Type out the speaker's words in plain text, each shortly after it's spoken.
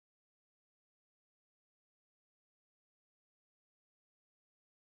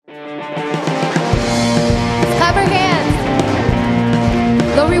Clap our hands.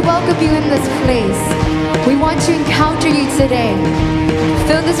 Lord, we welcome you in this place. We want to encounter you today.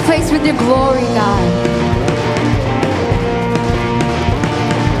 Fill this place with your glory, God.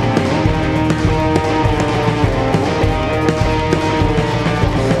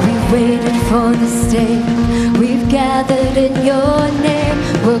 Waited for this day, we've gathered in your name,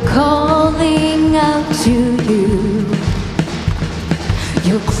 we're calling out to you.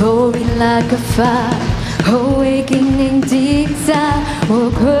 Your glory like a fire, awakening desire,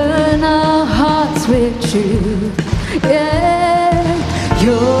 will burn our hearts with truth. Yeah,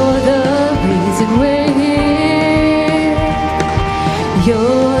 you're the reason we're here.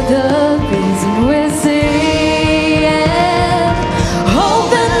 You're the reason we're singing.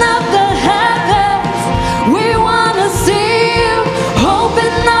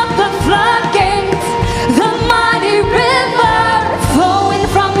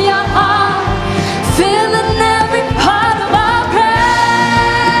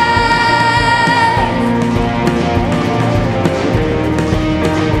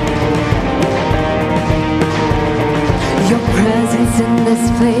 In this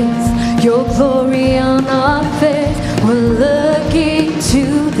place, your glory on our face, we're looking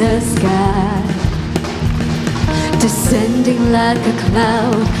to the sky, descending like a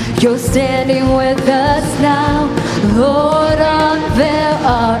cloud, you're standing with us now. Lord, unveil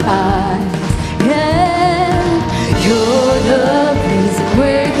our eyes. Yeah, you're the reason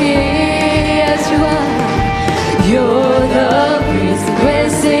we're here. Yes, you are. You're the reason we're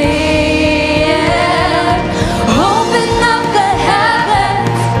singing.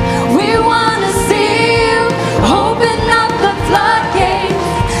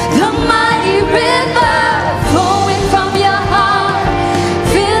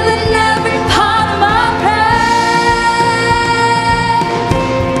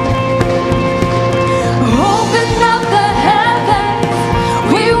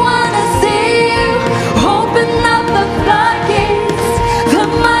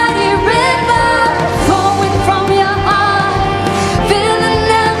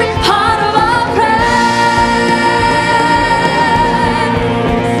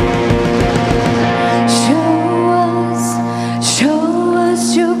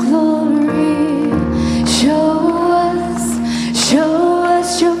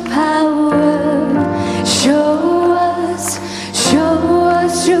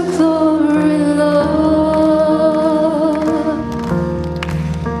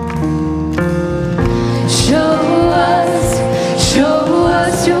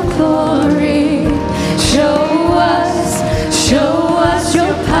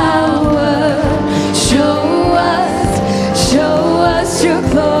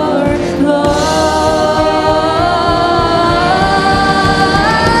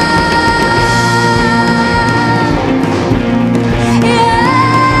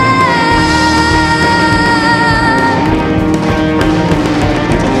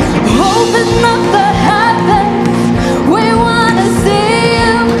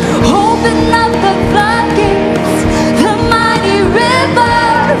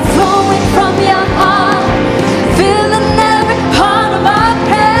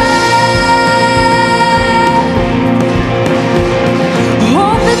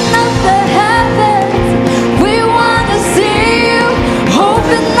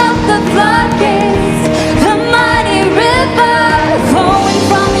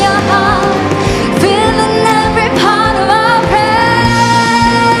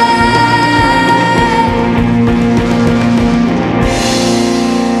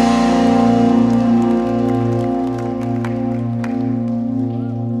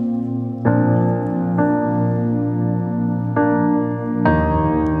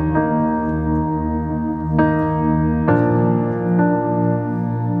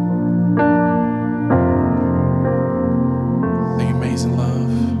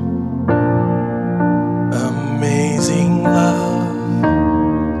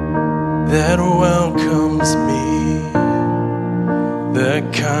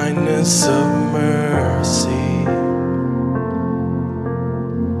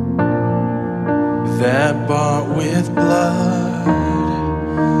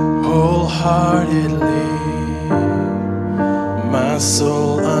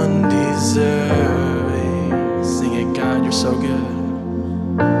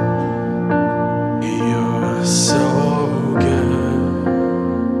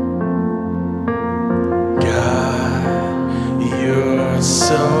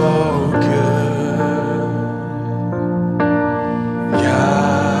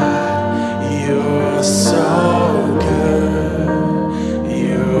 So good,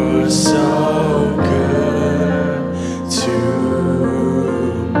 you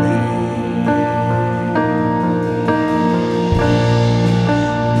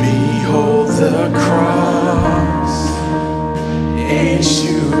the cross, age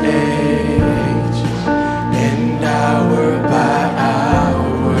to age, and hour by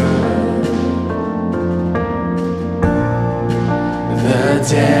hour. The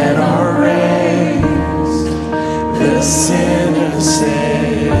dead are raised, the sinners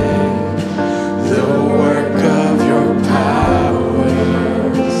saved, the work of your power.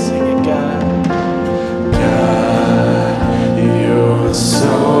 Sing it, God. God, you're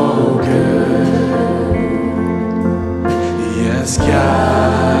so good. Yes,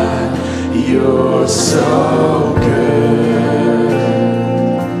 God, you're so good.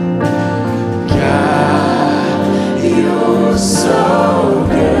 God, you're so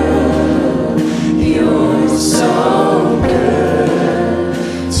good. You're so good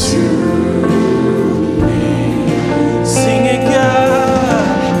to me. Sing it,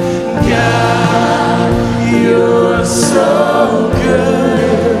 God. God, you're so good.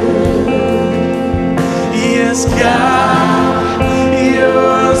 Yes, God,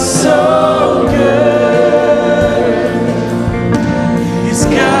 you're so good. Yes,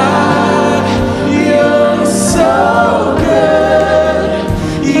 God, you're so good.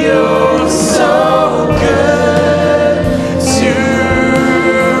 You're so good to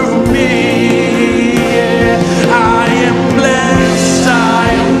me. Yeah. I am blessed, I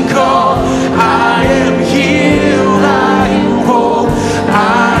am called, I am healed, I am whole,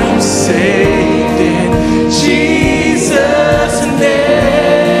 I am saved in Jesus'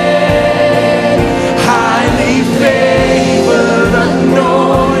 name. Highly favored,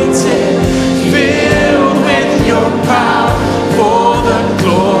 anointed, filled with your power for the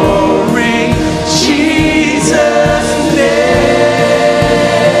glory, Jesus' name.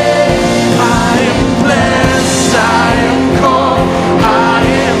 I am blessed, I am called, I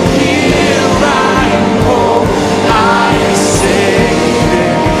am healed, I am whole, I am saved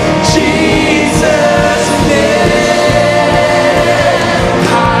in Jesus' name.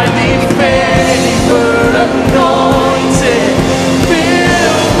 Highly favored, anointed,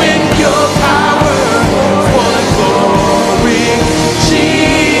 filled with your power for the glory,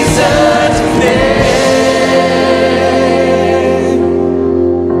 Jesus' name.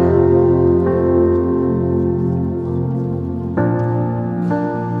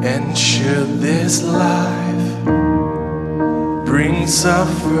 And should this life bring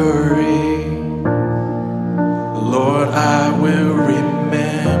suffering, Lord, I will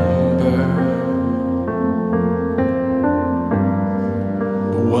remember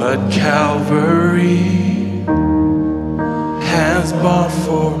what Calvary has bought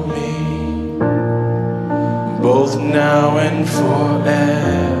for me, both now and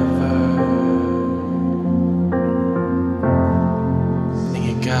forever. Sing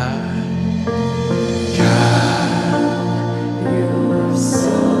it, God. God, You're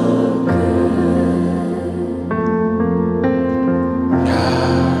so good.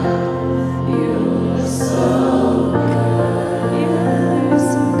 God, You're so good. You're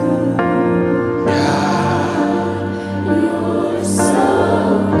so good. God, You're so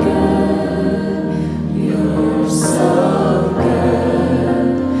good. You're so good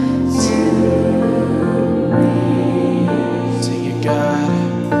to me. sing it, God.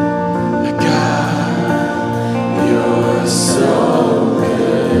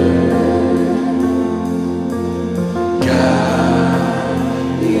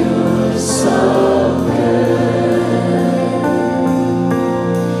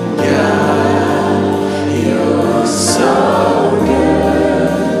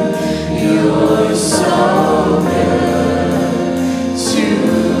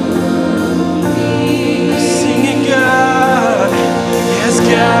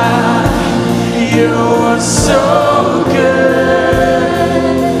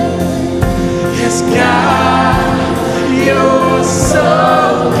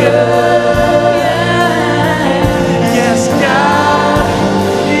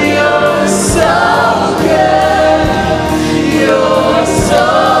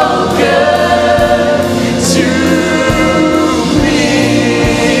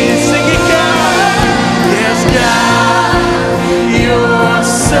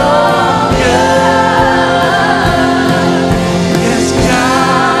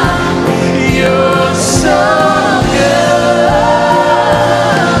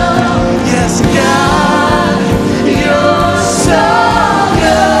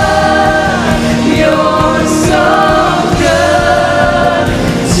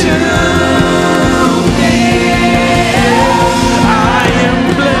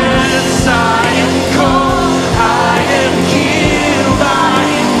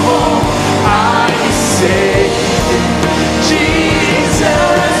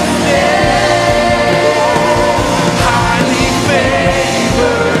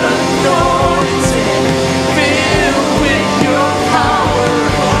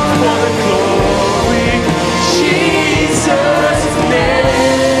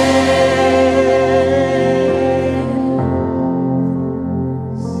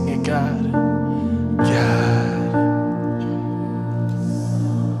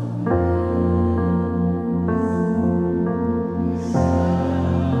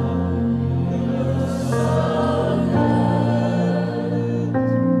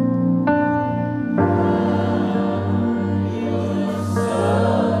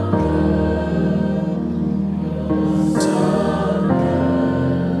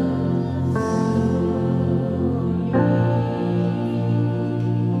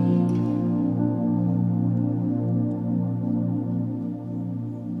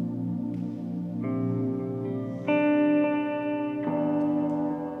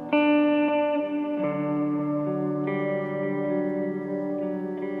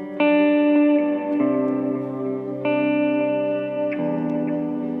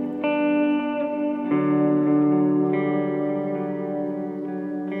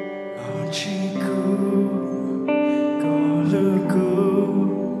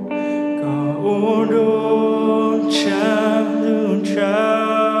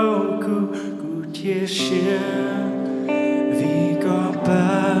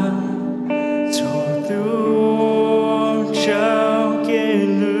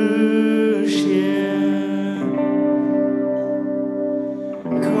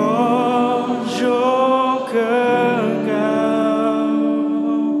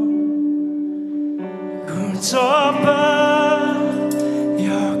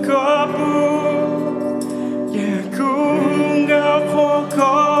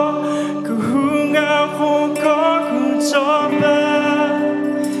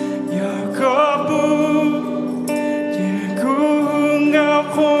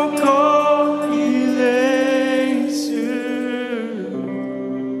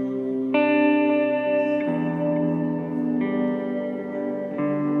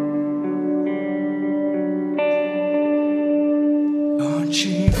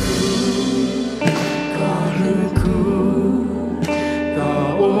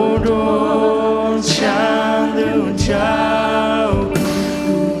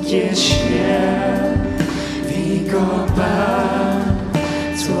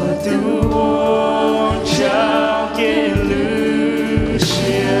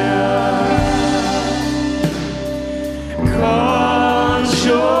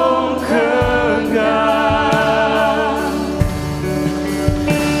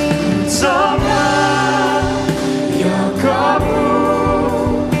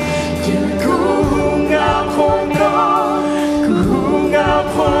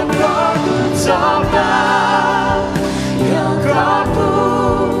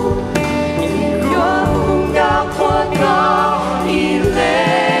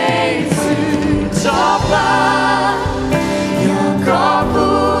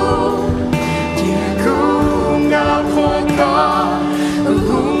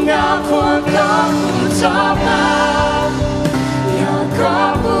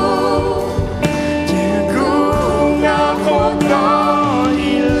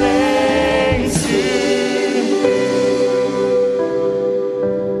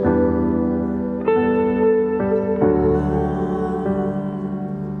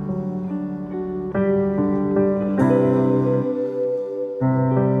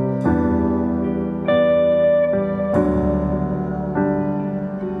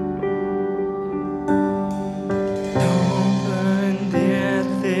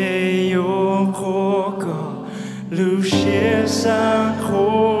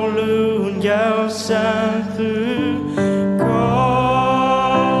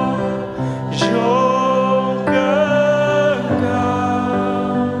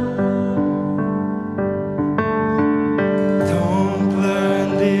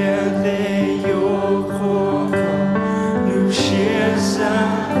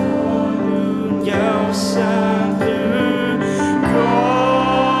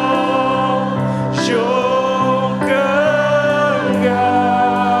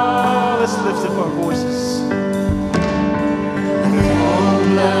 Let's lift up our voices.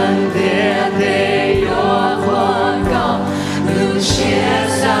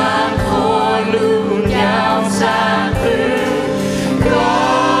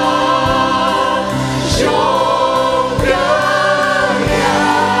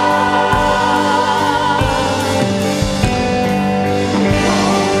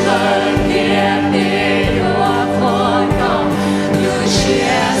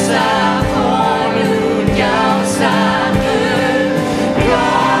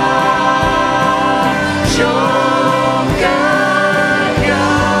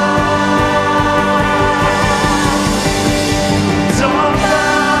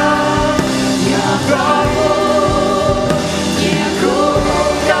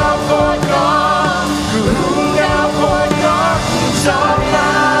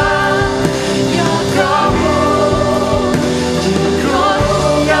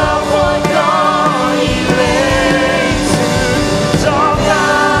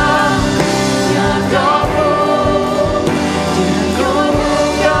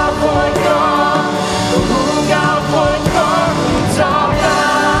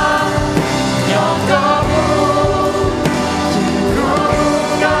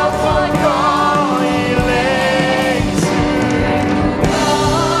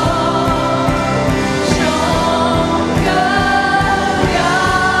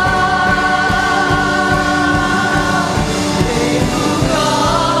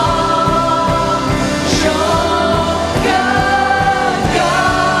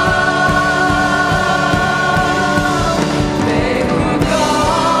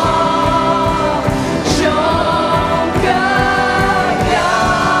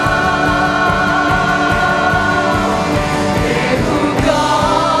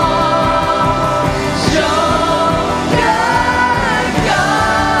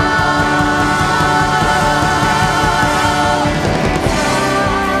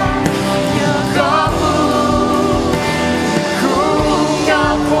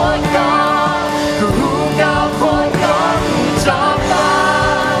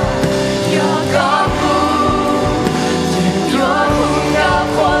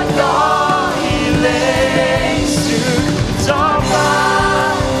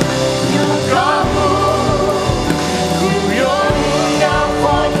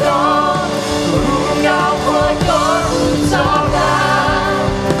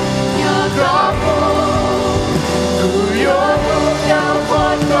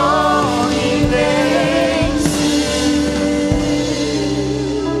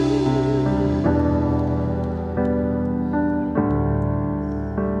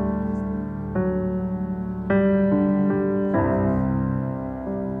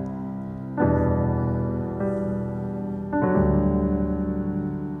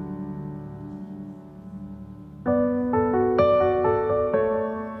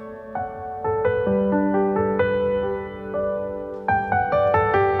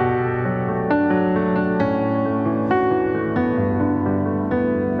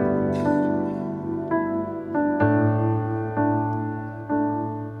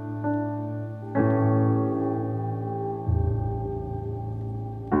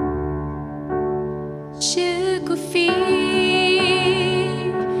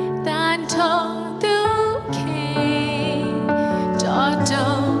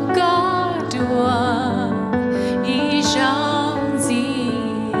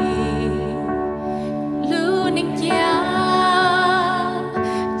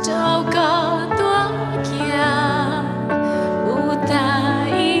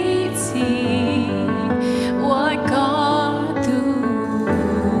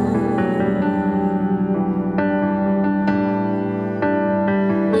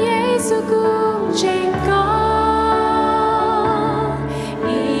 Giêsu cũng trên có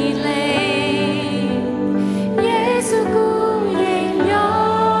ý lên Giêsu cũng yên nhau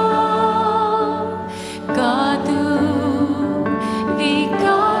có tu vì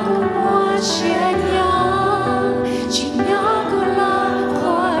có cùng mua chia nhau chỉ nhau của lòng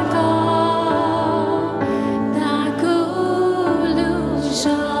khoa có ta cứu lưu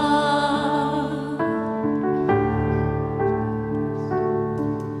cho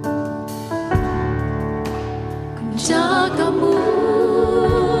cho kamu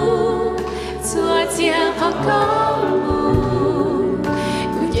xua chia khó kamu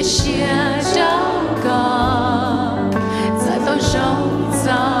cũng như chia trao có za to trong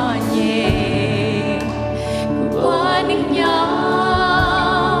gió nhẹ cũng qua những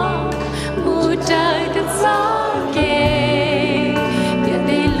nhau mù trời được gió kề tiền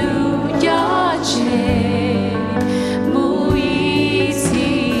đây lưu gió chê mù ý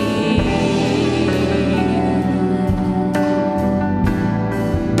gì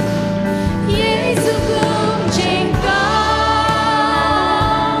Giêsu cũng trên có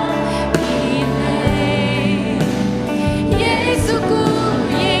ý lên Giêsu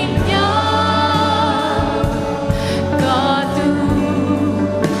cũng yên nhau có tu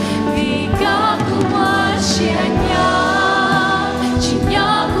vì có cùng hoa chia nhau chỉ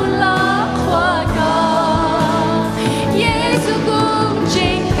nhau cũng là khoa có Giêsu cũng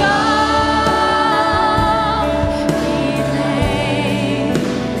trên có ý lên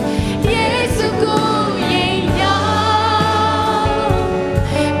Giêsu cũng yên nhau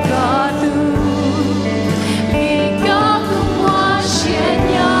có tu vì có cùng hoa chia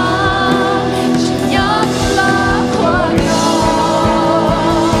nhau chỉ nhau cũng là khoa có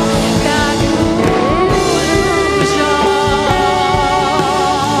ta cứu cho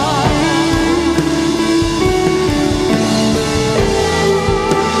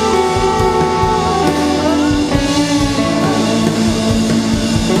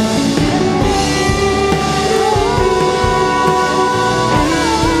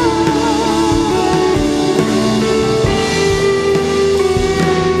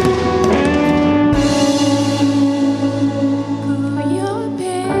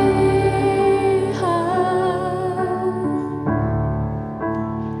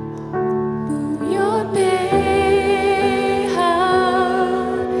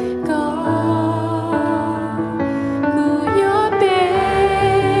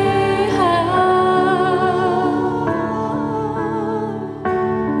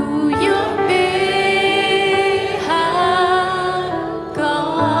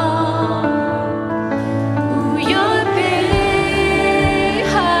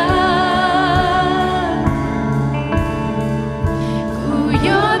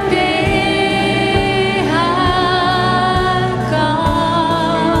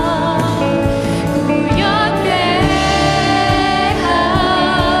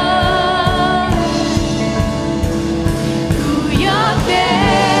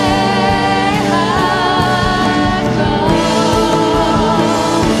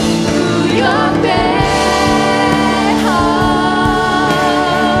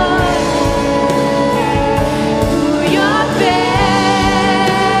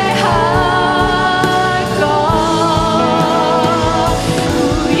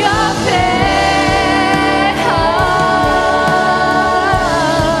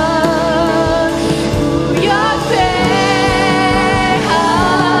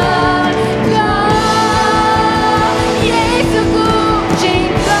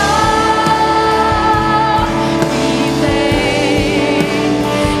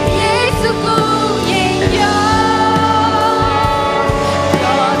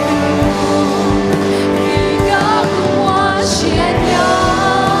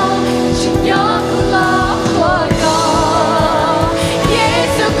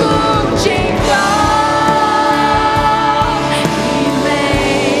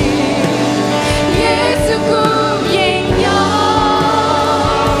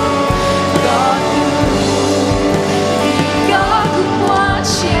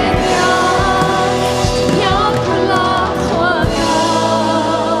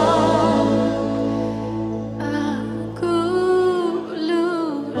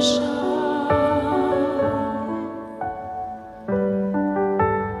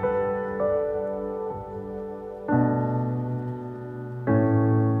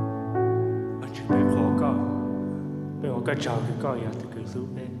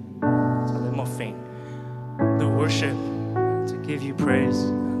the worship to give you praise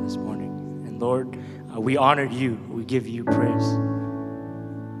this morning. And Lord, we honor you. We give you praise.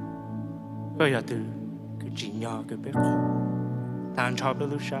 Dan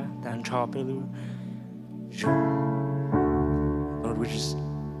Chabelusha, Dan Chabelu. Lord,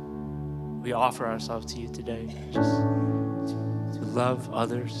 we offer ourselves to you today, just to love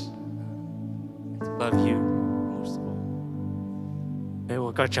others, and to love you most of all. Bé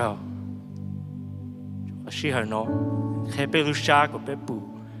wo ka chao, shi har no, Chabelusha ko bepu,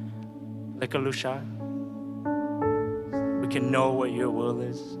 lekalusha. We can know what your will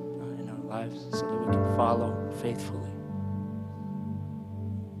is in our lives, so that we can follow faithfully.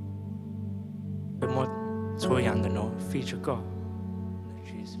 Bé một số yang no phi cho có.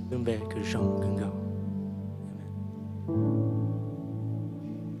 Jesus, đừng về cứ rong cần go. Amen.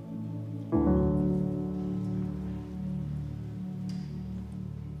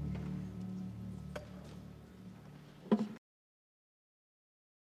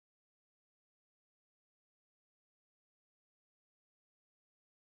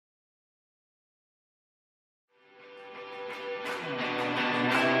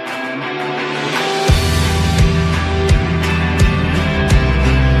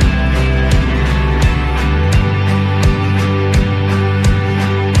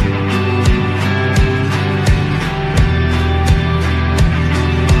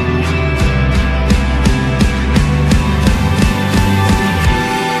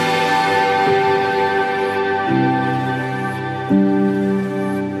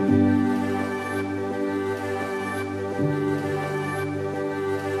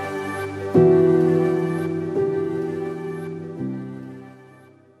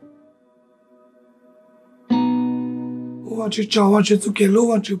 Và chữ chào và chữ tu kể lô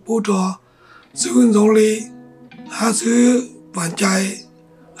và chữ bố trò sư huynh dòng lý hạ sư bản chạy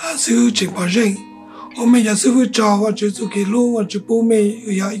hạ sư trình bảo rình hôm nay sư huynh chào và chữ tu kể lô và chữ bố mẹ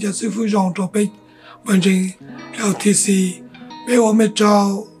ở sư huynh dòng trò bích bản rình LTC bé hôm nay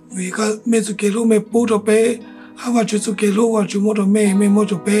chào vì các mẹ tu kể lô mẹ bố trò bé hạ và chữ tu kể lô và chữ mô trò mẹ mô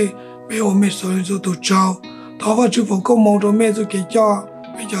trò bé bé hôm nay sư tu chào đó và chữ phòng công mong trò mẹ tu kể cho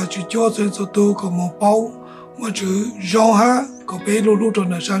bây giờ chữ cho sư tu có một bao mà chữ rong ha có bé lô lô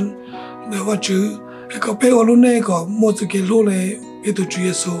trong đời sống nếu mà chữ có bé ở lúc này có một cái lô này bé tu Chúa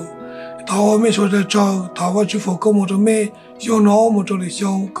Giêsu thảo mấy số đời cho thảo vào chữ phổ công một trong mấy yêu nó một trong đời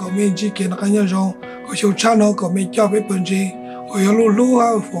sống có mấy chỉ kiến là cái nhân rong có số cha nó có mấy cha bé bận gì ở lô lô ha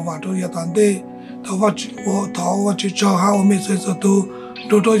phổ vào trong nhà tán đê thảo vào chữ cho ha mấy số tu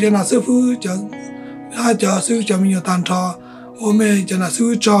đồ đồ cho là sư phụ cho sư cho mình nhiều tàn trò ở mấy cho là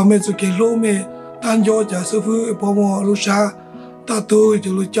sư cho mấy số cái lô mấy tan cho cha sư phụ bảo mò lúc xa ta tôi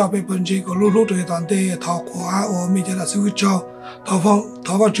cho lúc cha bé bận gì có lúc rồi tàn tê thảo quả ở mình cho là sư phụ cho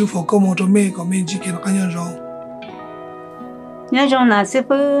thảo vào chữ phổ công một trong mấy có mình chỉ kiến là cái nhân rong là sư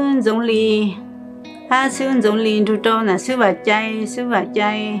phụ giống lì ha sư giống lì trụ trâu là sư bà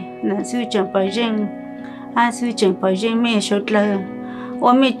chay là sư chẳng phải riêng ha sư chẳng phải riêng mẹ sốt lờ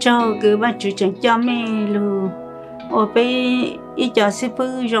ở mẹ trâu cứ bắt chữ chẳng cho mẹ lù ở bé ít cho sư phụ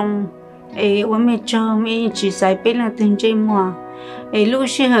rong ở mẹ trâu mẹ chỉ xài bé là từng trên mùa lúc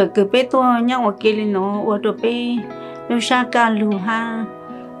xưa hở cứ bé to nhau ở kia lên nó ở đó bé lúc xa cả lù ha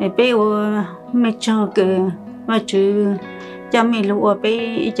bé ở mẹ trâu cứ bắt chữ cho mẹ lù ở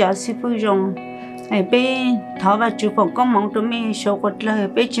bé cho sư phụ rong bé thảo vào chữ phòng có mong cho mẹ số quật lời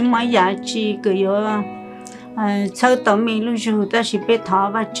bé chỉ mới giá trị cứ yo sau đó mẹ lúc rồi ta chỉ bé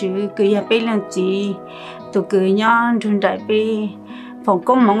thảo vào chữ cứ yo bé làm gì tụi cứ nhon trong đại bé phòng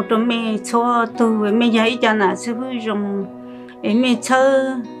có mong cho mẹ cho tụi mẹ dạy cho là sư phụ rong mẹ chơi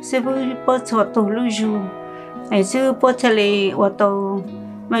sư phụ bố cho tụi lúc rồi sư bố cho lại ở tàu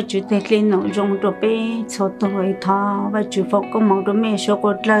mà chủ tịch lên nội dung đồ bé cho tôi thọ và chủ phục có mong đồ mẹ số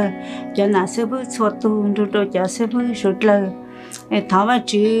cột lời cho là sư phụ cho tôi đồ cho sư phụ số lời thọ và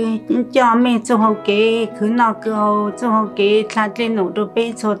chủ cho mẹ cho hậu kế cứ nào cứ hậu cho hậu kế thay lên nội đồ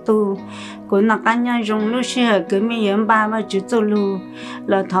bé cho tôi cũng là cá nhân dùng lúc xưa cứ mẹ yếm ba và chủ cho lu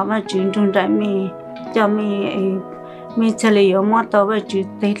là thọ và chủ trong đại mẹ cho mẹ cho lấy ở mót tàu và chủ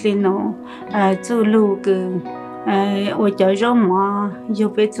tịch lên nội cho lu cứ ở chỗ rong mà yêu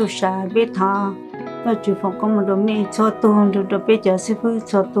bé chú sa bé thà và chú phòng công một đôi mẹ cho tôi rồi bé cho sư phụ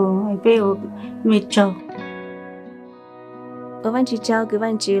cho tôi bé mẹ cho ở văn chỉ cho cứ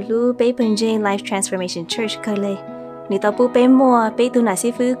văn chỉ lu bé bên trên Life Transformation Church coi lệ nếu tao bu bé mua bé tu nà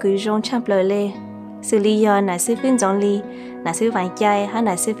sư phụ cứ rong chăm lời lệ xử lý do nà sư phụ dọn ly nà sư vàng chai hay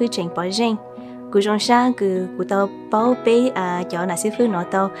nà sư phụ chỉnh bỏ riêng cứ rong sang cứ tao bảo bé cho nà sư phụ nói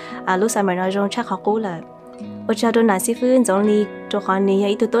tao lúc sau mà nói rong chắc họ cố là ở chỗ đó là sư phụ giống như chỗ họ này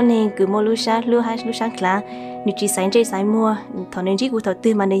ấy tụi này cứ mua lúc sáng là nếu chỉ sáng chơi sáng mua thằng nên chỉ của thằng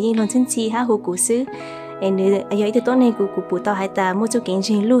tư mà này luôn xin chi ha hồ cổ sư nữ giờ ít tuổi này của phụ tao hay ta mua cho kiến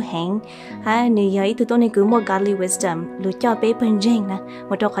trình lưu hành ha nữ giờ ít tuổi này của mua godly wisdom lưu cho bé bên trên nè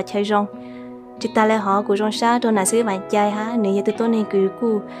một trò khó chơi rong chỉ ta lại họ của rong sa đồ là xứ vài chai ha nữ giờ tuổi này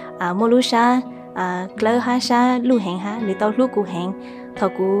của mua lưu sa lỡ ha sa lưu hành ha nữ tao lưu của hành thọ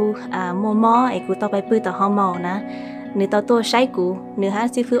của mua mò ấy của tao bài bự tao hoa màu nè nữ tao tôi sai của nữ ha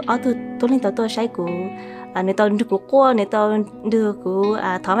sư phụ ở tôi lên tao tôi sai của nữ tao đưa của cô nữ tao đưa của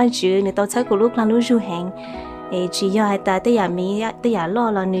thọ văn chữ nữ tao sai của lúc làm lúc du hành chỉ do hai ta tới nhà mi tới nhà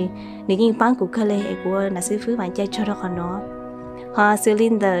lo là nữ kinh bán của cơ lệ của là sư phụ bạn chơi cho đó còn nó họ xử lý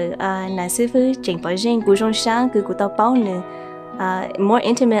được là sư phụ chỉnh bảo riêng của trong sáng của tao bảo nữa more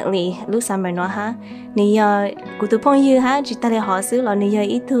intimately lúc sáng mới nói ha nữ của tụi phong như ha chỉ ta để họ xử là nữ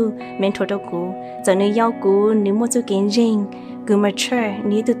ít thu mentor đâu của giờ nữ giao của nữ một số kiến riêng cứ mature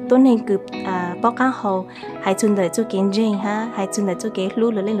ní từ tốt nên cứ bao cá hậu hãy chun đợi cho kiến riêng ha hãy chun đợi cho cái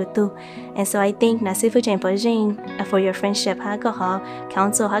lú lên lú tu and so I think là sư phụ dành for riêng for your friendship ha có họ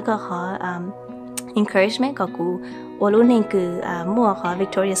counsel ha có họ encouragement có cụ ô lú nên cứ mua họ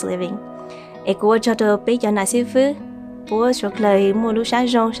victorious living et cụ cho tôi bây giờ là sư phụ bố cho lời mua lú sáng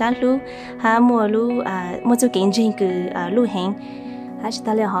rong sáng lú ha mua lú mua cho kiến riêng cứ lú hẹn ha chỉ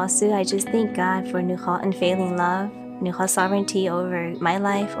ta lấy họ sư I just thank God for new họ unfailing love nữ có sovereignty over my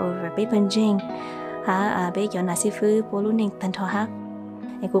life, over bé bên trên, ha, bé cho nà sư phụ bố luôn nên thành thọ ha,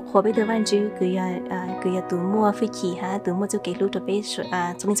 em cũng khó bé từ văn chữ cứ tụ mua phi chỉ ha, tụ mua cho cái lúc đó bé cho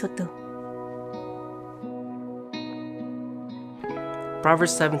mình xuất tụ.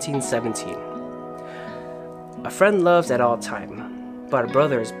 Proverbs 17:17. A friend loves at all time, but a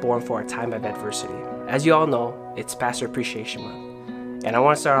brother is born for a time of adversity. As you all know, it's Pastor Appreciation Month, and I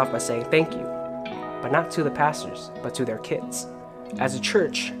want to start off by saying thank you. But not to the pastors, but to their kids. As a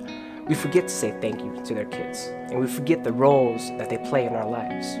church, we forget to say thank you to their kids, and we forget the roles that they play in our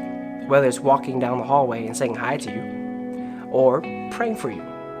lives. Whether it's walking down the hallway and saying hi to you, or praying for you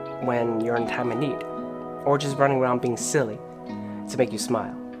when you're in time of need, or just running around being silly to make you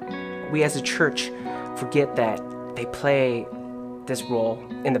smile. We as a church forget that they play this role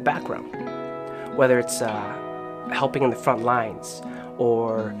in the background, whether it's helping in the front lines,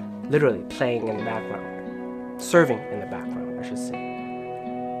 or literally playing in the background, serving in the background, I should say.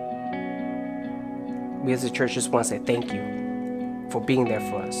 We as a church just want to say thank you for being there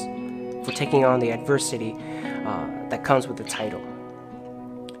for us, for taking on the adversity that comes with the title,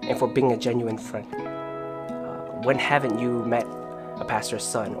 and for being a genuine friend. When haven't you met a pastor's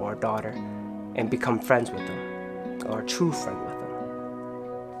son or daughter and become friends with them, or a true friend with them?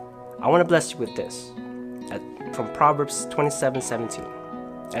 I want to bless you with this, from Proverbs 27:17.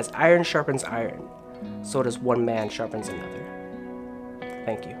 As iron sharpens iron, so does one man sharpens another.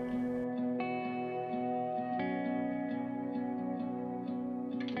 Thank you.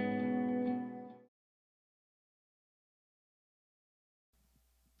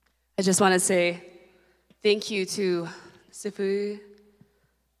 I just want to say thank you to Sifu,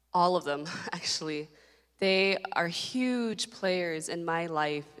 all of them, actually. They are huge players in my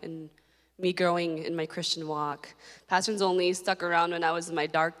life, in me growing in my Christian walk. Pastors Only stuck around when I was in my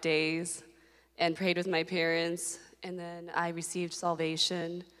dark days and prayed with my parents, and then I received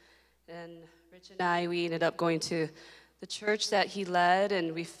salvation. And Rich and I, we ended up going to the church that he led,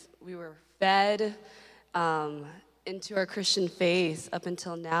 and we were fed into our Christian faith up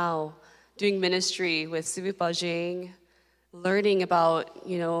until now, doing ministry with Sifu Bajing, learning about,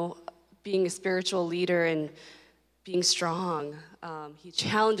 being a spiritual leader and being strong. He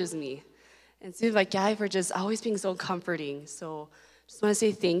challenges me. And Sifu Vaikai for just always being so comforting. So just want to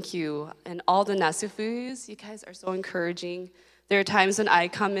say thank you. And all the Nasufus, you guys are so encouraging. There are times when I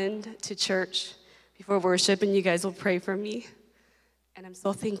come in to church before worship and you guys will pray for me. And I'm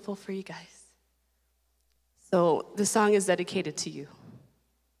so thankful for you guys. So this song is dedicated to you.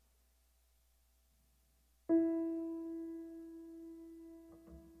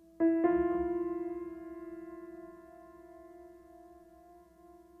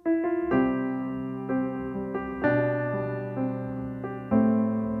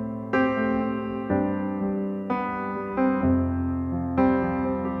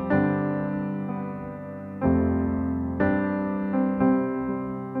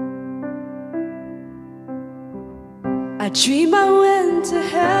 I dream I went to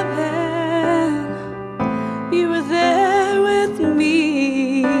heaven, you were there with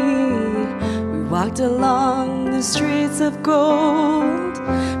me. We walked along the streets of gold,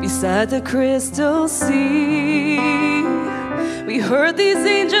 beside the crystal sea. We heard these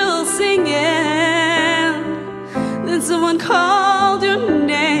angels singing, then someone called your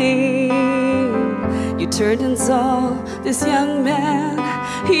name. You turned and saw this young man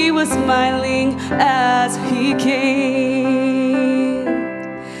he was smiling as he came.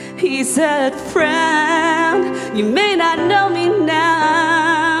 He said, friend, you may not know me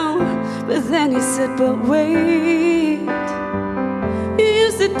now. But then he said, but wait. You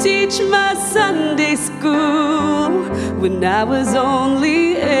used to teach my Sunday school when I was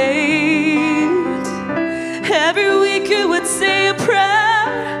only 8. Every week you would say a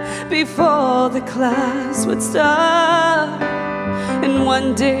prayer before the class would start. And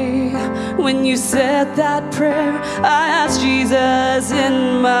one day when you said that prayer, I asked Jesus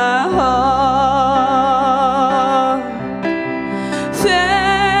in my heart.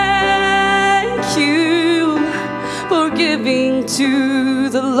 Thank you for giving to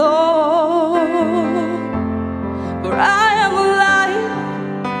the Lord, for I am a life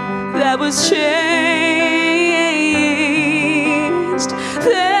that was changed.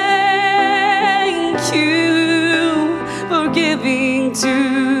 Thank you for giving to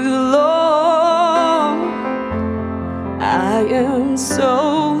the Lord. I am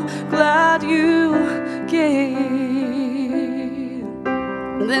so glad you gave.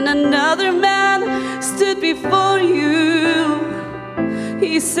 Then another man stood before you.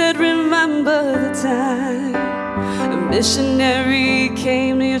 He said, remember the time a missionary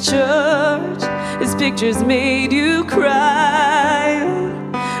came to your church. His pictures made you cry.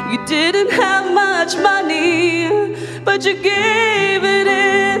 You didn't have much money, but you gave it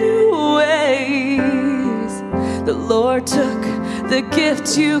anyways. The Lord took the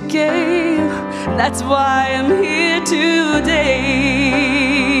gift you gave. That's why I'm here today.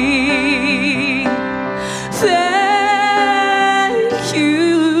 Thank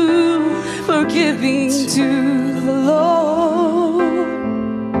you for giving to the Lord,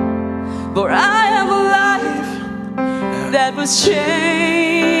 for I am a life that was changed.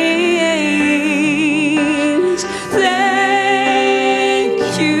 Thank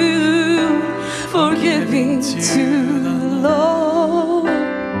you for giving to the Lord.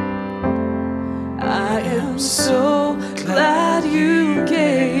 I am so glad you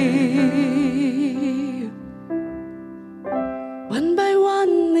gave. One by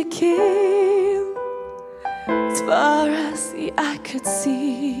one they came, as far as the eye could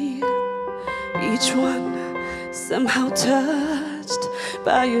see. Each one somehow touched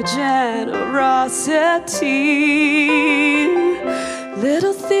by your generosity.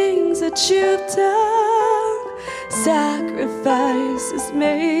 Little things that you've done, sacrifices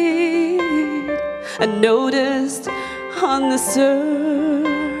made. I noticed on this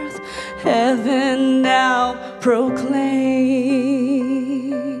earth, heaven now proclaims.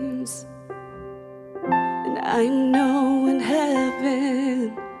 And I know in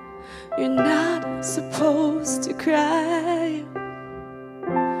heaven, you're not supposed to cry,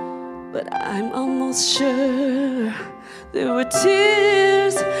 but I'm almost sure there were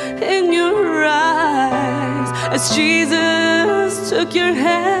tears in your eyes as Jesus took your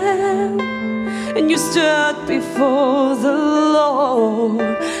hand and you stood before the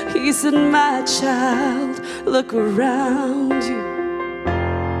Lord. He said, my child, look around you,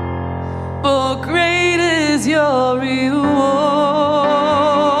 for great is your reward.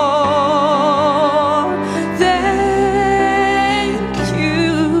 Thank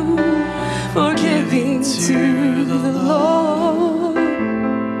you for giving to the Lord,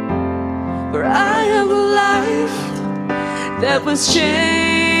 for I am a life that was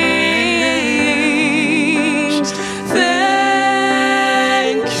changed. Thank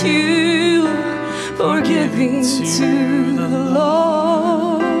you for giving to the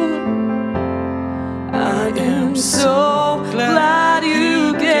Lord. I am so glad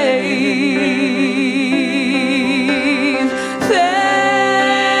you gave.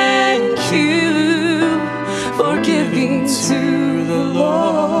 Thank you for giving to the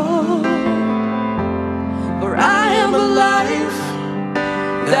Lord, for I am a life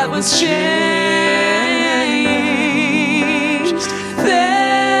that was changed.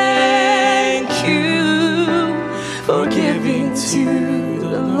 Thank you for giving to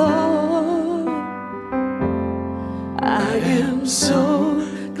the Lord. I am so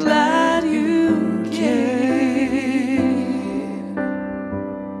glad you gave.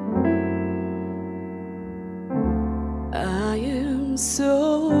 I am so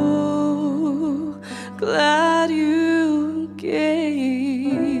glad you gave.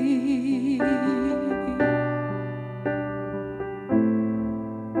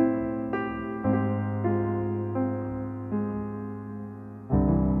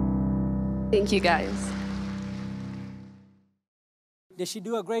 Thank you, guys. Did she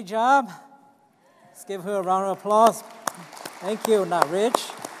do a great job? Let's give her a round of applause. Thank you, not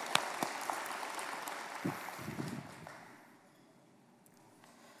Rich.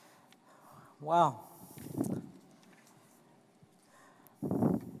 Wow.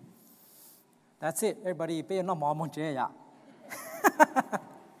 That's it. Everybody, pay no more money.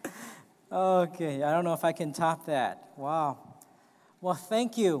 Okay, I don't know if I can top that. Wow. Well,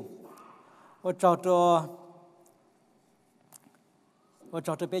 thank you. Ôi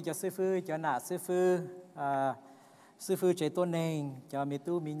trò bây giờ sư phụ cho nạ sư phụ chế tôn nền cho mi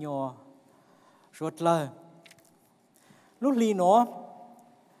tu mi nhỏ suốt lời. Lúc lì nó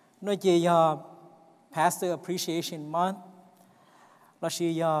chỉ Pastor Appreciation Month. Là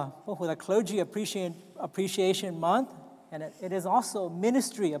chỉ the Clergy Appreciation Month, and it is also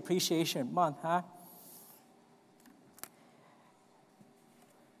Ministry Appreciation Month, huh?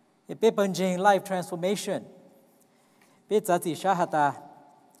 It be benjing life transformation. Be zati shahata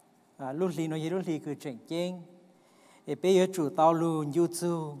lúc lì nó lúc lì cứ chỉnh chỉnh. It be chủ tao lu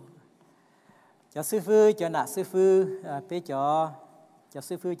YouTube. Cho sư phụ cho nạ sư phụ be cho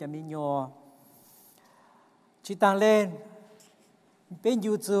sư phụ cho mi nhỏ. Chỉ tăng lên bên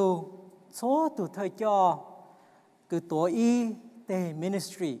YouTube số tụ thời cho cứ tổ y tề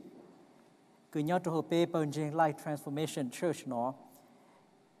ministry cứ nhau cho hợp bê Benjing Life Transformation Church nó.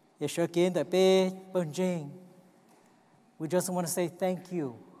 Để sơ kiến tại bê Benjing, we just want to say thank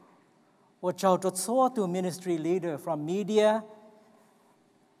you. Và chào cho số tụ ministry leader from media,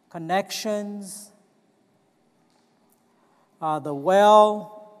 connections, the well,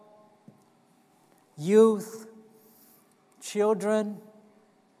 youth, children,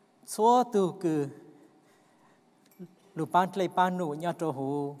 số từ cứ lũ ban lệ ban nụ nhà trò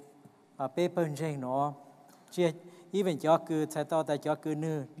hồ bê bần dây nó chỉ even cho cứ thay tao tại cho cứ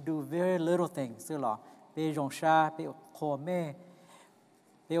nữ do very little things xưa là bê rong sa bê khổ mê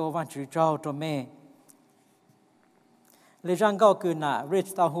bê ô văn chữ trâu cho mê lê răng gạo cứ nà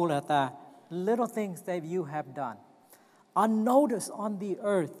rich tao hồ là ta little things that you have done unnoticed on the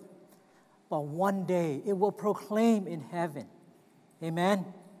earth. But one day it will proclaim in heaven. Amen.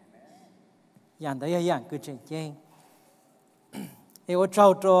 Yang đấy yang cứ chỉnh chỉnh. Eo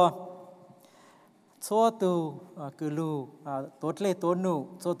trao cho số từ cứ lu tốt lệ tốt nụ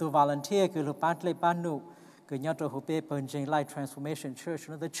số từ volunteer cứ lu ban lệ ban nụ cứ nhau cho hộp bê Benjing Life Transformation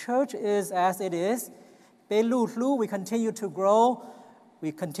Church. The church is as it is. Bê lu we continue to grow.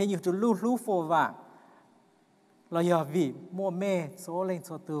 We continue to lu for vàng. Là giờ vì mua mê số lên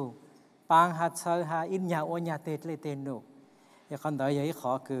số từ bang hạt sơ ha in nhà ô nhà tết lệ tên nụ. Thì con đợi vậy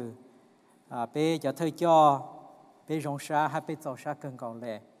khó cứ bê cho thời cho bê rong sa ha bê dầu sa cần cầu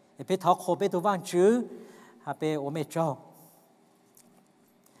lệ. Thì bê thọ khổ bê tu vang chứ ha bê ô mê cho.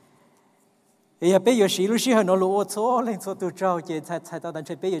 Thì bê giờ xí lúc xí hờ nó lụ ô số lên số từ trâu chỉ thay tao đàn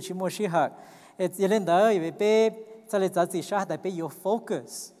chơi bê giờ chỉ mua xí hờ. Thì lên đợi bê cho lên giá trị sa tại bê giờ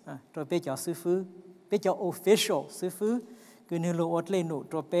focus rồi bê cho sư phụ bê cho official sư phụ cứ như lụ ô lên nụ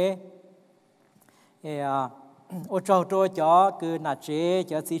rồi bê ô trâu trôi cho cứ nà chế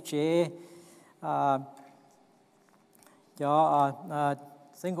cho xí chế cho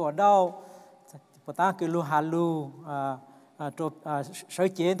sinh hoạt đâu bọn ta cứ lu hà lu rồi sợi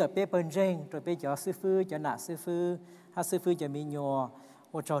chế tại bếp bên trên rồi bếp cho sư phụ cho nà sư phụ ha sư phụ cho mình nhỏ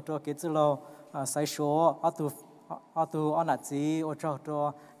ô trâu trôi cái gì lo sai số ở tu ở nà gì ô trâu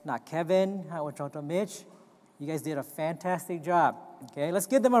trôi nà Kevin ha ô trâu trôi Mitch, you guys did a fantastic job. Okay, let's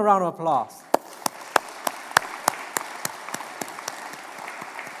give them a round of applause.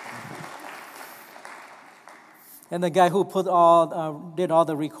 And the guy who did all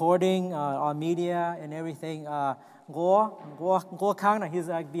the recording on media and everything, Go Kang, he's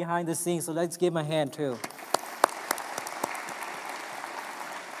behind the scenes, so let's give him a hand too.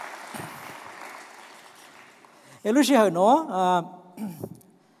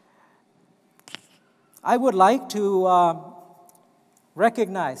 I would like to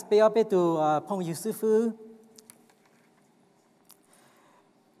recognize Phong Yu Sư Phu,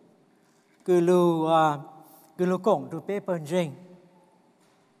 Gulu Kong to pay Benjing.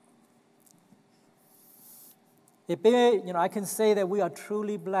 I can say that we are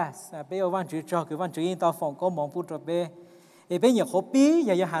truly blessed. Pay one chữ cho cái one chữ in tao phòng có mong put rồi pay. Pay nhiều khó pi,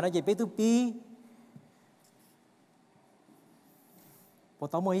 giờ hà nó giờ pay tu pi. Bộ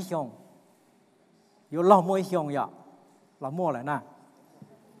tao mua hiong,有老mua hiong ya,老mua lại nè.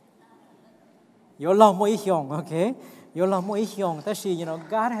 有老mua hiong, okay? 有老mua hiong,但是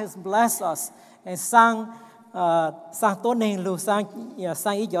God has blessed us and sang tốt nên lu sang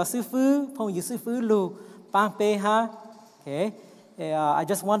ý giáo sư phụ phong giáo sư phụ lu bang pe ha. Okay, I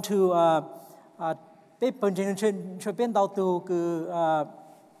just want to pe penjeng cho bên đầu tu cứ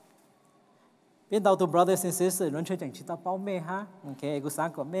bên đầu tu brothers and sisters luôn chơi chẳng chỉ tao bao mê ha. Okay, cứ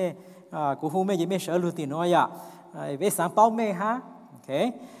sang có mê, cứ hôm mê chỉ mê sợ lu tiền nói ya, về sang bao mê ha.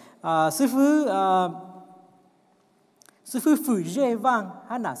 Okay, sư phụ phử dê vang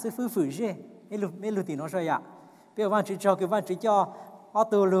hắn là sư phụ phử dê mấy lúc thì nó sao ạ bây giờ vang chỉ cho ở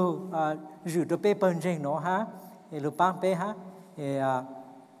từ lu rửa đồ bê bẩn trên nó ha lu bám bê ha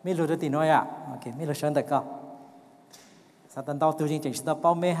mấy lúc thì nó ạ ok mấy lúc sáng tất cả sao tận tao tu chính chính tao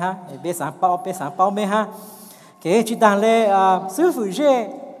bao mê ha bê sáng bao mê ha cái chỉ đang lệ sư phụ dê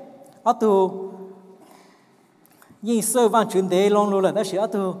ở từ nhìn sơ vang chuyến đề long lu là đó chỉ ở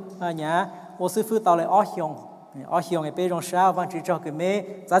từ nhà ô sư phụ tao lại ở hiong cái bê trong sao vang chỉ cho cái mê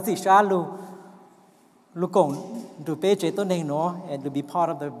giá trị sao lu công du bê chế tôn hình nó and to be part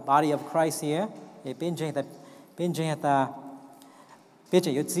of the body of Christ here bên trên ta bê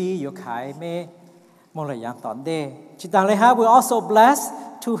chế yếu chi yếu khai mê một lời giảng tóm đề chỉ đang lấy ha we also blessed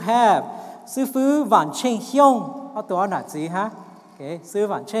to have sư phụ vạn trình hiong ởตัวnào gì ha cái sư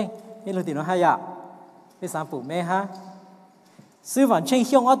vạn trình nên lu thì nó hay à cái sản phụ mê ha sư vạn trình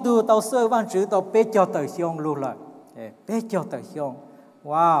hiong ở tu tàu sơ vạn chữ tàu bê cho tờ hiong luôn rồi bê cho tờ hiong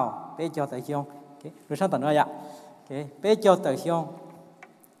wow bê cho tờ hiong rồi sao tận nói ạ bê cho tờ hiong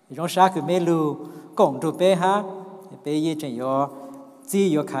trong sáng cứ mê lu cổng trụ bê ha bê ye trình yo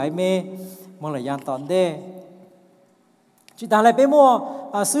chi yo khai mê mong là giang tận đê chỉ đang lại bê mua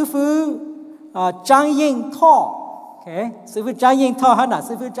sư phụ Trang Yên Thọ sư phụ Trang Yên Thọ ha nè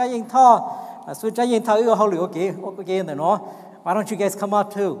sư phụ Trang Yên Thọ sư phụ Trang Yên Thọ yêu hậu liệu ok này nó why don't you guys come out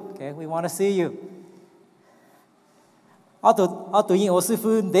too we want to see you ở tụi những sư phụ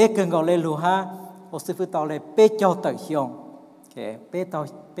để cần gọi lên luôn ha sư phụ tao lên bê cho tờ hiong bê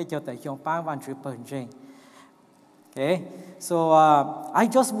cho tờ hiong ba万chữ bẩn trên so I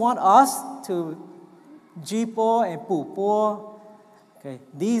just want us to jipo and pupo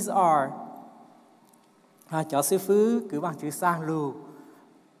these are cho sư phụ cứ bằng chữ sang lu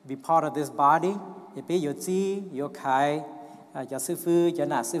be part of this body để bê yo chi yo khai cho sư phụ cho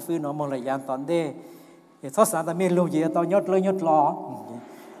nà sư phụ nó một lời giảng toàn đề để thoát sáng ta miền lùng gì tao nhót lò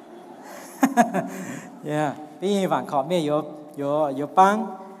yeah bây giờ vàng khó mẹ yo băng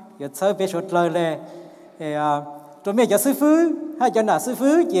yo chơi bé sốt lời lệ rồi mẹ cho sư phụ hay cho nà sư phụ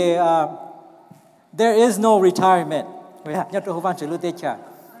về there is no retirement nhớ cho vàng chữ lưu tê chả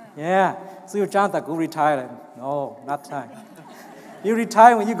yeah sư Trang ta cũng retire no not time you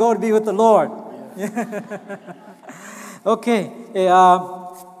retire when you go to be with the Lord okay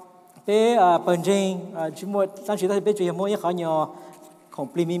bé bận rộn chỉ một sáng sớm thì bé chuyện mỗi khó nhỏ không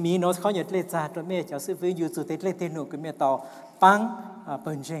plei mi nó khó nhật lên ra rồi mẹ cháu sư với yêu chủ tết lên tên nụ cái mẹ tàu băng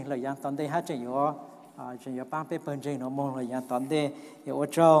bận rộn là dạng toàn đây hát chuyện yo băng bé bận rộn nó mong là dạng toàn đây yo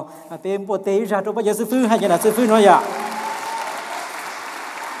cho bé bộ tế ra cho bây giờ sư với hay là sư với nói ya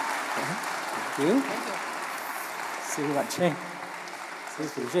sư bận rộn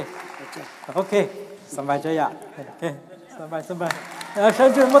sư rộn okay sắm bài chơi ya okay sắm bài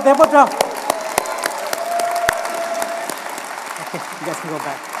Sơn Trường một tiếng một trong. Okay, you guys can go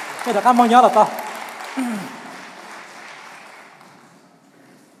back. Hey, đã cảm ơn nhớ là to.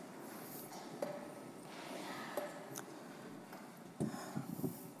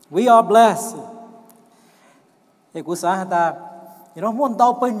 We are blessed. Hey, cú sáng ta, muốn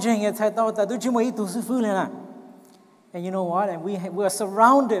tao bên trên cái tao ta tôi chỉ mới tu sư phụ lên à. And you know what? And we are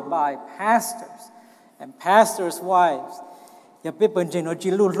surrounded by pastors and pastors' wives. Yeah, people in nó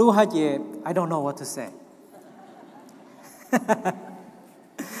chỉ lu ha gì, I don't know what to say.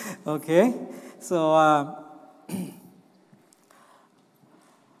 Okay, so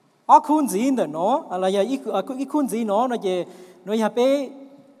ở khuôn gì đó nó là giờ ít khuôn gì nó gì nó giờ bé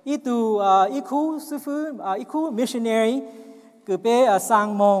ít tu ít khu sư phụ ít khu missionary cứ bé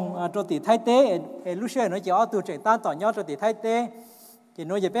sang mong cho tỷ thái tế lúc xưa nó chỉ ở tu trẻ ta tỏ nhau cho tỷ thái tế thì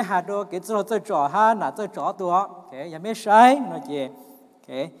nó giờ bé hạt đó cái chỗ chơi trò ha là chơi trò tua cái giờ bé sai nó chỉ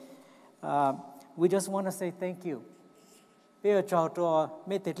okay we just want to say thank you bây giờ trò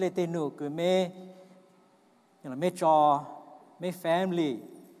mấy tết lễ tết nụ cứ mấy trò mấy family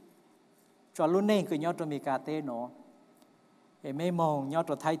trò luôn nên cứ nhau cho mình cả tết nó mấy mong nhau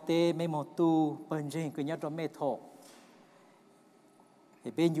cho thái tế mấy mong tu bận rộn cứ nhau cho mấy thọ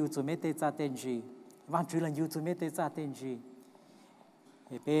bên yêu cho mấy tết ra tên gì văn chữ là yêu cho mấy tết ra tên gì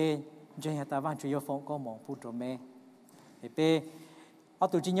bên trên ta văn chữ yêu phong có mong phụ cho mấy bên ở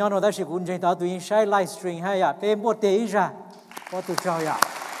tụi chị nhau nó đã sử dụng trên tao tụi share livestream hay à bên bộ tế ra có tụi cho à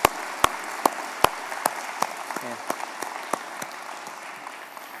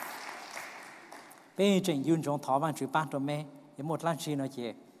bên trên dùng trong thọ văn chữ ban cho mấy một lần chỉ nói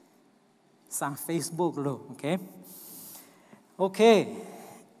chuyện sang Facebook luôn okay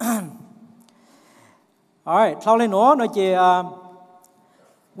alright sau lên nó nói chuyện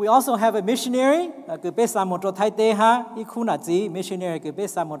We also have a missionary, cứ biết sao một chỗ Thái Tây ha, ý khu nào gì missionary cứ biết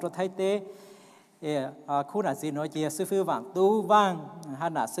sao một chỗ Thái Tây, khu nào gì nói gì sư phụ vàng tu vàng,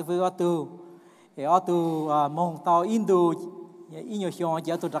 hay là sư phụ ở tu mong tàu Indo, ý nhiều hiong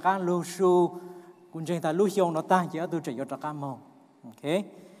chỉ ở tu trắc ăn lưu su, cũng chính là lưu hiong nó tăng chỉ ở tu chỉ ở trắc ăn mong, ok,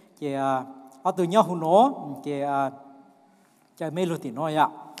 chỉ ở tu nhau hùng nó, chỉ mấy lúc thì nói ạ.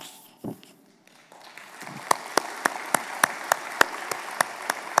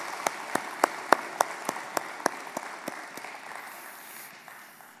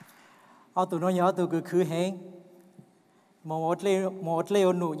 ở tụi nó nhớ tụi cứ khứ hẹn một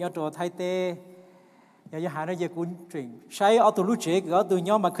leo nụ nhớ trò Thái Tây nhớ hà nó về cuốn chuyện sai ở tụi lúc trẻ ở tụi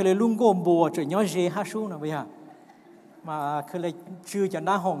nhớ mà khi lấy lung gồm bùa chuyện nhớ dễ hát xuống nào bây giờ mà khi lấy chưa cho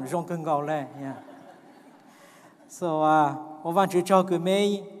đá hồng rong cơn gạo lên nha so ở văn chữ cho cứ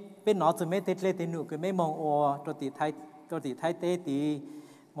mấy bên nó tụi mấy tết lên tết nụ cứ mấy mong ở trò tỷ Thái Tây thì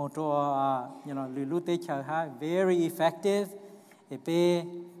một trò lười lú tết chờ ha very effective để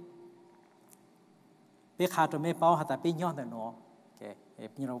biết how to make bao hạt biết nhon nó, okay.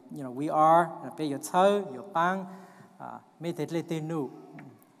 If we are, biết your toe, your bang, mấy thế lên tên nụ,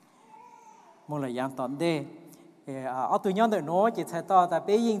 một là dạng tận đây, ở tụi nhon nó chỉ thấy to, tại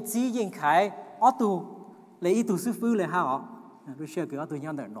biết yên chỉ yên khai, ở tụi lấy ý tụi sư phụ lấy ha, tôi share cái ở tụi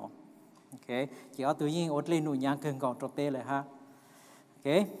nhon nó, okay, chỉ ở tụi yên ở lên nụ nhang cần gọn trộn tê lấy ha,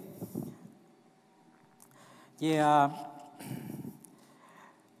 okay, yeah.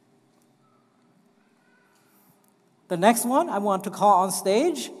 The next one I want to call on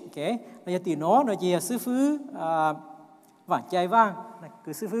stage, okay? Là tỷ nó là sư phụ vàng trai vang,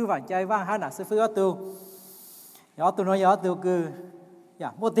 cứ sư phụ vàng trai vang hay là sư phụ ở tu nó ở tu cứ,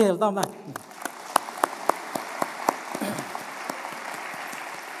 một tiền tao mà.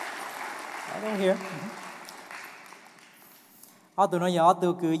 I don't hear. Ở tu nó ở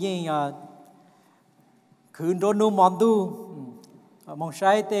tu cứ như cứ đốn nôm mòn tu. Mong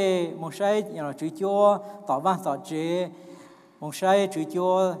sai chữ cho tỏ văn tỏ chế mong sai chữ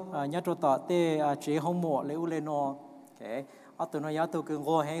cho nhớ cho tỏ tê chế không mỏ lấy u lên nó okay ở tụi nó nhớ tụi cứ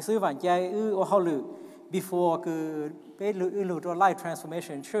ngồi hàng sư vạn trai ở hậu lự before cứ bé lự cho Life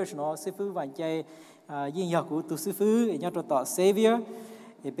Transformation Church nó sư phụ vạn trai yên nhớ của tụi sư phụ nhớ cho tỏ Savior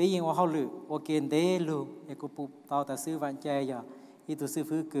để bé yên ở hậu lự ở kiên đế lự để cô phụ tao ta sư vạn trai giờ khi tụi sư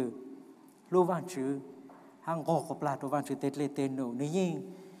phụ cứ lưu văn chữ hàng gò của plà đồ văn chữ tết lệ tên nụ nữ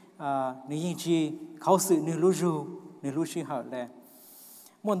nhiên chi khâu sự nữ lưu chi hở lệ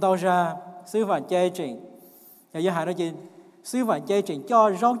muốn tao ra sư vạn chơi trình giờ hai nó gì sư vạn chơi trình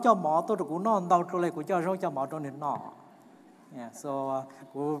cho rong cho mỏ tôi được cũng non tao cho lại cũng cho rong cho mỏ trong nền nọ yeah so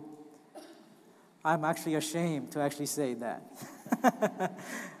I'm actually ashamed to actually say that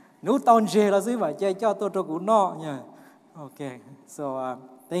nếu tao chê là sư vạn chơi cho tôi được cũng nọ nha okay so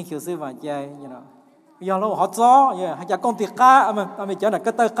thank you sư vạn chơi giờ nó họ gió, hay là công ty cá, mà mình nói là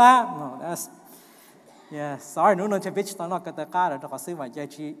cái tơ cá, sorry, nếu nó chơi pitch nó cái tơ cá rồi, nó có sư vạn chơi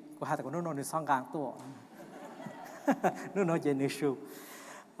chi, của hai thằng nó sang gang tua, nếu nó chơi nishu,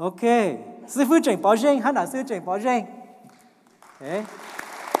 ok, sư phụ trình bảo riêng, hay là sư trình bảo riêng, okay.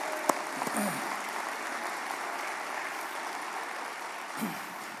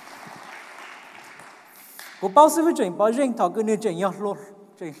 Của bao sư phụ trình bảo riêng, thọ cứ nên trình nhau luôn,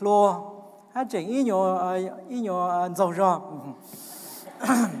 trình luôn. Hát chỉnh ý nhỏ giàu rò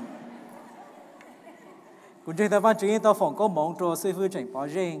cũng trên tàu văn chỉnh tàu phòng có mong cho sư phụ chỉnh bảo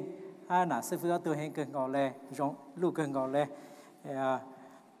riêng hay là sư phụ tự hành cần ngò lệ giống lưu cần ngò lệ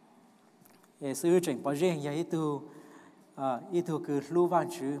sư phụ chỉnh bảo riêng vậy ý tu cứ lưu văn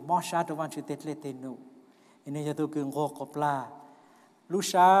chữ mò sa tàu văn chữ tết lệ tên nụ nên giờ tu cứ ngô cọp la lưu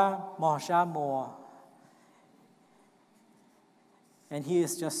sa mò and he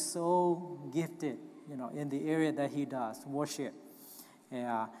is just so gifted, in the area that he does worship.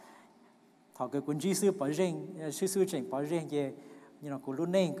 Thọ cái cuốn Jesus bảo riêng, sư trình bảo riêng về, của lúc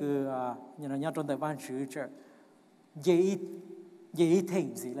này cứ, nhớ trong thời ban chữ chợ, dễ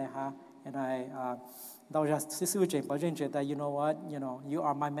thỉnh gì là ha, and đó là sư trình bảo riêng that you know what, you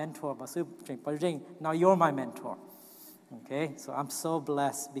are my mentor, but sư trình bảo riêng, now you're my mentor, okay? So I'm so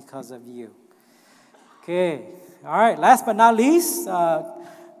blessed because of you. Okay, all right. Last but not least,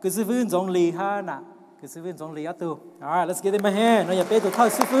 cứ sư phụ giống lì ha nè, cứ sư phụ giống lì ở tu. All right, let's give him a hand. Nó giờ bé tụi thôi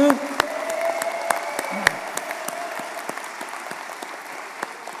sư phụ.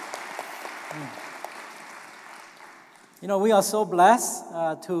 We are so blessed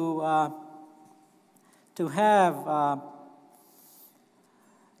to have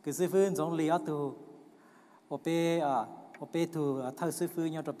cứ sư phụ giống lì ở tu, ở bé tu thâu sư phụ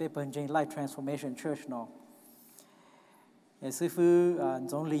nhau cho bé bên trên Life Transformation Church nó. sư phụ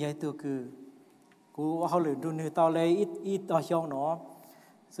giống lý hay tu cứ cú họ lựa đun tao lấy ít tao xong nó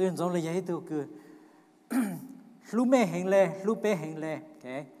sư phụ giống lý hay tu cứ lúc mẹ hành lệ lúc bé hành lệ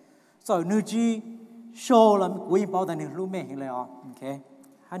ok rồi nữ chi show làm quý bảo đảm lúc mẹ hành lệ ok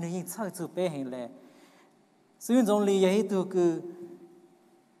hắn nữ nhân sao chụp bé hành lệ sư phụ giống lý hay tu cứ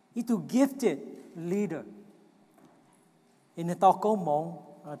ít tu gifted leader in tao có mong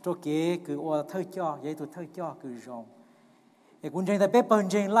cho kế cứ ở thời cho vậy tu thời cho cứ rong cũng chẳng tại bé bận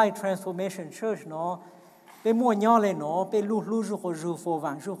trên Life Transformation Church nó bé mua nhỏ lên nó bé lu rồi phô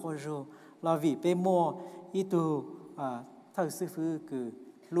vàng rồi là vì bé mua ít tu thời sư phụ cứ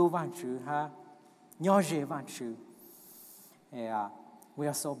lu vàng chữ ha nhỏ dễ vàng chữ we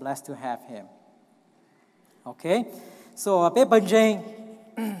are so blessed to have him okay so bé bận trên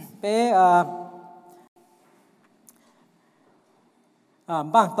bé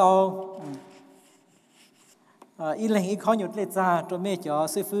bang tàu ít lần ít khó nhột lệ ra cho mẹ cho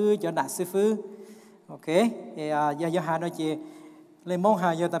sư phụ cho nạt sư phụ ok giờ hà nói chị lên mong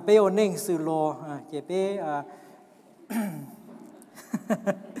hà giờ ta bé ổn định sự lo chị bé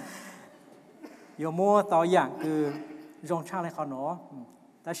giờ mua tàu dạng cứ rong cha lại khó nó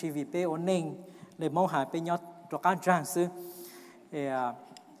ta chỉ vì bé ổn định lên mong hà bé nhót cho các trang sư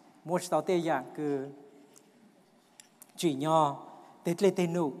mua tàu tê dạng cứ chỉ nhỏ tết lệ tê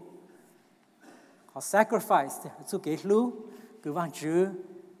nụ họ sacrifice su kế lú cứ vang chữ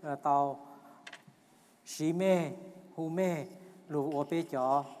tàu xí mê hu mê lù ô bê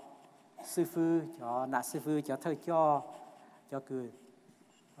cho sư phụ cho nạ sư phụ cho thầy cho cứ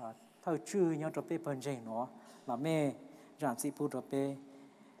thầy chữ nhau cho bê bận rộn nó là mê giảm sĩ phụ cho bê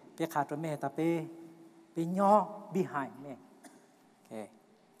khá cho mê ta bê nhỏ behind mê okay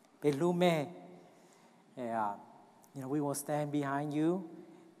bê lú mê you know, we will stand behind you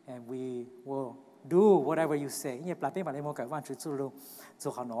and we will do whatever you say. Như là bên bạn em muốn cái văn chữ chú luôn,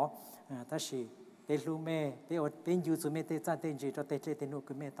 chú họ nói, ta chỉ để luôn mẹ, để ở bên you chú mẹ để ra tên gì cho để chơi tên nụ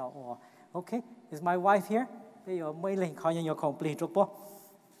cứ mẹ tao. Okay, is my wife here? Bây giờ mấy lần coi như complete rồi po.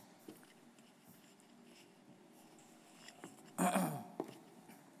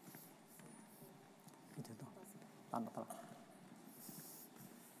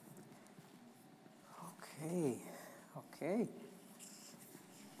 Okay. Okay.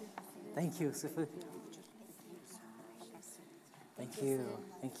 Thank you, Sifu. Thank you.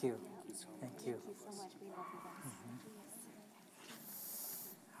 Thank you. Thank you.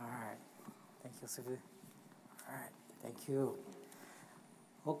 All right. Thank you, Sifu. All right. Thank you.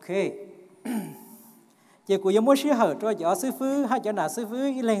 Okay. Chị của giống sĩ hở cho gió Sifu hay cho nà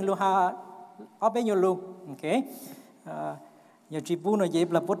Sifu ý lên luôn ha ở bên nhau luôn. Okay. Giờ chị bu nó dễ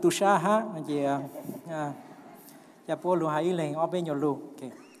là bút tu sa ha chị ya po lu hai leng ở bên nhau luôn,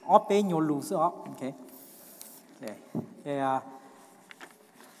 okay, ở bên nhau luôn số, okay,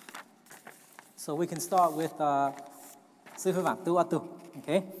 so we can start with sư phụ vạn tu atu,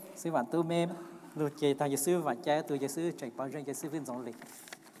 okay, sư vạn tu mem, lu chơi ta sư vạn trái tu sư chạy bao nhiêu sư viên giống lịch.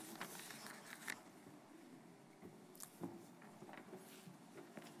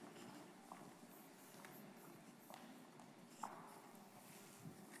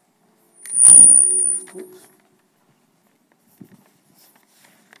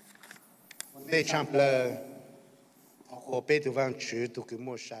 Par exemple, au pays devant Dieu, tout que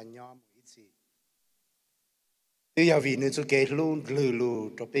moi chagnon ici. Il y a vu nous qui l'on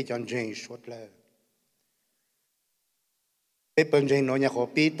le au pays en Jane chouette là. Pays en Jane non y a au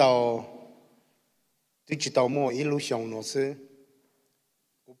pays tao, tu sais tao moi illusion non c'est.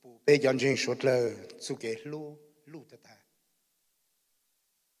 Au pays en Jane chouette là, tu qui l'on tata.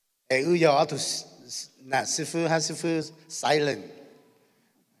 Et il y a tous na sư phụ silent.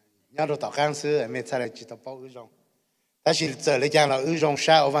 Nhớ đồ tao khang xưa em thấy là chỉ tao bao ư rong, ta chỉ giờ lấy chăng là ư rong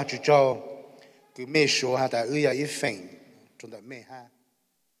sao ở văn chú cho cứ mê số ha ta ư ya ít phèn trong đó mê ha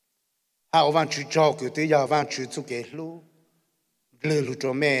ở văn chú cho cứ tới giờ văn chú chú kế lu lu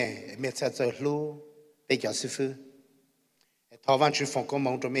cho mê thấy giờ lu bây giờ sư phụ thọ văn chú phòng công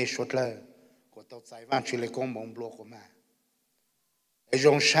mong cho mê số là của tao giải văn chú lấy công mong block của mà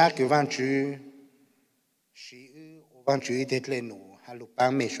rong sao cứ văn chú sĩ ư văn chú ít hết lên nụ lúc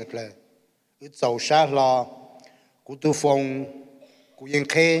ban mẹ xuất là, giàu xa lo, cụ tu phong, cụ yên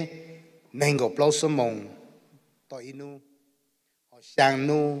khê, nên gặp lâu số mông, tỏi inu, họ sang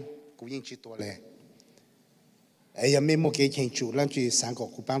nu, cụ yên chỉ tuổi lệ. Ấy giờ mình một cái chuyện chủ làm chuyện sáng có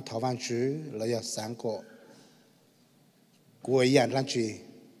cụ ban thảo văn chữ, là giờ sáng có cụ ấy ăn làm chuyện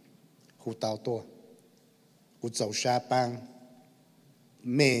cụ tàu to, cụ giàu xa ban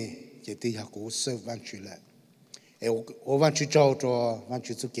mẹ chỉ đi học cụ sơ văn chữ lại. Ở văn chú cho văn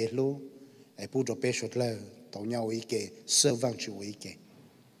chú kế lu, bút cho bé sốt là tổ nhau ý kể sơ vang chủ ý kể.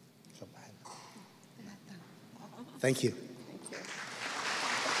 Thank you.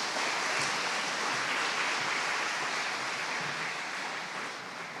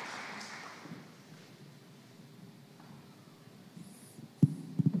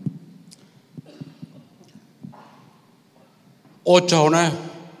 Ô châu nè,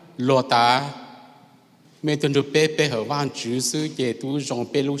 lúa ta, mấy tuần trước bé ở vang chữ sư chế tu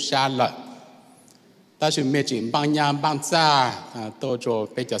dùng bé lu xa lợn, ta chỉ mấy chuyện bằng nhà bằng cha, tôi cho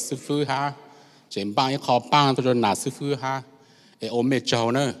bé cho sư phụ ha, chuyện bằng khó bằng tôi cho nà sư phụ ha, ô mấy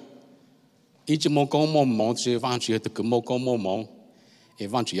châu nè, ít chỉ một công một mong chỉ vang chữ từ cái một công một mong,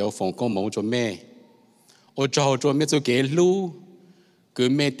 vang chữ yêu phong công mong cho mấy, ô châu cho mấy chỗ cái lu, cứ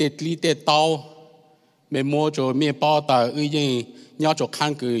mấy tết li tết tao. Mẹ mua cho mẹ bao ta ư yên nhớ cho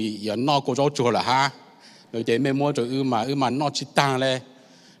khăn cứ giờ nó có cho là ha rồi để mẹ mua cho mà nó chỉ tăng lên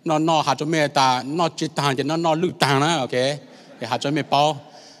nó hạt cho mẹ ta nó chỉ tăng thì nó lư tăng đó ok để hạt cho mẹ bao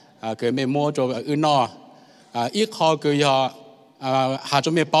cái mẹ mua cho nó ít khó cứ giờ hạt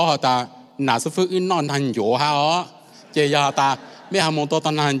cho mẹ bao hạt ta nãy số phụ nó hành nhiều ha ó giờ giờ ta mẹ hàng mong to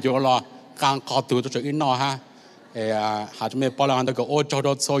hành nhiều là càng khó từ cho nó ha hạt cho mẹ bao là nó có ô cho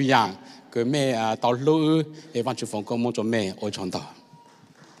đó số dạng cái mẹ tao lưu để văn chương phong công mong cho mẹ ôi chọn đó.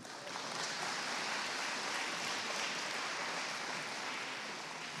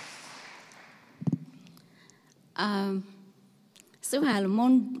 Số hà là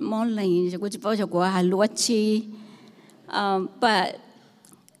món lành cho cô chỉ bảo cho cô hà lúa chi, but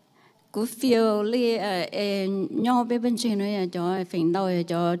cô feel li nhau bé bên trên nữa cho phèn đầu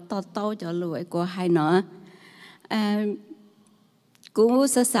cho tao cho lúa cô hai nữa. Cô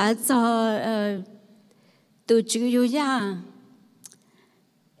sẽ cho từ chữ yêu ya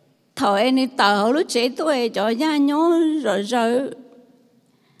thời anh tao lúc trẻ tuổi cho ya nhớ rồi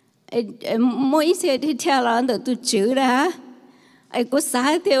mỗi xe đi theo là từ chữ đó ai có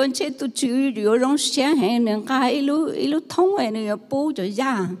sai theo anh chết từ chữ yêu rong sáng hẹn những cái lúc thông ấy nữa bố cho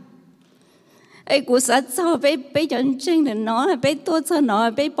ya ai cô sẽ cho bé chân chân để nó bé tôi cho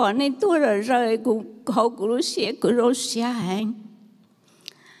nó bé bỏ nên tôi rồi cô học cô lúc xe cô rong sáng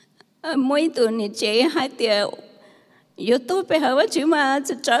mỗi tuần thì chị hai tiệt, giờ tôi bây giờ chứ mà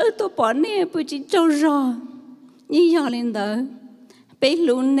trở tôi bỏ nè, bây giờ trâu rò, như giờ lên đó, bé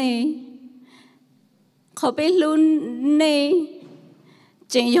luôn nè, họ bé luôn nè,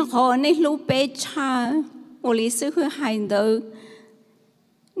 chỉ cho họ nè lúc bé cha,我历史会喊的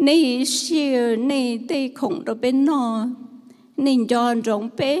，nè xưa nè tây khổng đó bé nọ, nè giòn rồng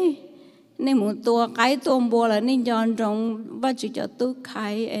bé. Nên một tua cái tôm bò là nên chọn trong và chỉ cho tôi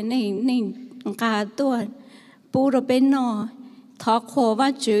khai nên cả tua bù rồi bên nọ thọ khổ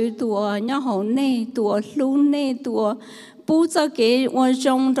và chữ tua nhỏ hậu nè tua luôn nè tua bù cho cái quan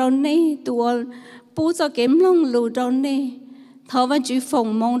trọng trong nè tua bù cho cái lông lù trong nè thọ và chữ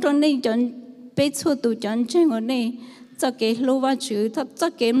phòng mong trong nè chọn bé chua tụ chọn trên ở nè cho cái lù và chữ thọ cho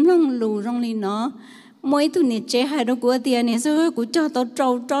cái lông lù trong nè nó mỗi tụi nè chế hai đứa của tiền nè rồi của cho tao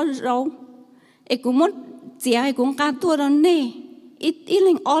trâu cũng muốn gì ai cũng cá tua đó nè ít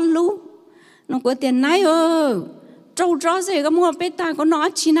lên on lu nó có tiền này trâu chó gì có mua bé ta có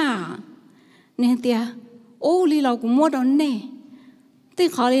nói chi nào nè tia ô li lâu cũng mua đó nè thì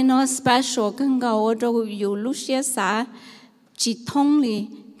khó lên nó special cần gạo trâu yêu lúc xưa xã chỉ thông li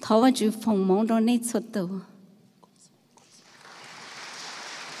tháo vào chữ phòng mong đó nè xuất đầu.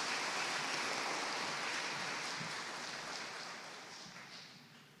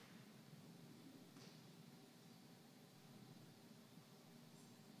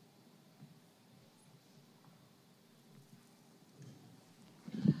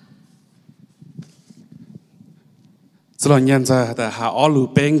 这两年在的还all路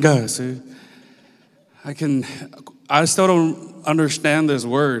边个是 I still don't understand this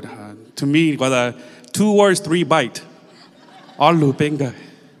word. To me, whether 2 words, 3 byte. All路边个.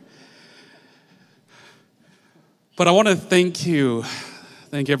 But I want to thank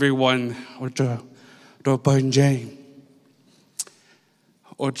everyone.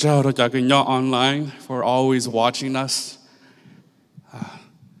 Online for always watching us.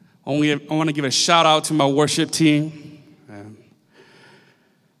 I want to give a shout out to my worship team.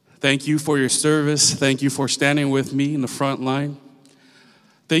 Thank you for your service. Thank you for standing with me in the front line.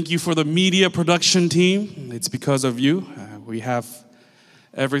 Thank you for the media production team. It's because of you. We have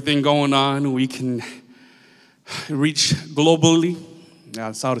everything going on. We can reach globally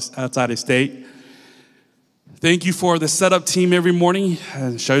outside of state. Thank you for the setup team every morning.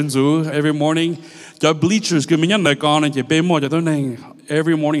 Every morning. Your bleachers, every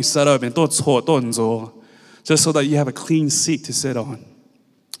morning set up and just so that you have a clean seat to sit on.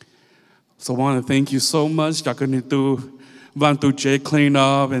 So I want to thank you so much. Vantu J clean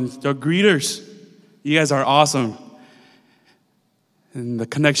up and your greeters. You guys are awesome. And the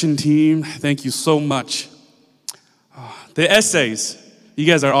connection team, thank you so much. The essays, you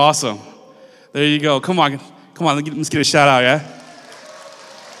guys are awesome. There you go. Come on, let's get a shout out, yeah?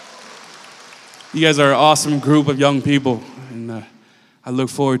 You guys are an awesome group of young people, and I look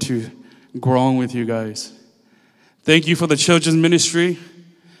forward to growing with you guys. Thank you for the children's ministry.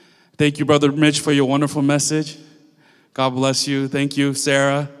 Thank you, Brother Mitch, for your wonderful message. God bless you. Thank you,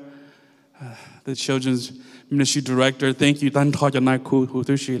 Sarah, the children's ministry director. Thank you, Tan Tho Janai Ku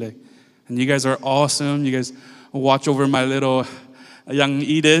Hutushile. And you guys are awesome. You guys watch over my little young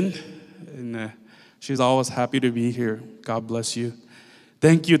Eden, and she's always happy to be here. God bless you.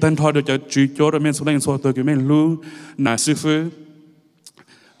 Thank you, Tan Tho cho chú cho men số so tôi cái men lu na sư phụ.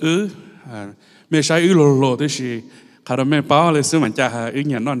 Me sai lo đó she. Kada me bao le sư man cha ha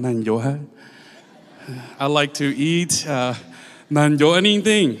nhà nó nan yo ha. I like to eat nan yo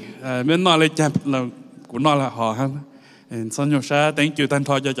anything. Men nó le cha là của nó là họ ha. And son yo sha thank you Tan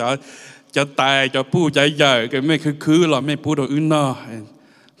Tho cho tài cho pu cho giờ cái me cứ là me pu đồ nó.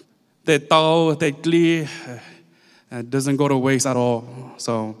 They tao they clear. It doesn't go to waste at all.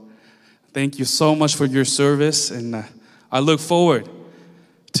 So thank you so much for your service. And I look forward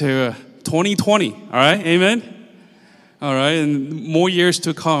to 2020. All right? Amen? All right? And more years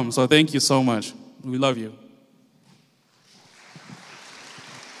to come. So thank you so much. We love you.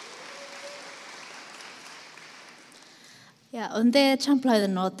 Yeah, on the champlay the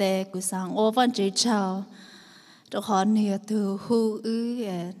note kusang ovan jichao. The honey to who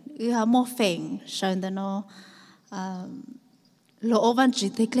you have more fame, shown the no. Lo ovan chỉ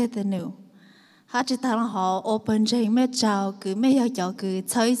thích lên từ nhiều, hát chỉ thằng họ open trên mấy chào cứ mấy giờ chào cứ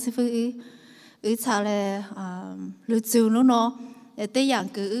chơi sư phụ chào là lưu trú nó để dạng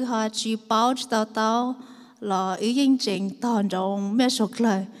cứ họ chỉ bảo tao là yên chỉnh toàn trong mấy số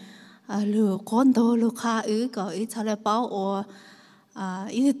lời lưu con đồ lưu khá có chào là bảo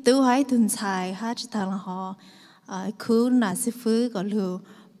ý tự hay tuần sai hát chỉ thằng họ cứ nãy sư phụ có lưu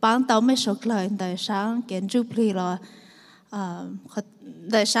bán tàu mấy số lời đời sáng kiến trúc pli là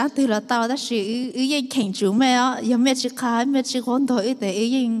đời sáng thì là tao đã sử ý khen chủ mẹ á, giờ mẹ chỉ khai mẹ chỉ con thôi để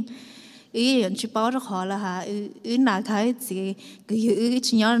ý chỉ bảo cho họ là ha ý nào khai chỉ cứ ý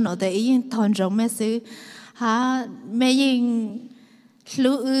chỉ nhớ nó để ý thằng chồng mẹ sư ha mẹ yên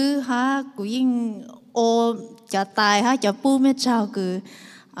lú ha cũng yên ô cho tài ha cho pu mẹ chào cứ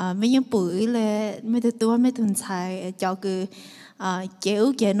mẹ yên pu là mẹ tự tua mẹ thuần xài cho cứ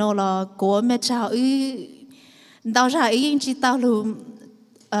kiểu cái nó là của mẹ chào đào ra ý chỉ tao lưu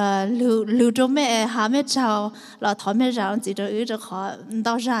cho mẹ hà mẹ chào là thọ mẹ rằng chỉ cho cho họ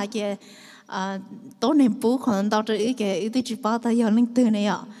đào ra cái tối niệm bố còn đào cho cái ý chỉ bảo ta yêu linh từ này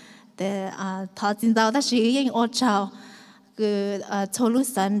ạ để thọ chính đào ta chỉ ý ô chào cứ thâu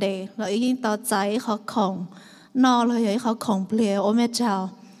Sunday là ý tao trái họ khổng nó là ý họ khổng bìa ô mẹ chào.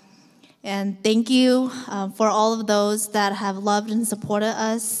 And thank you for all of those that have loved and supported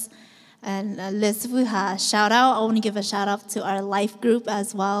us. And let's shout out. I want to give a shout out to our life group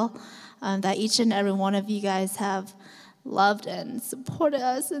as well. That each and every one of you guys have loved and supported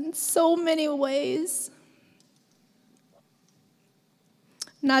us in so many ways.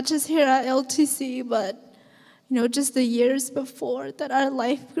 Not just here at LTC, but just the years before that our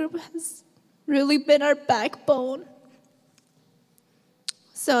life group has really been our backbone.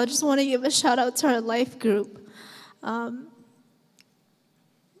 So I just want to give a shout out to our life group. And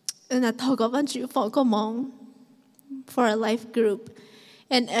I talk about you for our life group.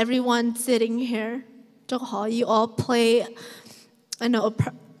 And everyone sitting here, you all play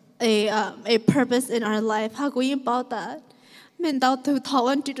a purpose in our life. How go about that?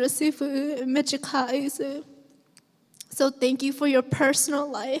 So thank you for your personal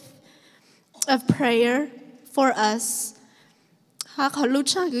life of prayer for us. So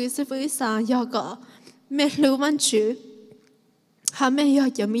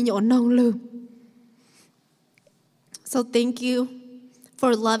thank you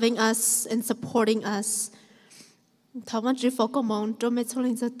for loving us and supporting us.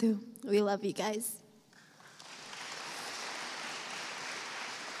 We love you guys.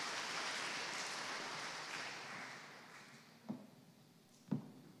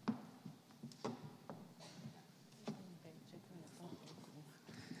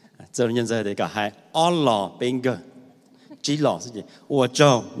 Giờ nhân giờ để cả hai on lò bên gờ chỉ lò gì ủa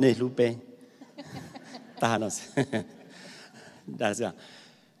trâu này lúc bên ta nó đã sao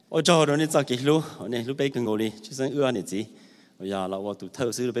ủa trâu đó nên sao kỹ lúc này lúc bên cần ngồi đi chứ sang ưa này gì bây giờ là ủa tụi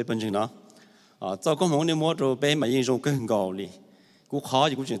thợ sư lúc bên bên chừng nó cho con món này mua rồi bên mà yên rồi cần ngồi đi cú khó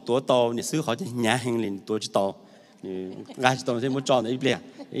thì cú chuyện tua tàu nè xứ khó thì nhà hàng liền tua chỉ tàu gà chỉ tàu thì muốn chọn đấy bia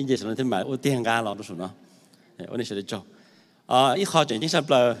ý gì xong thì mà ưu tiên gà lò đó số nó ôn này sẽ được cho ít khó chuyện chính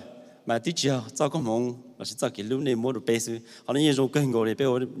xác là mà tí chiều cho có mong là sẽ cho cái lúc này mua được bê sư họ nói như rồi cái ngồi để bê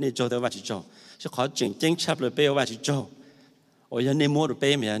này cho tới vài chỉ cho sẽ khó chuyện chính xác là bê vài chỉ cho ôi giờ này mua được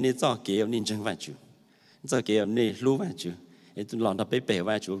bê mà này cho cái nên chân vài chú cho cái này lú vài chú để tôi làm được bê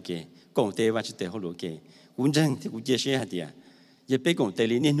vài chú cái công tế vài chú tế họ lú cái cũng chân thì cũng chia sẻ hạt địa giờ bê công tế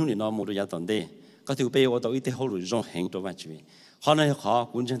liên lúc này nó mua được giá tận đây có thể bê ở đâu ít tế họ lú rong hàng cho vài chú họ nói họ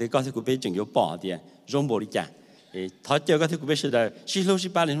cũng chân thì có thể cũng bê chừng yếu bỏ địa rong bỏ đi cả thọ chơi cái thứ của bé sẽ là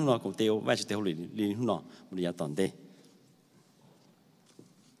 16-18 年 nó cũng tiêu vài tiêu liền nó một nhà toàn đây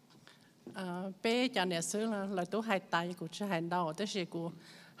bé cho nên xưa là tôi hay tay của chị hay đau tức là của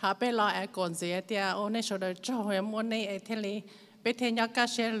họ bé lo ai còn gì thì ô này số đời cho họ muốn này ai thế li bé thế nhau cá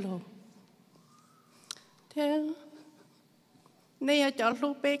xe luôn thế này cho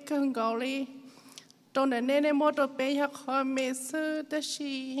lúc bé cần gọi đi trong này này mua đồ bé họ khỏi mê sư tức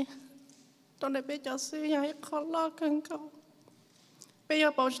là tôi này bây giờ suy nghĩ khó lo cần cầu bây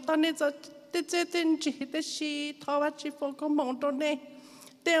giờ bảo tôi này giờ để chế định chỉ để xí tháo vào chỉ phụ có mong tôi này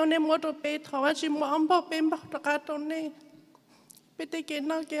đeo này mua đồ bé tháo vào chỉ mua ăn bao bé bao tất cả tôi này bây giờ cái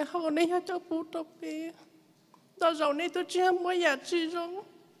nào cái hậu này họ cho bù đồ bé到时候呢都这样摸牙齿中，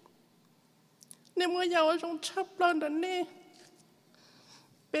你摸牙我中插不了的呢。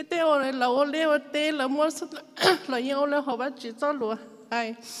别带我来，我来我带了摸是了，因为我来好把制造路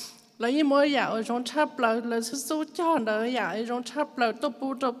哎，了因摸牙我中插不了，了是手脚的牙我中插不了，都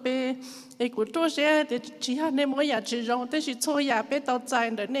不着别。ไอ้กูตัวเสียแต่ที่ฮะเนี่ยมันอยากจะร้องแต่สิโชว์อยากไปต่อใจ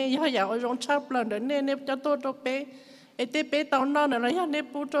เดี๋ยวนี้อยากร้องชับเลยเดี๋ยวนี้เนี่ยจะตัวตัวเป้ไอ้เต้เป้ตอนนอนเดี๋ยวนี้เนี่ย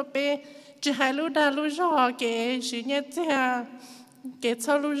ปูตัวเป้จะให้รู้ได้รู้รอเก๋สิเนี่ยเจ้าเก๋เ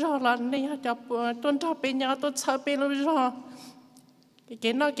ช่ารู้รอแล้วเนี่ยจะปูต้นทอเป้เนี่ยต้นเช่าเป้รู้รอเก๋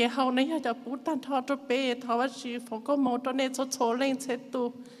นอกเก๋เฮาเนี่ยจะปูตันทอตัวเป้ทว่าจีฝนก็มองตัวเนี่ยโชว์เล่นเช็ดตัว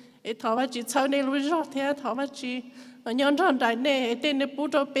ไอ้ทว่าจีเช่าเนี่ยรู้รอเท่าทว่าจีnhân thân đại nè, tên này bút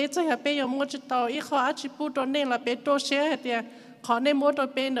đồ bé chơi bé dùng một chiếc tàu, ít khó chỉ bút đồ nè là bé đồ xe thì khó nên mua đồ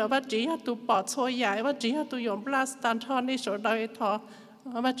bé nữa và chỉ tụ bỏ xôi dài và chỉ tụ dùng plastic thon này số đời thọ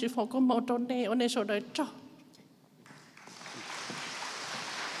và chỉ phòng có một đồ nè, ở đây số đời cho.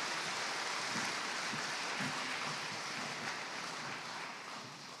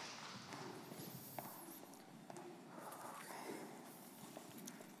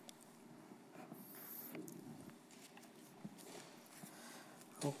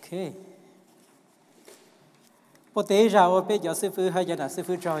 Ok. Bộ tế ra ở bên giáo sư phụ hay là sư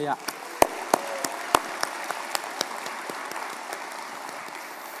phụ rồi ạ.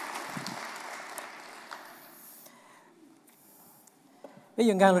 Bây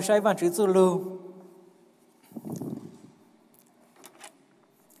giờ ngang lúc sai văn chữ du lưu.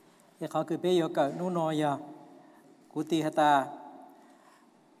 Thì họ cứ bây giờ cả nụ nói à, cụ tì hả ta.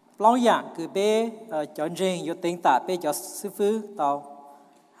 Long dạng cứ bây chọn riêng vô tính tạ bây giáo sư phụ tàu.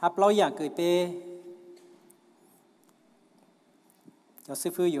 Hấp lâu dạng cười bê cho sư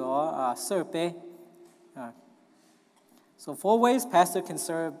phụ có serve bê. So 4 ways pastor can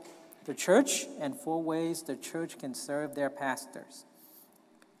serve the church and 4 ways the church can serve their pastors.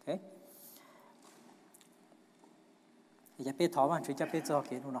 Okay. Giờ bê thỏ bạn chú cho bê cho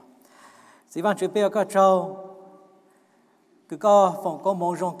kiến luôn nào. Dĩ bạn chú bê có trâu cứ có phòng có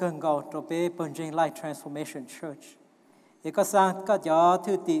mong rong cần cầu cho bê Bunjing Life Transformation Church. Thì có sang có cho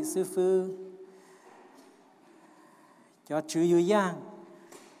thư tị sư phụ cho chữ yu yang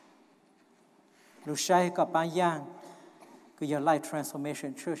lúc sai có ban yang cứ giờ Life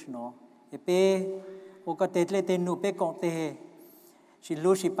Transformation Church nó thì bé ô có tết lên tên nụ bé công tê chỉ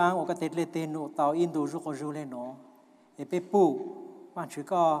lúc chỉ ban ô có tết lên tên nụ tàu Indo rút có rút lên nó thì bé phụ bạn chỉ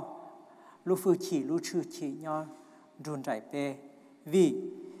có lúc phụ chỉ lúc chữ chỉ nhau run rải bé vì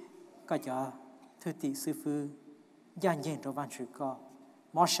có cho thư tị sư phụ gian nhiên cho văn chữ có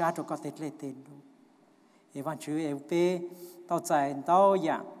mỏ sát cho có tết lệ tên luôn, thì văn chữ em bé tao chạy tao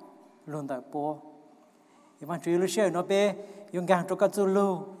dạng luôn tại po, thì văn chữ lúc xưa nó bé dùng gang cho các chú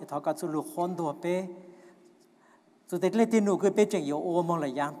lưu, thì thọ các chú lưu khôn đồ bé, chú tết lệ tên luôn cứ bé chẳng yếu ôm mong là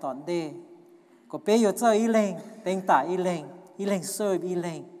dạng tòn đê, có bé yếu chơi y lên, tên tả y lên serve y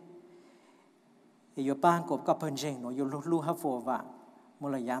lên, thì yếu ban của các phần trình nó yếu lưu hấp phổ vàng. Một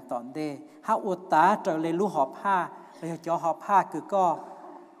là dạng tòn đê, hạ ột tá trở lên lưu họp ha, rồi cho họp ha cứ có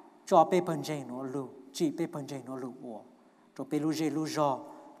cho bê phần dây nó lưu, chỉ bê phần dây nó lưu ổ, rồi bê lưu dây lưu giò,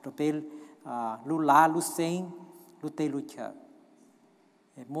 rồi bê lưu lá lưu xanh, lưu tê lưu chợ,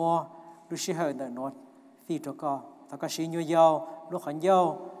 mua lưu xí hơi đợi nó phi cho có, ta có xí nhiều dầu, lưu khẩn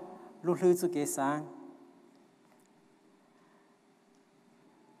dầu, lưu lưu sự kế sáng,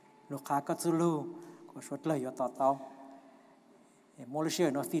 ลูกค้าก็จะรู้ก็ชดเลยอยู่ต่อเตาโมเลเชีย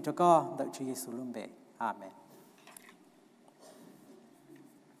นอฟีตก็เด็กชื่อเยซูลุมเบอาเมน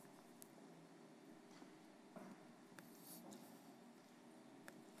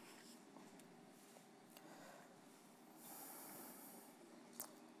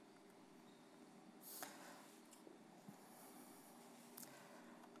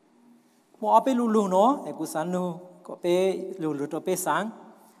มอไปลูเนาะไอ้กุศลนูก็ไปลูตัวไปสัง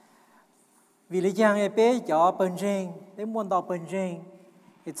วิริยังไอ้ไปจ่อเป็นจริงได้มวนต่อเป็นจริง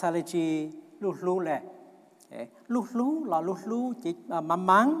ไอ้ชาลิจีลูแหละลูหล่อลูจิ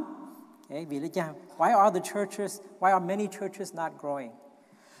มังวิริยัง why are many churches not growing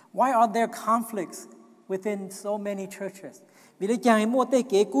why are there conflicts within so many churches วิริยังไอ้มัวเต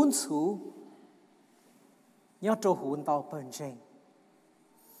เกกุนสูยอดโจหุ่นต่อเป็นจริง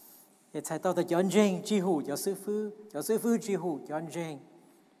也才到的战争之后，有师傅之后战争。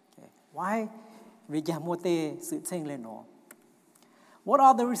Why we get more sự情lên nó? What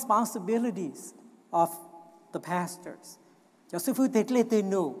are the responsibilities of the pastors? Có sư phụ tết lệ tên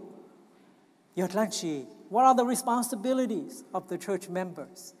nụ. What are the responsibilities of the church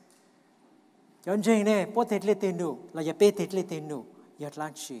members?战争này, bố tết lệ tên nụ, là ya bê tết lệ tên nụ, yết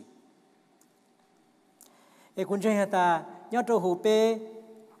lan chi. Ê quân tranh ta, nhớ trô hù bê,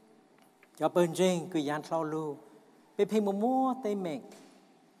 cho bên trên cứ dán thao lưu bé phê mua tay mình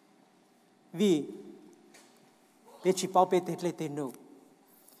vì bé chỉ bảo bé tết lệ tên nụ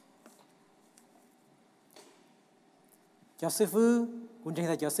cho sư phụ cũng chính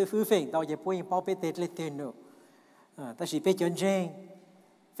là cho sư phụ phèn tao giờ bôi bảo bé tết lệ tên nụ ta chỉ bé chân trên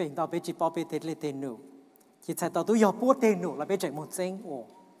phèn tao bé chỉ bảo bé tết lệ tên nụ chỉ tại tao tôi giờ bôi tên nụ là bé chạy một chân ồ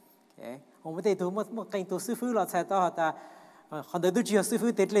không có thể tôi một cảnh tôi sư phụ là tại tao ta còn tôi chỉ sư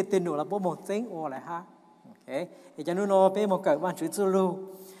phụ tết lệ tên nụ là bố một tiếng ô lại ha, ok, thì cho nên nó bé một cái văn chữ zulu lu,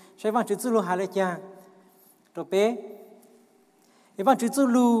ใช้văn chữ zulu lu hai lệ chăng, rồi bé, cái văn chữ zulu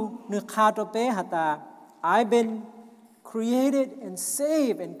lu nước khác rồi bé hả ta, I've been created and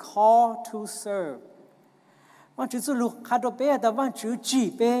saved and called to serve, văn chữ zulu lu khác rồi bé hả ta văn chữ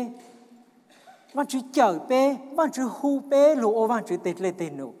chỉ bé, văn chữ chở bé, văn chữ hu bé lu ô văn chữ tết lệ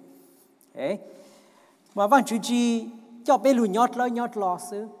tên nụ, ok, mà văn chữ chỉ cho bé lù nhót lò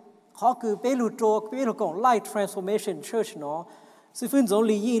sư khó cứ bé lù trô bé lù cổng Light Transformation Church nó sư phương giống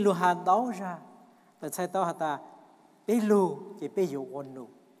lý yi lù hàn đáo ra và sai tao hả ta bé lù chỉ bé yếu ôn lù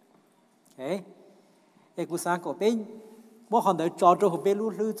thế ê cú sáng của bé bố hòn đợi cho trô bé lù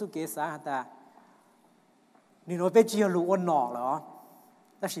lư chú kế sáng hả ta nên nói bé chia lù ôn nọ đó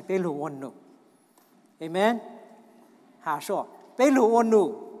ta chỉ bé lù ôn lù amen hà sổ bé lù ôn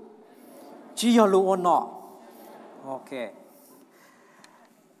lù chia lù ôn nọ ok.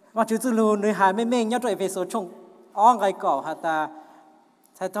 Và chữ tự lưu nơi hai mình nhớ rồi về số chung on cái cỏ hả ta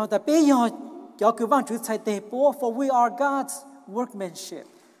sai tao ta bây giờ cho cứ vang chữ sai tệ bố for we are God's workmanship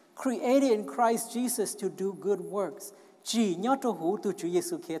created in Christ Jesus to do good works chỉ nhớ cho hú từ chữ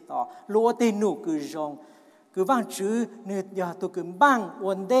Giêsu Kitô lúa tên nụ cứ rong cứ vang chữ nơi giờ tôi cứ băng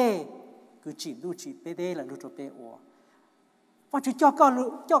ổn đê cứ chỉ đu chỉ bê đê là đu cho bê ủa và chỉ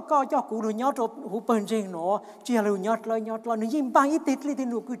cho cụ lùi nhót rồi hú bền trên nó chỉ là lùi nhót lời nó nhìn bằng ít tít lên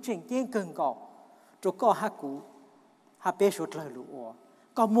nụ cứ chỉnh tiếng cần cỏ rồi có hát cụ hát bê sốt lời lụa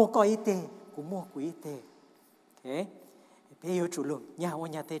có mua có ít tê cũng mua của ít tê thế bây giờ chủ lượng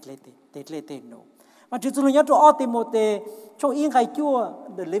nhà tết lên tên nó và chỉ chủ lượng nhót rồi ở tìm một tê trong yên cái chua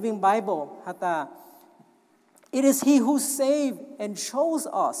the Living Bible hát ta it is He who saved and chose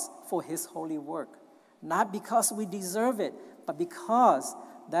us for His holy work not because we deserve it but because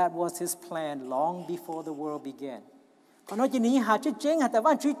that was His plan long before the world began. Còn nói chuyện này hà chứ chén hà ta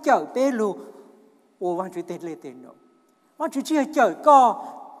văn chữ chở bê lù, ô văn chữ tết lệ tên nó, văn chữ chia chở co,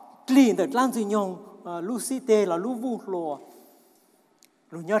 liền từ lan gì nhung, lu si tê là lu vu lùa,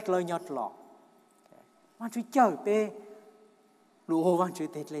 lu nhót lò, văn chữ chở bê, lu ô văn chữ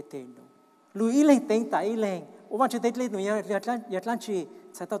tết lệ tên nó, lu ý lên tên tại ý lên, ô văn chữ tết lệ nó nhật lan chi,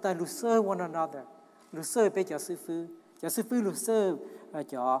 sẽ tao ta lu serve one another, lu serve bê cho sư phụ. Cho sư phụ lu serve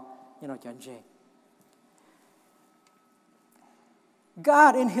cho chân trình.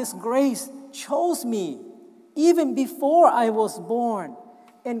 God in His grace chose me even before I was born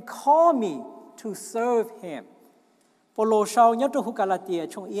and called me to serve Him. Paulo sau nhớ trong hú Galatia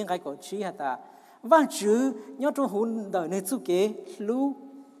trong yên cái cổ chí hả ta văn chữ nhớ trong hú đời nơi chú kế lu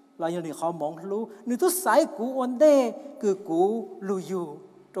là như người họ mong lu người tu sai cú ổn đê cứ cú lu yu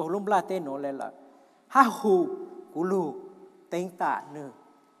trong lum la tên nó lên là ha hu cú lu tên tạ nữa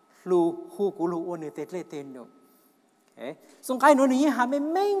lu hu cú lu ôn nữa tết lệ tên nữa xong cái nữa này hà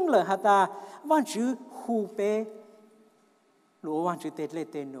mình là hà ta văn chữ hu bê lu văn chữ tết lệ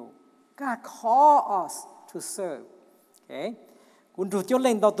tên nữa God called us to serve. Okay. Cũng chủ cho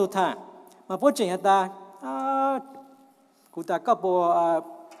lên đầu tu thà mà bố trẻ ta cụ ta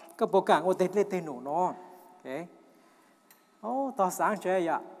các bộ cảng ô tết lên tên nổ nó. Okay. Ta sáng chơi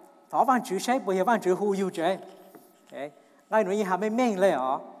ya, thọ văn chữ chơi bây giờ văn chữ hù yêu chơi. Okay. Ngay nói như hà mấy menเลยเหร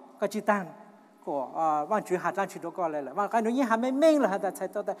อก็chỉ tăng của văn chữ hạt văn chữ đó gọi là và cái nói như hà mấy men là hạt tại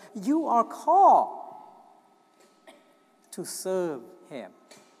sao ta you are called to serve Him.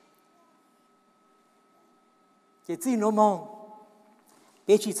 Chỉ chỉ nói mong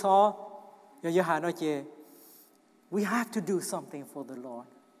bé chỉ cho giờ hà nói chứ we have to do something for the Lord.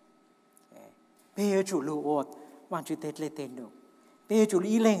 Bé giờ chủ lưu ốt văn chữ tết lên tên nổ. Bé giờ chủ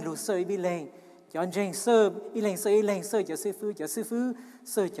ý lên lưu sơi bị lên chọn danh sơ ý lên sơ cho sư phụ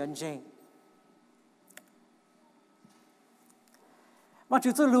sơ chọn danh. Mà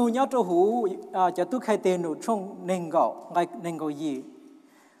chú lưu nhau cho hú cho tôi khai tên nụ trong nền gạo gì.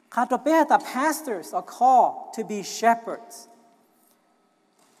 Khá cho bé ta pastors are called to be shepherds.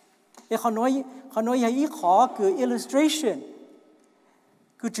 Họ nói ý khó cứ illustration.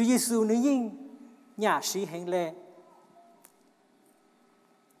 Cứ Chúa Giêsu nữ yên nhà sĩ hành lệ.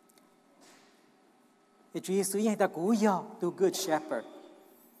 Chúa Giêsu yên ta cú yo to good shepherd.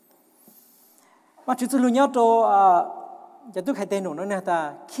 Mà chú lưu nhau cho tôi khai tên nụ nói nè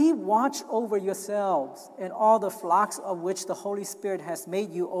ta keep watch over yourselves and all the flocks of which the Holy Spirit has made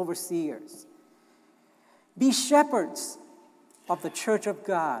you overseers. Be shepherds of the church of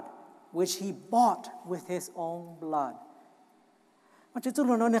God, which He bought with His own blood. Mà chú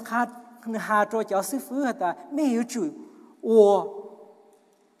tôi nói nè hà cho cháu sư phụ ta mẹ yêu chủ ô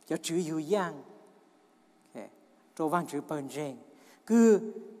cho chủ yêu yang. Cho văn chữ bần rèn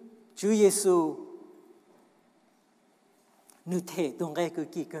cứ Chúa Giêsu nữ thể tung gây cứ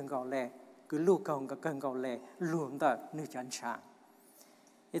kỳ cơn gạo lệ cứ lưu công cái cơn gạo lệ luôn đó nữ chán chán.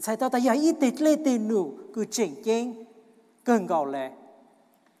 Để sai tao ta giải ít tết lệ tên nụ cứ chỉnh chén cơn gạo lệ.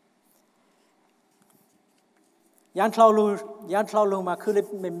 Yan thao lu mà cứ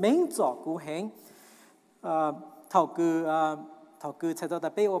mình mấy giỏ cú hẹn thầu cứ sai tao ta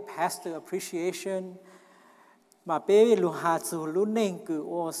bé ô pastor appreciation mà bé lu hà chủ lu nên cứ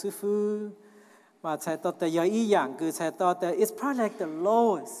ô sư phụ. Mà sai tao ta giải ý dạng cứ sai tao ta it's probably like the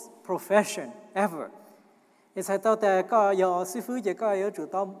lowest profession ever. Sai tao ta có giờ sư phụ chỉ có giờ chủ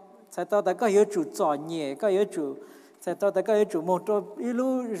tâm, sai tao ta có giờ chủ trò nhẹ, có giờ chủ, sai tao ta có giờ chủ một chỗ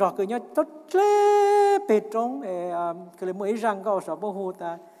ilu rõ cứ nhớ tốt lé bê trong cái là mỗi răng có sợ bảo hộ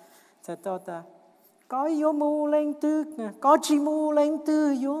ta, sai tao ta có yếu mù lên tư, có chi mù lên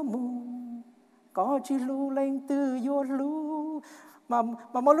tư yếu mù, có chi lu lên tư yếu lu.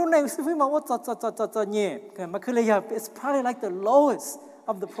 Mà lúc này sư phụ mà cho nhẹ, mà cứ lấy it's probably like the lowest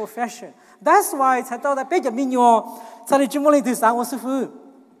of the profession. That's why sai tao ta bây giờ mình nhỏ, sao lại chúng mình từ sáng của sư phụ,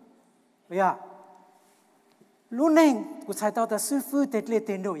 yeah. Lúc này của sai tao ta sư phụ tết lên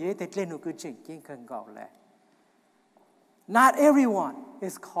tên đồ vậy, tết lên nó cứ chỉnh chỉnh cần gạo lệ. Not everyone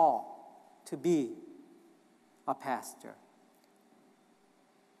is called to be a pastor.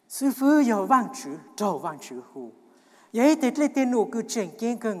 Sư phụ有望主，找望主乎。Vậy tết lên tên nụ cứ chỉnh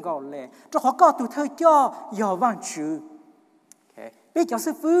chỉnh cần gạo lệ. Cho họ có tụ thơ cho有望主。Bây giờ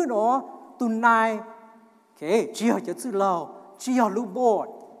sư phụ nó tụ này, chỉ có chữ lâu, chỉ có lu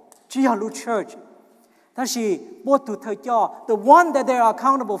board, chỉ có lu church.但是不tụ thơ cho the one that they are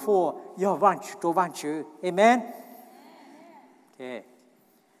accountable for 有望主，找望主。Amen. Okay.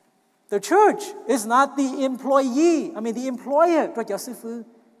 The church is not the employee. I mean the employer. Cho giáo sư phụ.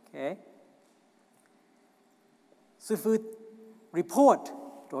 Okay. Sư phụ report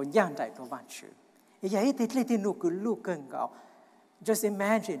cho giảng dạy cho bạn chủ. Vậy thì lấy tiền nụ cứ lu cần gạo. Just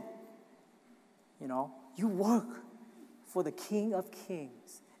imagine, you know, you work for the King of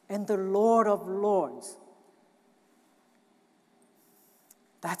Kings and the Lord of Lords.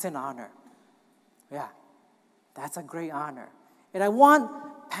 That's an honor. Yeah, that's a great honor. And I want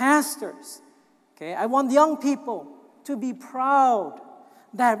pastors, okay, I want young people to be proud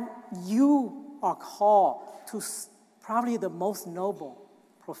that you are called to probably the most noble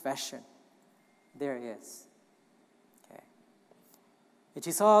profession there is. Okay.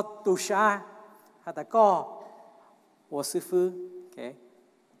 Chỉ so tu sa hay là có 我师父 okay.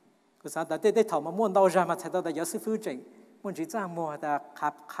 Cứ sao ta tới thầu mà muốn đâu ra mà thấy đâu ta giáo sư phụ chỉnh muốn chỉ trang mua ta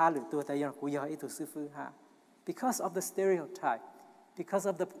khá lửa tua ta yang cũng ít tu sư phụ ha. Because of the stereotype, because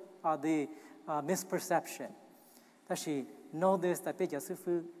of the misperception. Ta chỉ know this that bây giờ sư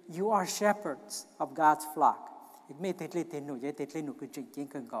phụ you are shepherds of God's flock. It may tết lên tên nụ vậy tết lên nụ cứ chỉnh chỉnh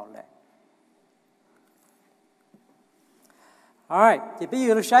cần gọi lại. Alright, thì bây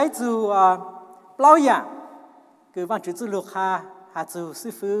giờ sẽ từ bao dạng cứ văn chữ lược hà chữ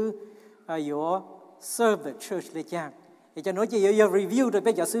sư phụ your serve the church le chang. Để cho nói chỉ your review rồi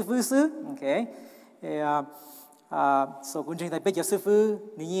bây giờ sư phụ sư, okay. So cũng chính tại bây giờ sư phụ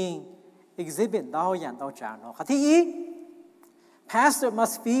nhìn exhibit đào dạng đào tràng nó. Thứ ý, pastor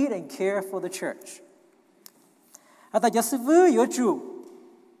must feed and care for the church. Tại giờ sư phụ your chủ,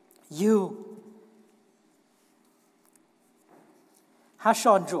 you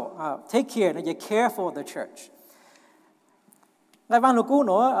take care, you care for the church. Ngày văn lục cũ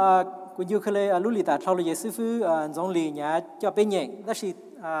nó của you khơi lưu lì ta thâu lì sư phụ giống lì nhà cho bên nhện.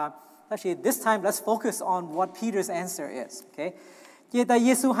 Actually, this time let's focus on what Peter's answer is. Okay, chỉ ta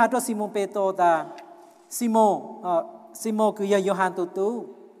Giêsu hát cho Simon Petro ta Simon cứ giờ Gioan tu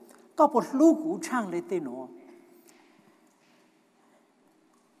có một lũ cũ trang lấy tên nó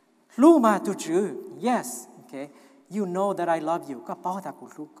lũ mà tu chữ yes. Okay, you know that I love you. Có bao ta của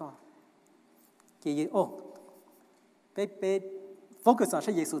lũ có chỉ be focus on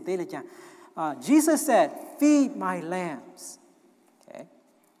cái Giêsu tên là chăng. Jesus said, "Feed my lambs." Okay.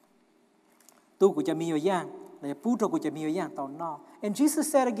 Tu của cha mi yang, là Puto của cha mi yang tao no. And Jesus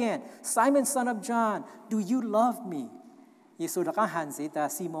said again, Simon son of John, do you love me? Jesus đã có hạn gì ta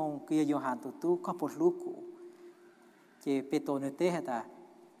Simon kia Gioan tu có một lúc của, chỉ Petro nói thế hết ta,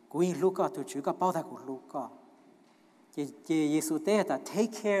 quý lúc có tu chữ có bao ta của lúc có, chỉ Jesus thế ta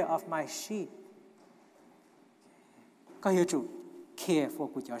take care of my sheep, có hiểu chủ care for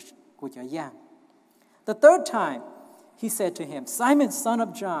của cha yang. The third time, he said to him, Simon, son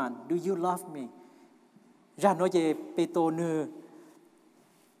of John, do you love me? Ra nói về Petro nữ,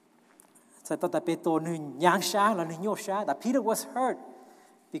 sẽ tao ta Petro nữ nhang sáng là nữ nhô sáng. That Peter was hurt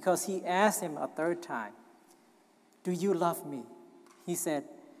because he asked him a third time, do you love me? He said,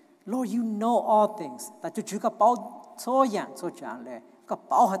 Lord, you know all things. Ta chú chú có bao số dạng số trạng lệ, có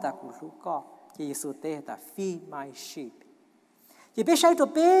bao hết ta của lúc có. Chỉ Giêsu tế ta feed my sheep. Chỉ biết sai cho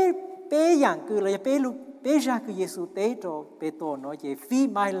bé dạng cứ là bé ra cứ Giêsu tế cho Petro nói về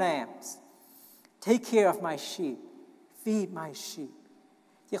feed my lambs, take care of my sheep, feed my sheep.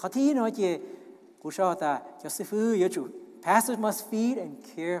 Chỉ có tí nói về của sao ta cho sư phụ giáo chủ pastors must feed and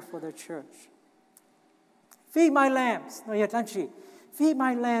care for the church. Feed my lambs, nói về tăng chỉ feed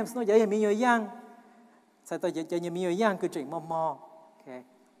my lambs, nói về mình nhiều yang, sai tôi về mình nhiều yang cứ chỉnh mò. Okay,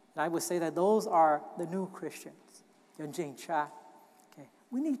 and I would say that those are the new Christians. Dân chỉnh cha. Okay,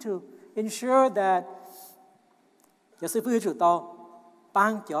 we need to ensure that giáo sư phụ chủ tao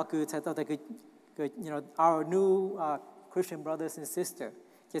ban cho cứ sai tao cái our new Christian brothers and sisters,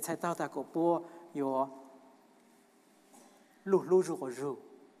 chỉ sai tao ta có bố your lu ru.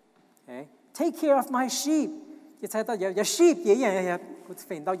 Okay, take care of my sheep. Chỉ sai tao your sheep gì vậy? Cũng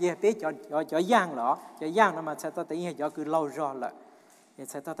phải tao gì bé cho yang lỏ, cho yang nó mà sai tao tự cho cứ lâu rồi lại. Chỉ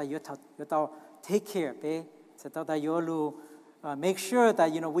sai tao ta your tao take care bé, sai tao ta your lu make sure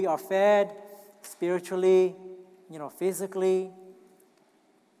that we are fed spiritually, physically.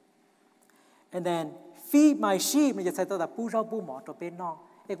 And then feed my sheep. Mình sẽ ta pu rau pu mỏ cho bên nó.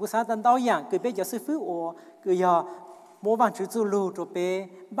 Ê cú sa tan đau yang, cứ bây giờ sư phụ ô, cứ giờ mua vàng chữ chữ lu cho bên,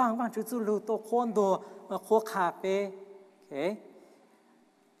 vàng chữ chữ lu to khôn đồ khô khá bên, okay?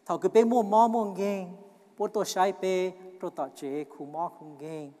 Thầu cứ bên mua mỏ mua geng, bố to sai bên, to tỏ chế khu mỏ khu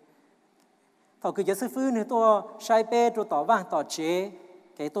geng. Thầu cứ giờ sư phụ nữa to sai bên, to tỏ vàng tỏ chế,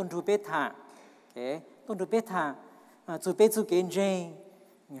 cái tôn tru bên thang, okay? Tôn tru bên thang, chú bên chú kiến geng.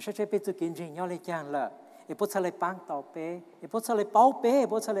 Nhưng sẽ biết chú kiến trình nhau lấy chàng là để bố sẽ lấy băng tàu bê, để bố sẽ lấy bao bê, để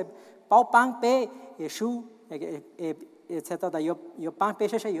bố sẽ lấy bao băng bê, để su, sẽ tao tại yo băng bê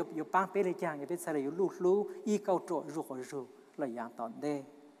sẽ yo băng bê lấy chàng, để bố sẽ lấy yo lú, y câu trộn ru là dạng tòn đê.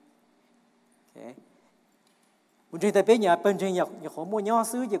 Okay. Cũng trên tay bê nhà bên trên nhà khó mua nhỏ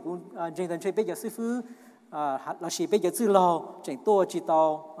xứ, giờ cũng trên tay trên bê nhà sư phụ là chỉ bê nhà sư lò, trên to chỉ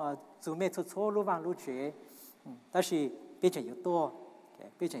tàu dù mẹ chút số lú vàng lú chế, ta chỉ bê trên yo to.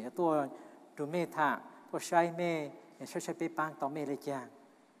 Bây giờ tôiดูเมธาตัวใช้เมใช้ไปปังต่อเมเลยจัง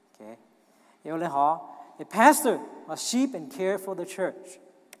okay เดี๋ยวเลยหรอ a pastor must sheep and care for the church.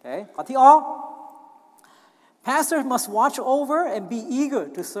 Okay ข้อที่ออก pastors must watch over and be eager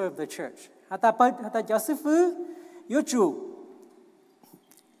to serve the church. ถ้าจะซื้อฟื้นยูจู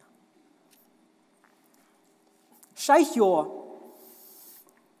ใช้หัว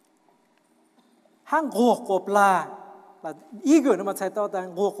ห้างโกกบลาlà eager nó mà sai tao ta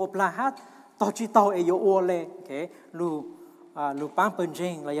ngô cột là hát tao chỉ tao ấy yo le, okay lu bang pen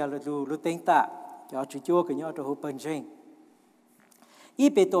jing là lu tiếng ta cho chỉ cho cái nhau cho hồ pen jing ý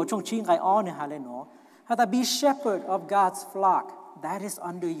bề tổ trong chính cái on này hà lên nó hà ta be shepherd of God's flock that is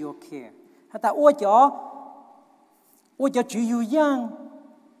under your care hà ta ôi cho chỉ yêu yang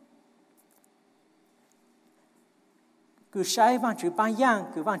cứ sai vang chữ ban yang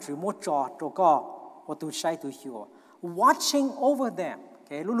cứ vang chữ một trò co và tu sai tu hiểu watching over them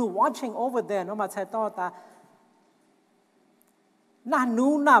okay lulu watching over them nó mà sai to ta na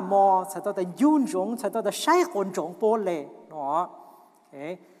nu na mo sai to ta yun jong sai to ta sai con jong po lệ nó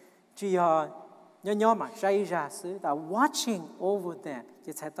okay chỉ nhỏ mà sai ra sự ta watching over them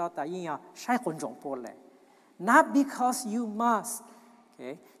chỉ sai to ta yên sai con jong po lệ not because you must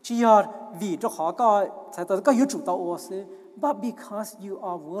okay chỉ vì cho họ có sai to có yếu chủ tạo sự but because you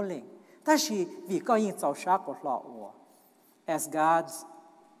are willing 但是vì có yên造杀của họ as God's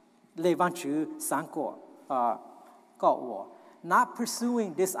类方主三个告我 not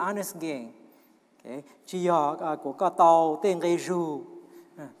pursuing dishonest gain okay 只要của個道定嘅路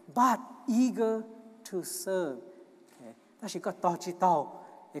but eager to serve okay 但是個道知道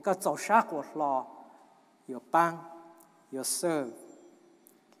一個造殺của họ 有幫有 serve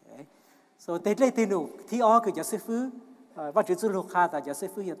okay so 對類對路ที่อ้อคือจะซื้อว่าจะลูกค้าแต่จะ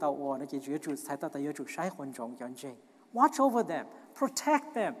ซื้ออย่าตัวนะจะจุดใช้ตัวจะจุดใช้คนจงยันจริง watch over them protect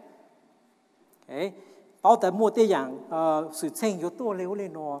them okay bảoแต่มัวแต่อย่างสื่อเชิงอยู่ตัวเร็วเลย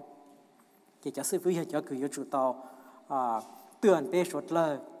เนาะจะซื้ออย่าคืออย่าจุดตัวเตือนไปสดเล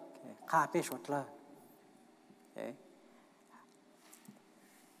ยค่าไปสดเลย okay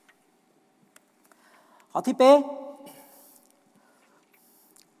好ที่เป้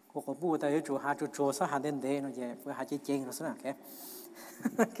我不但要做下做下点的，那就会下去精了是吧 ？Okay,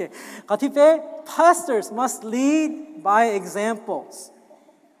 okay. 好ที่เป้ pastors must lead by examples.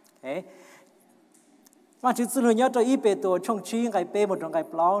 Okay. ว่าจุดสุดยอดตัวอีเปตัวชงชี้ไงเป้หมดตรงไง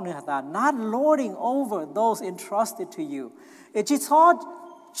เปล่าเนื้อตา not lording over those entrusted to you. จิตชอบ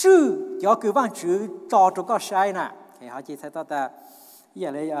ชื่อยอคือว่าชื่อจอตัวก็ใช่น่ะ Okay, เขาจิตใช้ตัวแต่อย่า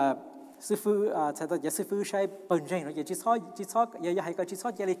งไรsư phụใช่ตัวจะsư phụใช้เป็นจริงเนาะจะจิตชอบอย่าให้ก็จิตชอ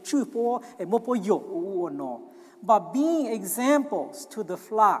บจะเลยชื่อพวกมั่วพวกหยกอ้วนเนาะ but being examples to the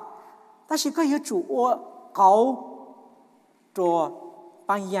flock 但是ก็要主我搞做榜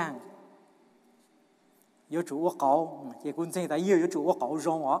样要主我搞也关键但要主我搞容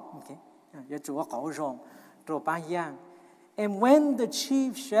哦 OK 要主我搞容做榜样 and when the chief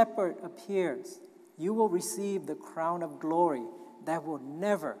shepherd appears you will receive the crown of glory that will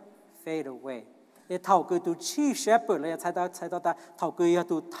never fade away. 也透過到 chief shepherd 咧，睇到他透過要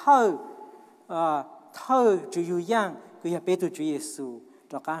到偷主要樣，佢要俾到主耶穌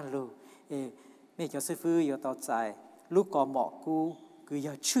做間路，咩叫師傅要到在路個蘑菇，佢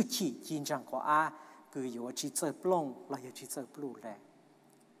要出去見證個佢要去做不攏，來要去做不攏咧。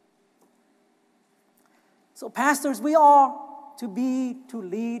So pastors, we are to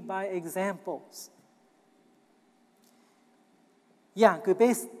lead by examples. อย่างคือเป็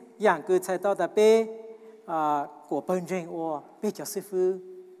นอย่างคือใช้ต่อแต่เป้กัวเปิ้ลเจงอัวเป้จะซื้อฟื้น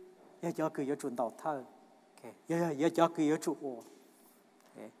ยาคือจุดดาวเท่าโอเคยาคือจุดอัว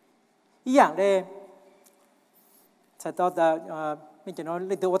อีอย่างเลยใช้ต่อแต่ไม่จะน้อยเ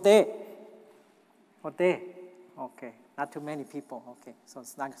ล่นตัวเต้โอเค not too many people okay so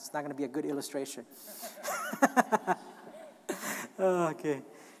it's not going to be a good illustration okay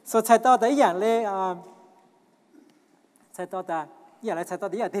so ใช้ต่อแต่อีอย่างเลยใช้ต่อแต่อย่างไรใช้ตัว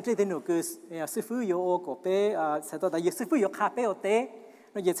นี้ที่ที่หนูคือซื้อฟื้นอยู่ก็เป้ใช้ตัวแต่ยังซื้อฟื้นอยู่คาเป้โอเต้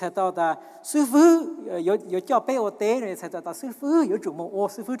เราจะใช้ตัวแต่ซื้อฟื้นอยู่เจ้าเป้โอเต้เราใช้ตัวแต่ซื้อฟื้นอยู่จุ่มโอ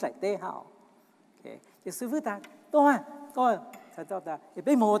ซื้อฟื้นใจเต้เฮาโอเคจะซื้อฟื้นแต่ตัวใช้ตัวแต่ยังเ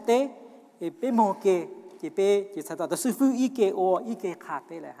ป้โมเต้ยังเป้โมเกยังเป้จะใช้ตัวแต่ซื้อฟื้นอีเกโออีเกคาเ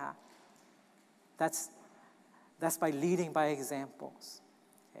ป้เลยฮะ that's by leading by examples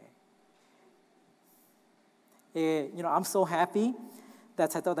you know, I'm so happy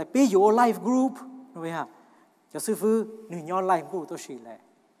that I thought that be your life group, no yeah. Just if your life group to she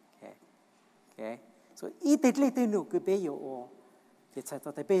okay. So eat it little no could be your all. Just I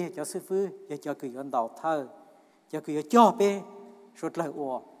thought that be just if you could your dog toe, you could your job be should like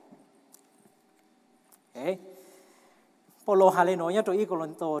all. Okay. Polo Halino, you to equal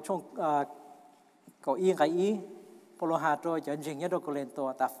and to chunk go in kai Polo Hato, judging you to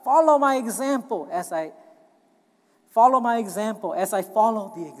Colento, that follow my example as I follow my example as I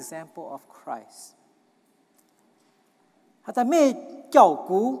follow the example of Christ. แต่ไม่เจ้า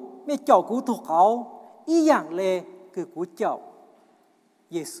กูถูกเขาอีอย่างเลยคือกูเจ้า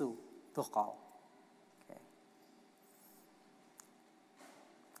เยซูถูกเขา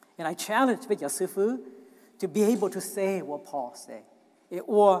And I challenge ไปจากsư phụ to be able to say what Paul said.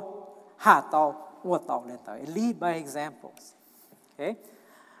 ว่าหาเตาว่าเตาเลยเตา lead by examples. Okay.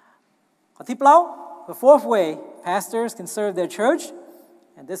 ข้อที่เปล่าThe fourth way pastors can serve their church,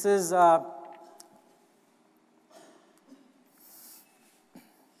 and this is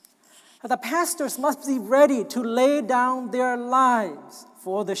The pastors must be ready to lay down their lives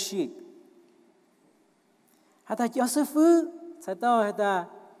for the sheep. Ta cho sư phụ sẽ ta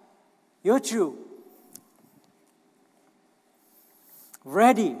yêu chủ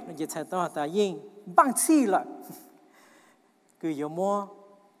ready nó chỉ sẽ ta yên bằng chi lại cứ yêu mua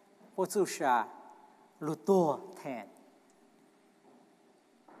bộ chủ sa lụt tua thẹn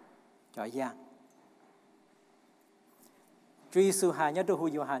cho yang Chúa Giêsu hà nhớ đồ hu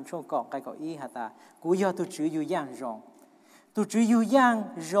Gioan trong cọng cái cỏ y hà ta cú yêu tu chữ yêu yang rong tu chữ yêu yang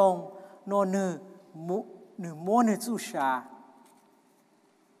rong nó nư mua nư chủ sa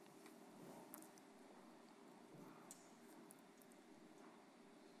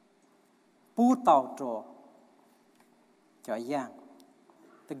bu tao trò cho yang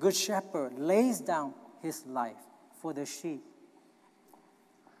the good shepherd lays down his life for the sheep.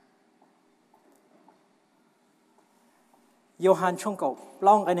 Gioan trong cậu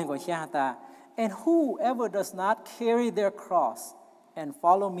long cái này của cha ta and whoever does not carry their cross and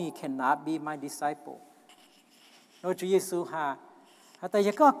follow me cannot be my disciple. Nói Chúa Giêsu ha ta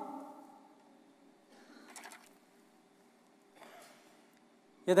giờ có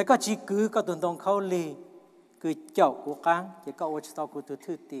giờ ta có chỉ cứ có tuần tông khâu lì cứ chậu của cang giờ có ôi tao của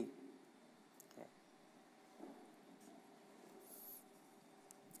thứ ti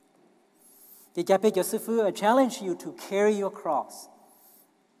thì cha biết cho sư phụ I challenge you to carry your cross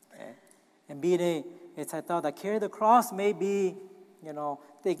and be the it's I thought that carry the cross may be you know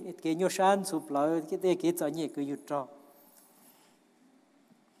cái nhiều sanh sụp lại cái cho nhẹ cứ cho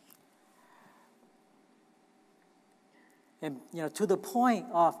and you know to the point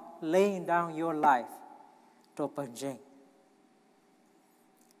of laying down your life to penjeng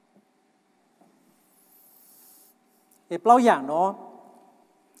cái bao dạng nó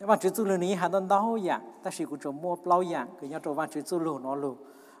và chữ tu lù này hạt đơn đau dạng ta chỉ có trồng mua bao dạng cứ nhớ trồng và chữ tu lù nó lù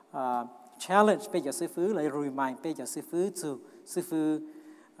challenge bây giờ sư phụ lại remind bây giờ sư phụ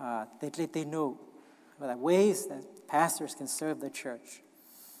they know the ways that pastors can serve the church.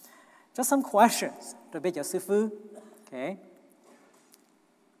 Just some questions to bây giờ sư phụ, okay?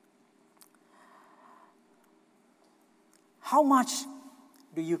 How much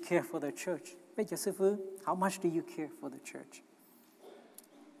do you care for the church? Bây giờ sư phụ, how much do you care for the church?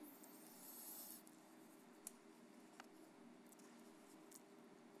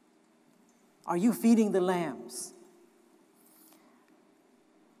 Are you feeding the lambs?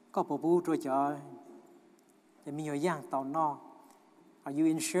 Có bố bố cho mình ở yang tàu no. Are you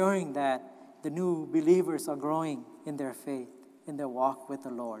ensuring that the new believers are growing in their faith, in their walk with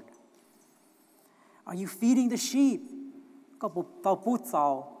the Lord? Are you feeding the sheep? Có bố tàu bố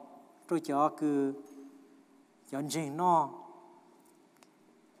tàu cho cứ dọn dẹp no,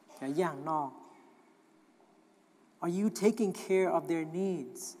 cái yang no. Are you taking care of their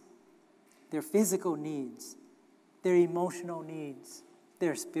needs? Their physical needs, their emotional needs,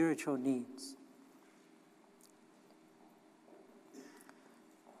 their spiritual needs.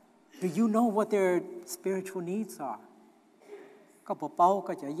 Do you know what their spiritual needs are? Có bộ bao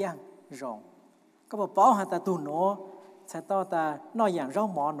có chở yang rong. Có bộ bao hả ta tu nó sẽ to ta nói yang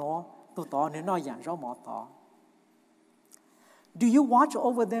rong mỏ nó tu tỏ nên nói yang rong mỏ tỏ. Do you watch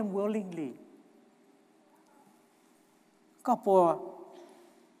over them willingly? Có bộ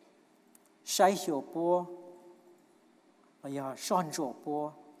sai hiểu bố, giờ son chỗ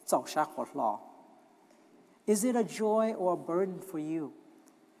bố, giáo sát của họ. Is it a joy or a burden for you?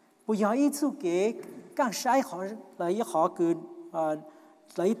 Bây giờ ít số kế, càng sai họ cứ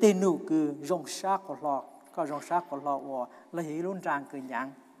lấy tên nụ cứ rong sát của họ, có rong sát của họ, hoặc lấy luôn trang cứ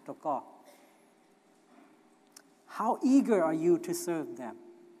nhang cho có. How eager are you to serve them?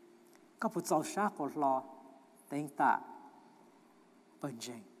 Có bộ giáo sát của họ, tính ta, bận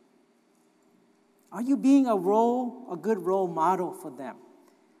rộn. Are you being a good role model for them?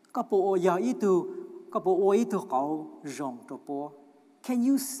 Có bộ ý tu cậu rong cho bố. Can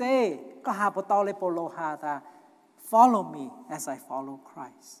you say, có hà bộ tao lê bộ lô hà ta, follow me as I follow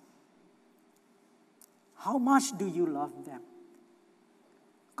Christ? How much do you love them?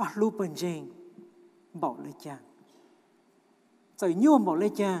 Có lưu bình dinh bảo lê chàng. Rồi nhu bảo lê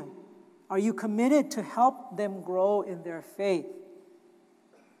chàng, are you committed to help them grow in their faith?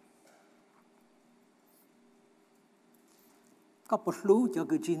 Có một lũ cho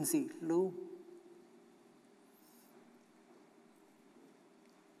cái chuyện gì lũ.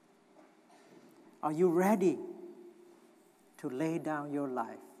 Are you ready to lay down your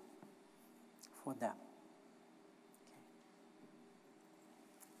life for them?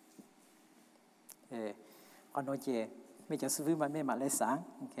 Okay. Con nói chuyện, mấy cháu sư mà mấy mà lấy sáng,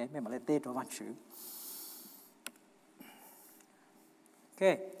 okay, mấy mà lấy tê cho văn chữ.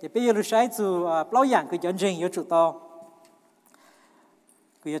 Okay, giờ bây giờ lúc sáng chú bao nhiêu cái chương trình yêu chủ tao,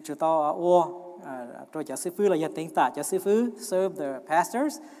 cái yêu chủ tao rồi giáo sư phu là giờ tính ta giáo sư phu serve the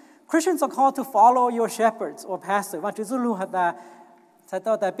pastors. Christians are called to follow your shepherds or pastors. Và chú luôn hạt ta sai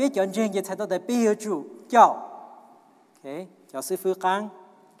tao ta biết chương trình giờ sai tao ta biết yêu chủ giáo. Okay, giáo sư phu cang.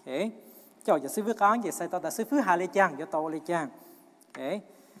 Okay, giáo sư phu cang giờ sai tao ta sư phu hà lê chang giờ tao lê chang. Okay,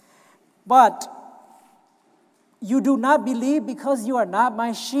 but you do not believe because you are not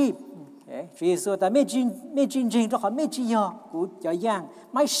my sheep. Okay, Jesus ta mê chính cho họ mê chỉ yo của cho yang.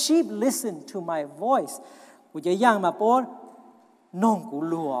 My sheep listen to my voice. Của cho yang mà bố nông của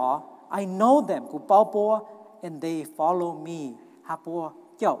lúa. I know them của bao bố and they follow me. Ha bố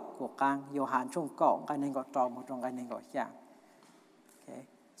giáo của cang Yohan trong cậu cái này gọi trò một trong cái này gọi yang. Okay,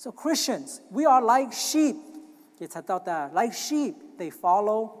 so Christians we are like sheep. Cái thật tao ta like sheep they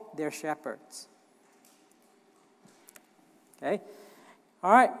follow their shepherds. Okay,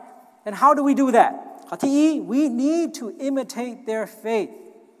 all right. And how do we do that? We need to imitate their faith.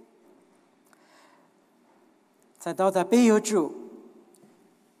 Tại đó ta bây giờ chủ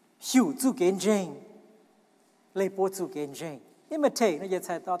hiểu chủ kiến trình, lấy bộ chủ kiến trình. Imitate nó giờ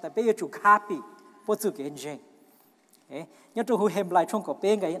tại đó ta bây giờ chủ copy bộ chủ kiến trình. Okay, nhớ tôi hùi hềm lại trong cổ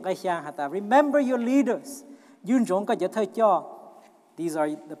bên cái hàng hạt ta. Remember your leaders. Yun giống cái giờ thời cho. These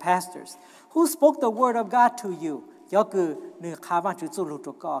are the pastors who spoke the word of God to you.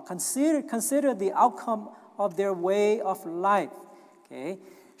 Consider the outcome of their way of life. Okay,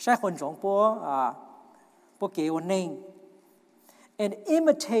 and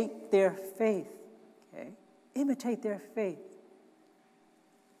imitate their faith. Okay, imitate their faith.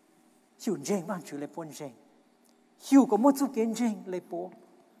 Hiểu trình bằng chữ lệ bốn trình. Hiểu có một chút kiến trình lệ bốn.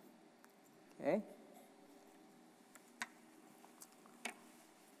 Okay.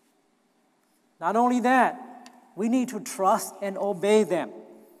 Not only that, we need to trust and obey them.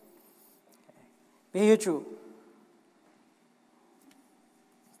 Bây giờ chủ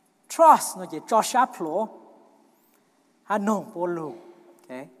trust nó chỉ cho sáp lỗ hà nông bố lù.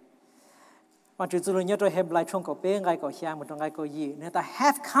 Okay. Và chủ tôi nhớ tôi hẹp lại trong cổ bê ngay cổ xiang một trong ngay cổ gì nên ta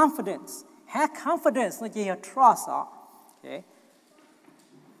have confidence nó chỉ là trust đó. Okay.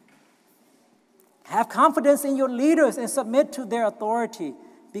 Have confidence in your leaders and submit to their authority.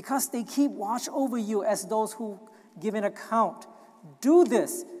 Because they keep watch over you as those who give an account. Do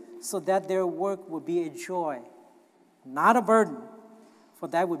this so that their work will be a joy, not a burden, for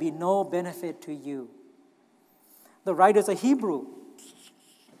that would be no benefit to you. The writers of Hebrew,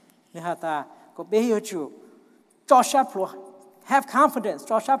 have confidence,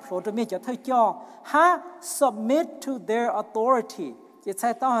 submit to their authority.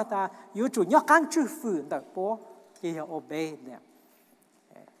 Obey them.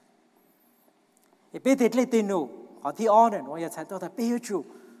 Bây giờ lấy tiền nụ, họ thi honor, họ sẽ nói là bây giờ chủ,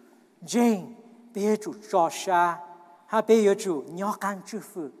 Jane, bây giờ chủ Joshua, ha bây giờ chủ nhỏ càng sư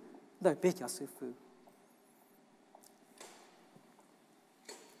phụ, đời bây giờ sư phụ.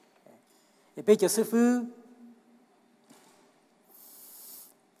 Bây giờ sư phụ,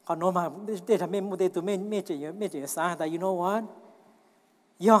 họ nói mà để làm mình một đề tụi mình chỉ sáng ta, you know what?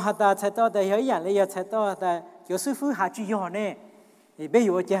 Giờ họ ta sẽ nói là hiểu rằng là giờ sẽ nói là giờ sư phụ họ chỉ hiểu nè, bây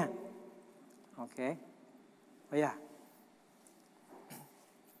giờ chẳng. Okay. Oh yeah.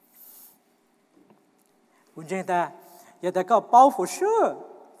 Quân dân ta, giờ ta có bao phủ sữa,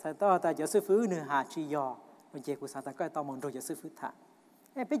 tại đó ta giáo sư phứ nửa hạ chi do, quân dân của sao ta có tao mong rồi giáo sư phứ thà.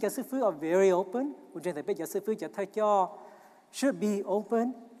 Bây giờ sư phứ are very open, quân dân ta bây giờ sư phứ giờ thay cho should be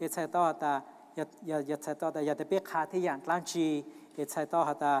open, giờ tại đó ta giờ tại đó ta giờ ta biết khá thì dạng lan chi, giờ tại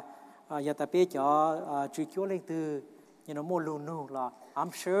đó ta giờ ta biết cho truy cứu lên từ more lunu là.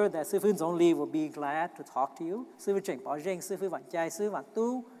 I'm sure that sư phụ Dong Li will be glad to talk to you. Sư phụ Trịnh Bảo Rinh, sư phụ Vạn Chai, sư phụ Vạn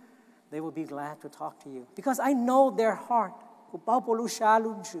Tu, they will be glad to talk to you because I know their heart. Của bao bố lu xa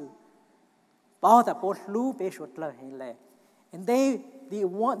lu chữ, bao ta bố lu bê sốt lời hay lệ. And the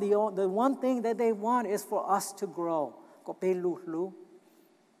one thing that they want is for us to grow. Có bê lu.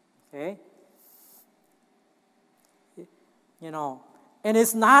 Okay, and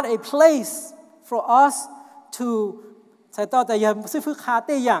it's not a place for us to. Tại đó ta giờ sư phụ khá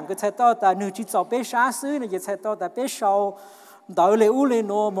tệ dạng cái tại đó ta nữ chỉ cho bé sáng sư này tại đó ta bé sau đợi lễ u lễ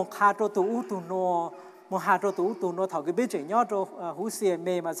nô một hạt đồ tủ nô một hạt đồ tủ nô thầu cái bé trẻ nhỏ đồ hú xìa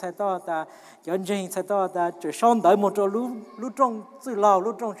mê mà tại đó ta dân trình tại đó ta chỉ xong đợi một chỗ lúc trong sư lào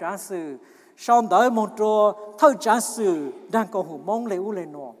lúc trong sáng sư xong đợi một chỗ thâu sáng sư đang còn hủ mong lễ u lễ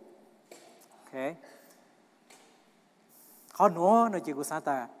nô. Okay, họ nói nó chỉ của sao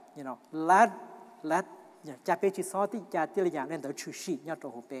ta let cha bé chỉ so thì cha tiêu là nên đỡ chữ sĩ nhớ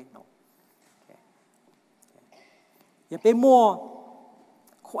trong hồ bé nó. Giờ bé mua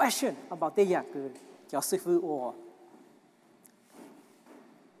question about the yak cho sư phụ or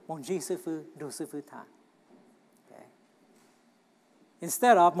mong ji sư phụ đủ sư phụ thà.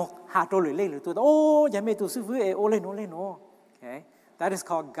 Instead of một hạ trôi lưỡi lên tôi oh giờ mày tụi sư phụ ô lên. Okay, that is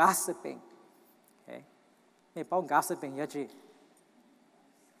called gossiping. Okay, mày bao gossiping ya chi?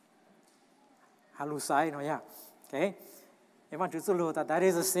 Halu sai nó ya. Okay, em want to know that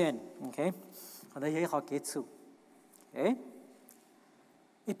is a sin. Okay, ở đây hay họ kết thúc. Okay,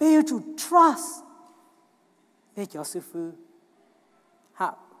 it pay you to trust. Pay cho sư phụ.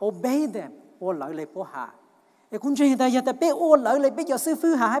 Ha, obey them. Ô lợi lệ po ha. Ê cũng chỉ là giờ ta biết ô lợi lại biết cho sư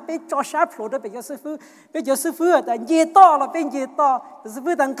phụ hả hay biết cho sát phụ đó biết cho sư phụ ta dễ to là biết dễ to sư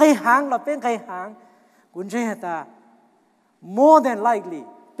phụ đang khai hàng là biết khai hàng cũng chỉ là ta more than likely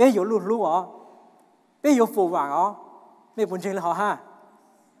biết có luôn luôn ó biết có phụ vàng ó biết cũng chỉ là họ ha.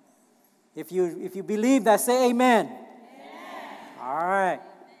 If you believe that, say amen. Alright.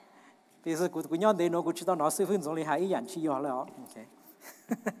 Bây giờ của nhau đấy nó cũng chỉ tao nói sư phụ giống như hai ý nhận chi rồi đó. Okay.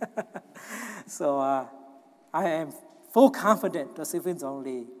 So I am full confident that sư phụ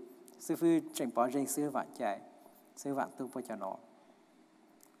only sư phụ trình bảo trình sư vạn chạy sư vạn tu bố cho nó.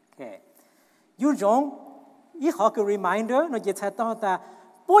 Okay. You giống ý họ cái reminder nó chỉ thấy tao ta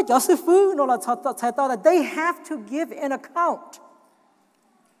bố cho sư phụ nó là thấy tao là they have to give an account.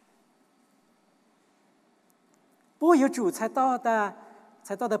 Bố yêu chủ thấy tao ta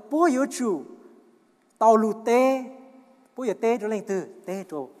bố yêu chủ tao lù tê bố yêu tê cho lên từ tê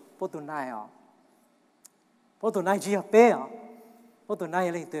cho bố tụi này à. Bố tụi này chỉ học bé à? Bố tụi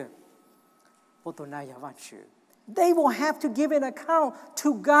này lên từ, bố tụi này học chữ. They will have to give an account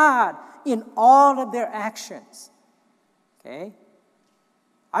to God in all of their actions. Okay?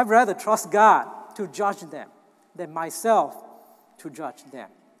 I'd rather trust God to judge them than myself to judge them.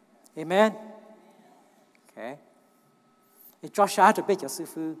 Amen? Okay? It cho sáng cho bé cho sư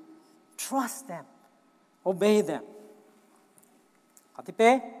phụ. Trust them. Obey them. Có thể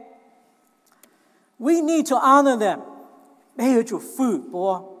bé? We need to honor them. Bây giờ chủ phụ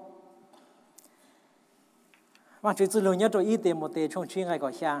bố. Và chủ lưu nhất rồi ý tế một tế trong chuyên ngài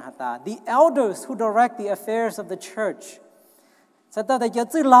gọi sang hả ta. The elders who direct the affairs of the church. Sẽ ta giờ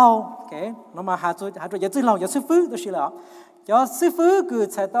tự lâu. Okay. Nó mà hạ rồi giờ tự lâu giờ sư phụ đó xí là. Giờ sư phụ cứ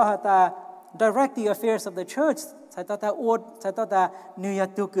sẽ ta hả ta direct the affairs of the church. Sẽ ta như ya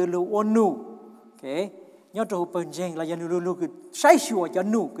tu cứ lưu ôn nụ. Okay. Nhớ cho hụt bình trình là giờ lưu cứ sai sửa cho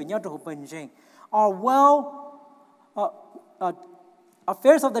nụ cứ nhớ cho hụt bình trình. Are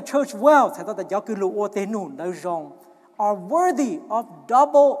affairs of the church well, thế ta giáo cứ lưu ô tế nụ nơi rong, are worthy of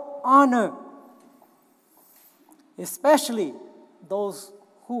double honor, especially those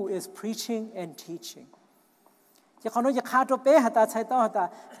who is preaching and teaching. Chứ không nói khá cho bé hả ta thấy ta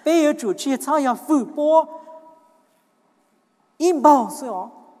bé ở chủ chia sao ya phụ bố im bầu sữa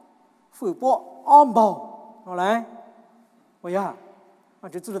phụ bố om bầu nó lại vậy à mà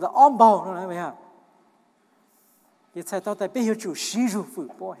chỉ là om bầu nó lại vậy à. Vậy tại sao tại bây giờ chủ sử dụng phụ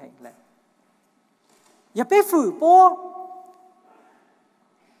bố hành lệ? Giờ bây phụ bố,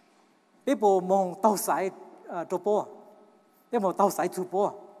 bây bố mong tàu sải cho bố, bây mong tàu sải cho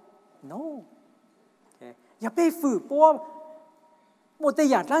bố, no. Giờ bây phụ bố, một cái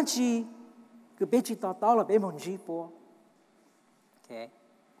dạng trang trí, cứ bây chỉ tao là bây mong gì bố,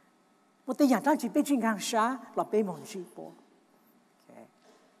 một cái dạng trang trí bây chỉ ngang xa là bây mong gì bố.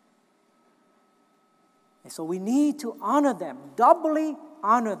 And so we need to honor them, doubly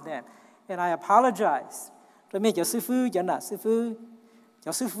honor them. And I apologize. Rồi mấy cháu sư phụ, cháu nà sư phụ,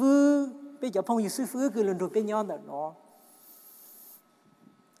 cháu sư phụ, bây giờ phong yêu sư phụ cứ lần đầu bên nhau nó.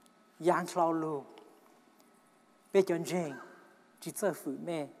 Giang khlau lù, bây giờ riêng, chỉ cho phụ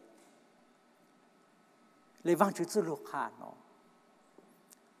mẹ. Lấy vang chú cho lục hạ nó.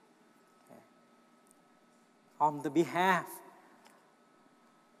 On the behalf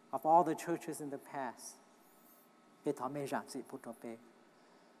of all the churches in the past, bé thọ mê rằng gì phụ trò bé.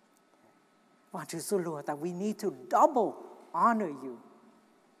 Và Chúa Giêsu lùa that we need to double honor you.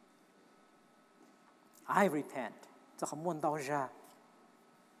 I repent. Cho không muốn đau ra.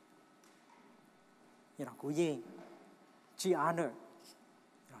 Cú yên. Chỉ honor.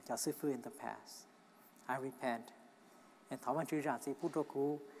 Cho sư phụ in the past. I repent. And thọ văn Chúa rằng gì phụ trò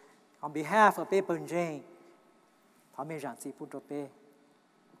cú. On behalf of bé bần dên. Thọ mê rằng gì phụ trò bé.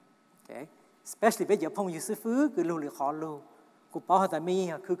 Okay. Especially bây giờ phong sư phụ cứ lưu lì khó lưu. Cú bảo tại mi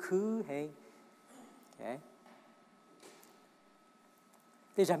khứ hay. Okay.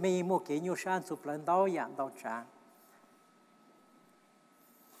 Bây giờ mình mua cái nhiều sản xuất lần đầu dạng đầu trang.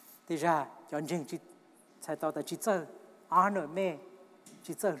 Bây giờ chọn riêng chỉ sai tao ta chỉ chơi honor mẹ,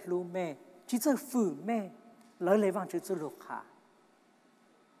 chỉ chơi lưu mẹ, chỉ chơi phụ mẹ, lấy vang chỉ chơi lục hạ.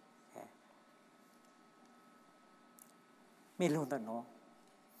 ไม่รู้แต่โน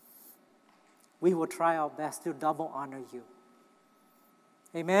we will try our best to double honor you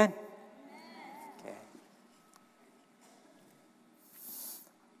amen okay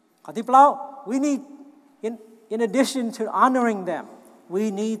ข้อที่เปล่า we need in addition to honoring them we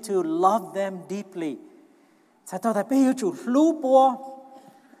need to love them deeply ใช่ตัวแต่ไปอยู่จุดรู้ปัว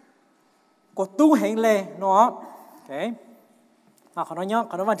ก็ตู้เห็นเลยเนาะ okay มาขอน้อย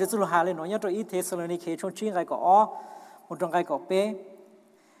ขอน้อยวันจะสุดหาเลยเนาะยังตัวอีเทสโลนิเคช่วงชิงไงก็อ๋อมันตรงไงก็เป้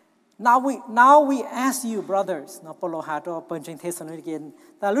now we ask you brothers เนาะปโลหาตัวเปิดชิงเทสโลนิเค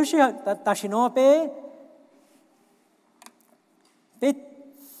แต่รู้สึกแต่ชิโนเ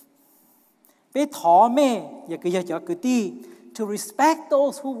ป้ถอแม่อย่าเกิดตี to respect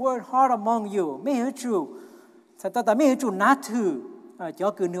those who work hard among you ไม่เหรอจูแต่ไม่เหรอจูนัดถือจะ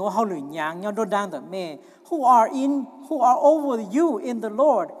เกิดเนื้อเขาหรือยังย้อนโดนดังแต่แม่ who are over you in the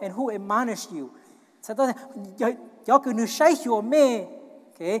Lord and who admonish you แต่จะเกิดเนื้อใช้หัวแม่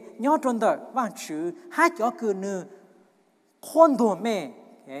ย้อนโดนแต่ว่างชื่อให้จะเกิดเนื้อคนตัวแม่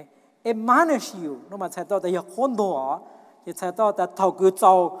admonish you นั่นหมายถึงแต่อย่าคนตัวจะใช้ต่อแต่เขาคือเ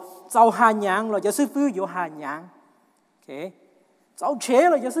จ้าหายังเราจะซื้อฟื้นอยู่หายังโอเคเจ้าเช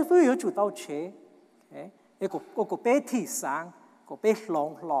เราจะซื้อฟื้นอยู่จุดเจ้าเชโอเคไอ้ก็เป็นที่สังก็เป็นหลง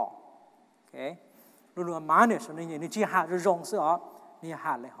หลอกโอเครู้ว่ามาเนี่ยส่วนนี้นี่จีหาจะรงสิอ๋อนี่ห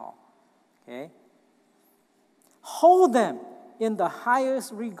าเลยอ๋อโอเค hold them in the highest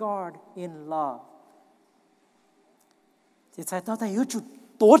regard in love จะใช้ต่อแต่อยู่จุด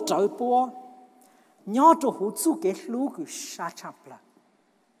ตัวเจ้าปัวnhớ cho hữu chú cái lũ của sa chạm là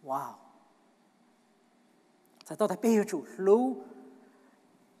wow tại tôi thấy bây giờ chủ lũ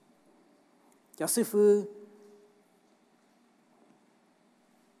cho sư phụ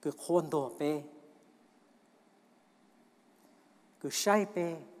cái khôn đồ bê cái sai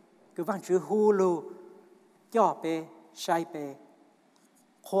bê cái văn chữ hù lù cho bê sai bê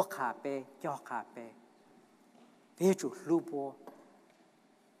khó khả bê cho khả bê bây giờ chủ lũ bố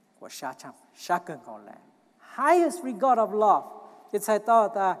của sa chạm sa cần cầu lệ highest regard of love chỉ sai to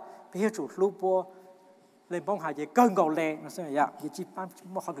ta bây giờ chủ lúc bố lên bông hải chỉ cần cầu lệ nó sẽ vậy chỉ chỉ bám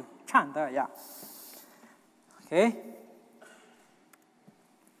một họ được chán đó vậy okay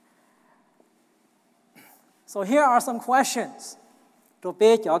so here are some questions tôi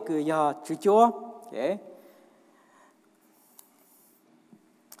bé cho cười giờ chú chúa okay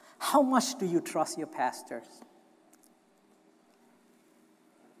how much do you trust your pastors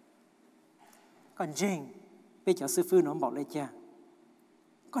còn riêng bây giờ sư phụ nó bảo lên cha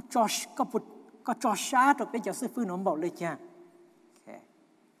có cho sát rồi bây giờ sư phụ nó bảo lên cha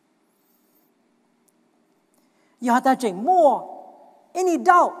giờ ta chỉnh mua any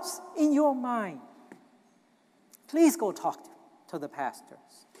doubts in your mind please go talk to the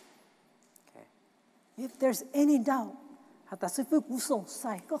pastors okay. If there's any doubt ta sư phụ cũng sòng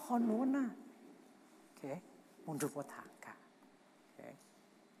sai có khó nói na okay muốn chụp một thằng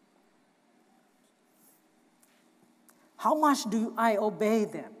how much do I obey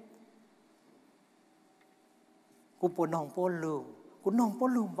them? Cô bộ nông bộ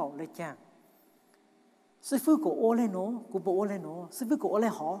lùm bảo lấy chàng. Sư phụ của ô lên nó, cô bộ ô lên nó. Sư phụ của ô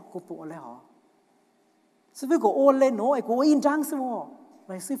lên họ, cô bộ ô lên họ. Sư phụ của ô lên nó, cô in trang sư phụ.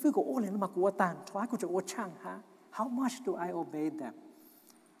 Mà sư phụ của ô lên mà cô tàn thoái cô cho ô chàng ha. How much do I obey them?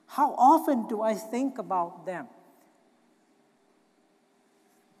 How often do I think about them?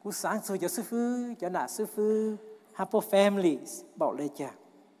 Cô sáng sớm cho sư phụ, cho nạ sư phụ. Happy families bảo lệ cha,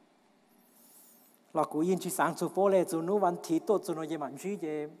 là cô yên chỉ sáng sớm phố lệ cho nóวันที่ตัวcho nó มันชี้เจ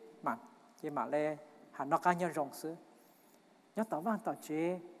มันเลยหันนักการยังรองซื้อยังต่อวันต่อเจ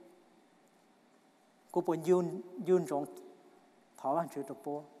กูปนยืนรองถอวันชื่อตัว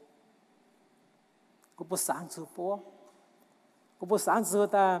ปัวกูปนsáng sớmปัวกูปนsáng sớm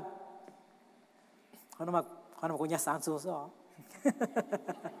แต่เขาnói màกูยังsáng sớm sao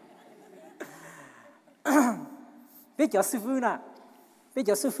bây giờ sư phụ nè bây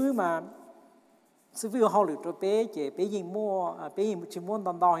giờ sư phụ mà sư phụ họ lựa cho bé chỉ bé yên mua bé yên chỉ muốn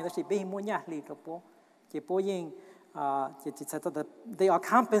đòn đòn thì chỉ bé yên mua nhà lựa cho bố chỉ bố yên chỉ sẽ tao they are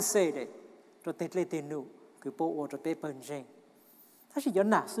compensated cho tết lễ tiền nụ cứ bố cho bé bận rộn thế thì giờ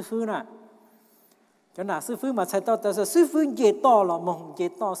nè sư phụ nè cho nè sư phụ mà sẽ tao sư phụ dễ to là mong dễ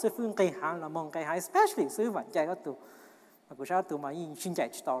to sư phụ cái hàng là mong cái hàng especially sư phụ chạy cái tụ mà cứ sao tụ mà yên xin chạy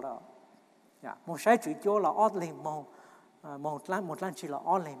to đó một sai chữ cho là ót lên mông một lần chỉ là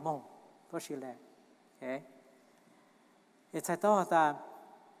ót lên mông đó chỉ là okay it's I thought that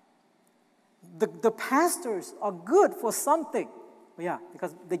the pastors are good for something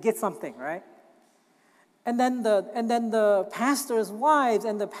because they get something right and then the pastor's wives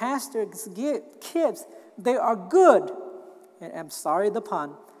and the pastor's kids they are good and I'm sorry the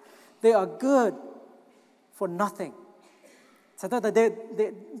pun, they are good for nothing. So that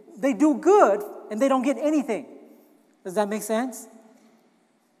they do good and they don't get anything. Does that make sense?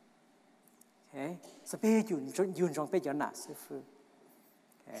 Okay. So bây yun trong bây giờ nã sư phụ.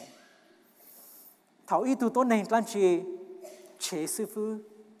 Okay. Thảo ý tu tốt nên lan chi chế sư phụ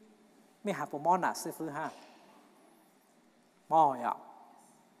mới học một món nã sư phụ ha. Mò ya.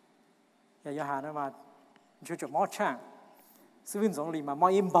 Ya hà nó mà chưa cho mò chăng. Sư phụ giống lì mà mò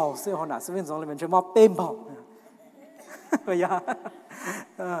im bầu sư họ nã sư phụ giống lì mình cho mò bêm bầu. Yeah.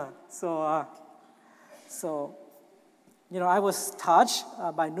 So, you know, I was touched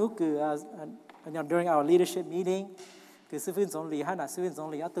by Nuku during our leadership meeting. Cứ sư phụ giống lì hay là sư phụ giống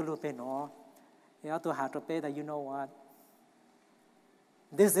lì ở từ lúc bên nó, ở từ hạt trong bên that you know what,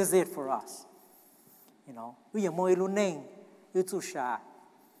 this is it for us. You know, bây giờ mỗi lúc nên, yêu chú sa,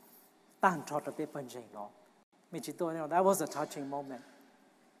 tan trọt trong bên bên trên nó. Mình chỉ tôi, you know, that was a touching moment.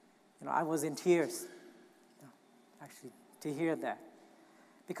 You know, I was in tears. Actually, to hear that,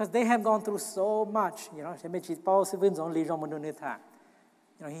 because they have gone through so much. You know,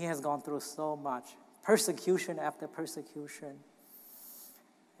 he has gone through so much persecution after persecution,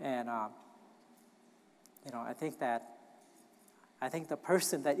 and you know, I think the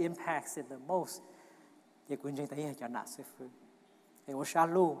person that impacts it the most, it was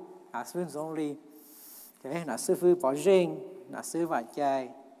Shalu. Only, okay, na sư phụ bảo riêng, na sư vạn trai,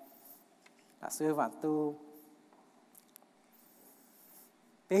 na sư vạn tu.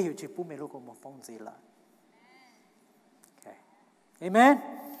 Bây giờ chỉ bố mẹ lúc một phong gì là, okay, amen.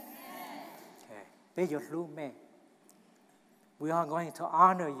 Okay, bây giờ lúc mẹ, we are going to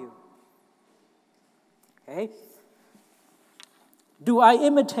honor you. Okay, do I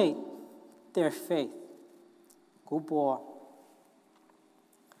imitate their faith? Cú bò,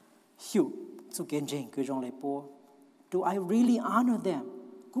 hiểu, sự kiên trì cứ trong lấy bò. Do I really honor them?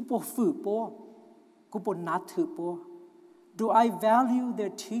 Cú bò phụ bò, cú bò nát thử bò. Do I value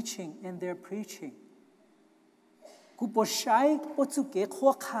their teaching and their preaching? Cú bò sai bò chú kế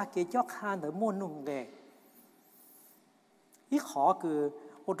khó khăn kế cho khăn ở môn nung đề. Ý khó cứ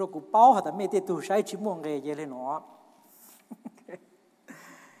ô tô cú bao hả ta mê tê tù sai chỉ môn đề vậy lên nó.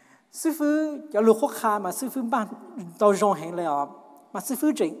 Sư phụ cho lũ khó khăn mà sư phụ ban tao rong hành lại mà sư phụ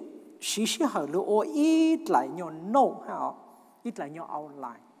chính sĩ hở lũ ô ít lại nhau nâu hả ít lại nhau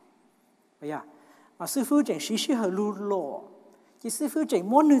outline. Vậy à? Mà sư phụ chính sĩ hở lũ lộ, chỉ sư phụ chính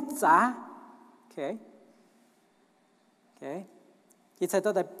muốn nữ giá, okay, okay, chỉ thấy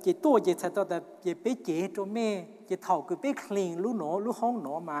đó là chỉ tôi chỉ thấy đó là chỉ biết chế cho mẹ, chỉ thầu cứ biết clean lũ nổ lũ hông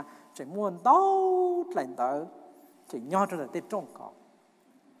nổ mà chỉ muốn đâu lại tới, chỉ nhau cho là tết trong cỏ.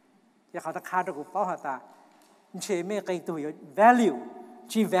 Chỉ họ ta khai được của bao hả ta, chỉ mẹ cái tuổi value,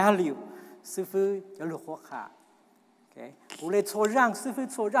 chỉ value sư phụ cho lũ khó khăn, okay, cú lấy cho rằng sư phụ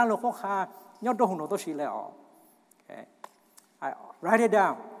cho rằng lũ khó khăn, nhau đâu nó都是了 okay, I write it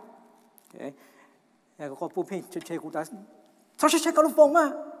down, okay, có phụ huynh chơi cụ ta, sao sẽ cái lúc phone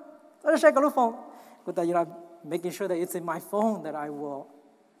mà, sao sẽ cái lúc phone, cụ ta you know making sure that it's in my phone that I will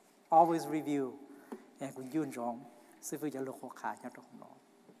always review, cụ yun rong sư phụ cho lũ khó khăn nhau đâu nó.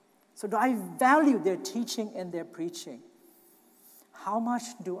 So do I value their teaching and their preaching? How much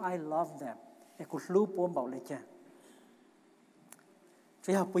do I love them? Cụ lưu bốn bảo lấy chăng?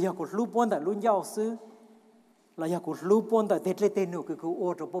 Bây giờ cụ lưu bốn đã luôn giáo sư, là giờ cụ lưu bốn đã tết lên tên nụ cứ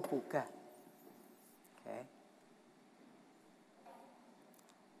ô tô bố phụ cả.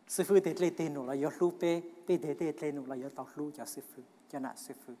 Sư phụ tết lên tên nụ là giờ lưu bê tết lên nụ là giờ tao lưu cho sư phụ, cho nạ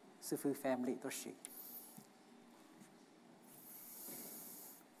sư phụ family đó xí.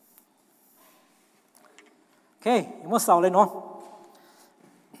 Okay, một sau lên nó.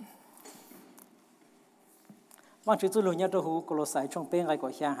 Bạn chỉ tu luyện nhớ cho hú Colossae trong bên cái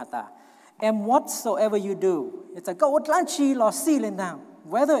của Giang hả ta. And whatsoever you do, it's like go lan chi lo si lên nào.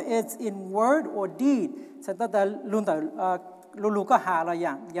 Whether it's in word or deed, sẽ ta luôn ta luôn có hà là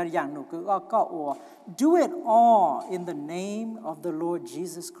dạng nụ cứ có or do it all in the name of the Lord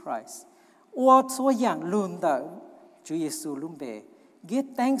Jesus Christ. Or số dạng luôn ta Chúa Giêsu luôn bề. Give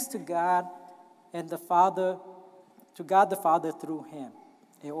thanks to God and the Father, to God the Father through Him.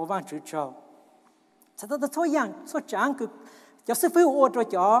 Ô van chữ châu. Sẽ ta số dạng số chẳng cứ cho sư phụ ô tô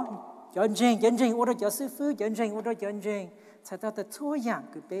cho chân ô tô cho sư phụ chân ô tô chân sẽ ta số dạng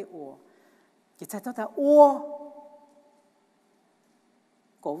cứ bé ô chỉ sẽ ta ô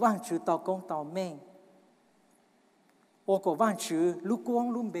cổ van chữ tàu công tàu men ô cổ van chữ lúc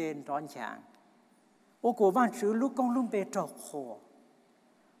quang lúc bền tròn chàng ô cổ van chữ lúc quang lúc bền trọc khổ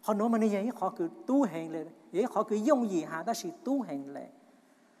họ nói mà như vậy họ cứ tu hành lên vậy họ cứ dùng gì hả ta chỉ tu hành lên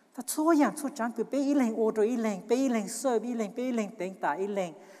ta chúa yang chúa chẳng cứ bé ý lệnh ô rồi ý lệnh sơ ý lệnh tiếng ta ý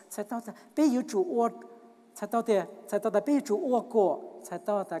lệnh sai tao ta bé yêu chủ ô sai tao ta bé chủ ô cổ sai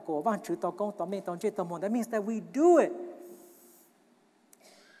tao ta cổ vang chữ tao công tao mình tao chơi tao muốn that means that we do it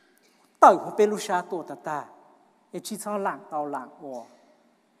tao không bé lu sa tổ ta chỉ sao lặng tao lặng ô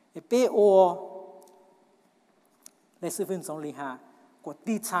bé ôในสื่อฟิล์มสองลีหากด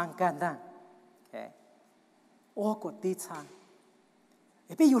ตีชางกันดังโอ้กดตีชาง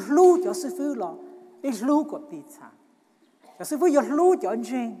ไปอยู่ลู่จะสื่อฟิล์มหรอไปลู่กดตีชางจะสื่อฟิล์มอยู่ลู่จะ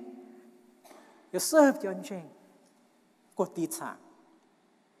จริงจะเสิร์ฟจะจริงกดตีชาง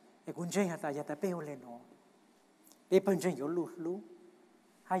ไอ้คุณจริงฮะแต่อย่าแต่เปรี้ยวเลยเนาะไปเป็นจริงอยู่ลู่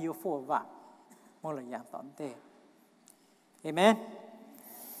ให้อยู่ฟัวว่ามองเลยอย่างตอนเต้ Amen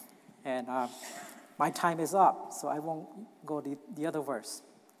and my time is up, so I won't go the other verse.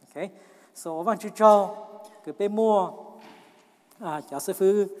 Okay, so I want you to cứ bé mua giáo sư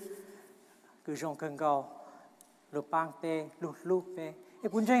phụ cứ dùng cần cầu lục bang bé lục bé. If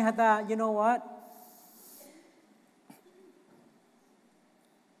คุณใจhả ta, you know what?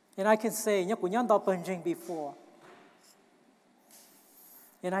 And I can say, nhớ của nhân đạo bần trình before.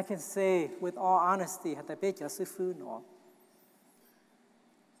 And I can say with all honesty, hả ta bé giáo sư phụ nó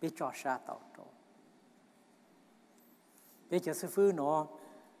bé cho sa tao đó. Bé giáo sư phụ nó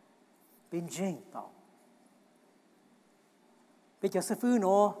bên trình tao. Bé giáo sư phụ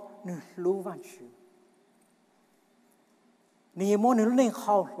nó nửa lú văn chữ. Nhi mô nửa lên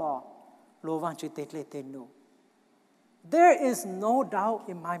khâu lo lú văn chữ tết lệ tên nụ. There is no doubt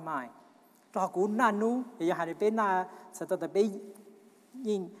in my mind. Đó cũng nà nụ. Giờ hãy bé nà sẽ tao bé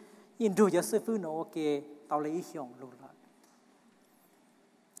nhìn đủ giáo sư phụ nó ok tao lấy ý hiong lú lại.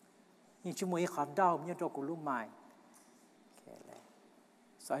 Nhưng chúng tôi khá đau như đó của lú mày.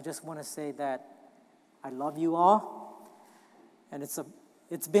 So I just want to say that I love you all, and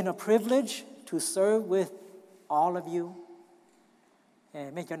it's been a privilege to serve with all of you.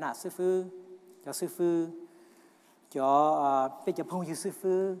 And mấy cho nát sư phụ, cho bây giờ phong yêu sư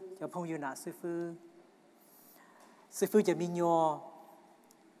phụ, cho phong yêu nát sư phụ cho mình nhau.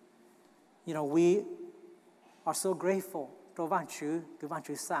 You know, we are so grateful cho văn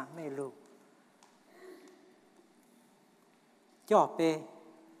chữ sang mẹ lu. Cho bé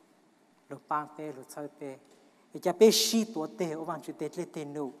lục bang bé lục soi bé, cái bé xí tuổi tê ở văn chữ tê lê tê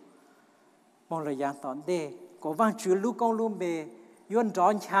nụ, mong là dạng tòn đê, có văn chữ lục công lục bé, yuan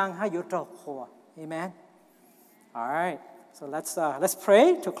tròn chang hay yuan trọc hoa, amen. All right, so let's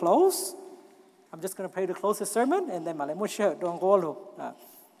pray to close. I'm just going to pray to close the sermon, and then mà lại muốn share đoạn câu lục,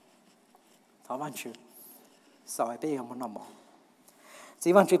 thọ văn chữ, soi bé không muốn mò,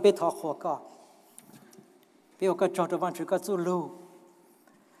 chỉ văn chữ bé thọ hoa cả, bé ở cái trò cho văn chữ cái chú lu.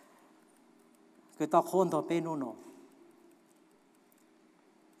 Cái tao khôn tao bê nô nô,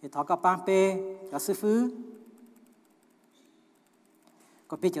 cái tao cả bang bê giáo sư phụ,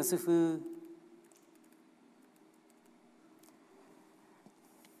 có bê giáo sư phụ,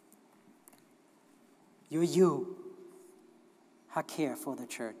 you have care for the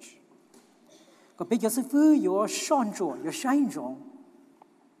church. Có bê giáo sư phụ, you shine rong, you shine rong,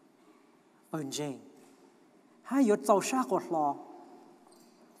 bền dày, hay you giàu sang của lo,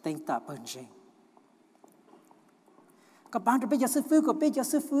 tinh ta bền dày. Các bạn bây giờ sư phụ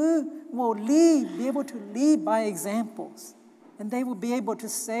will be able to lead by examples, and they will be able to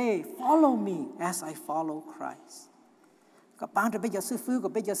say, "Follow me as I follow Christ." Các bạn bây giờ sư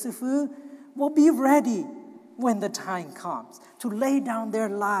phụ will be ready when the time comes to lay down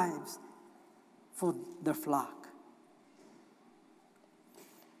their lives for the flock.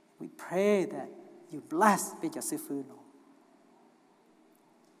 We pray that you bless bây giờ sư phụ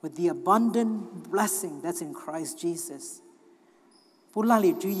with the abundant blessing that's in Christ Jesus. Bố la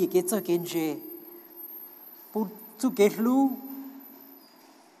li chú ý cái cho cái gì, bố chú cái lu,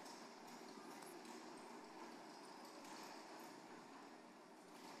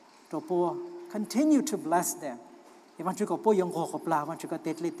 rồi bố continue to bless them. Thì bạn chú có bố yong hồ có bla, bạn chú có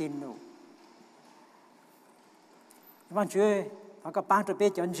tết lên tên nụ. Bạn chú họ có bán cho bé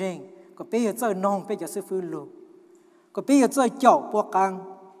chọn riêng, có bé ở chơi nông, bé cho sư phụ lu, có bé ở chơi chậu bố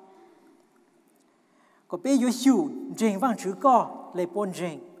căng. Có bé yêu hiểu riêng văn chữ có lấy bốn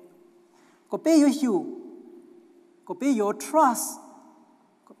riêng, có bé yêu hiểu, có bé yêu trust,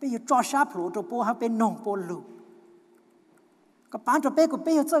 có bé yêu cho sáp lúa cho bố hay bé nông bố lù, có bán cho bé có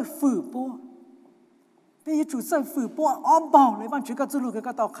bé yêu chơi phử bố, bé yêu chủ chơi phử bố ôm bầu lấy văn chữ có lù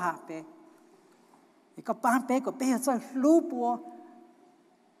cái tàu khả bé, có bán bé có bé yêu chơi lú bố,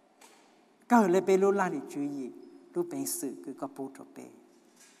 cờ lấy bé lú lan để chú ý, lú bé sự cái có bố cho bé.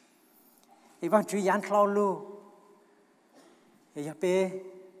 Thì văn chữ dán khâu lu, thì giờ bé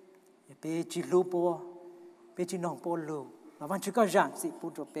bé chỉ lu po bé chỉ nong po lu là văn chú có giảng sĩ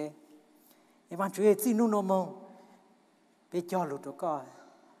pu cho bé văn chú chỉ nu nô mông bé cho lu cho coi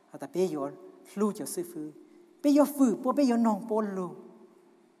ta bé yo lu cho sư phụ bé yo phụ po bé yo nong po lu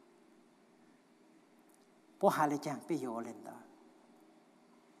po hà lệ chàng bé yo lên đó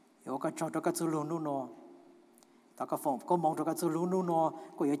yo có cho cái chú lu nu nô ta có phòng có mong cho cái chú lu nu nô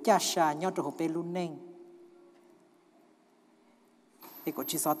có yo cha sa nhau cho bé lu neng bé có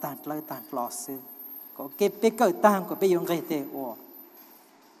chỉ so tàn lời tàn lò sư có cái bé cởi tang của bé yo gây tệ ô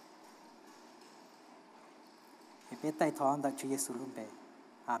bé tay thon đã Chúa Giêsu luôn bé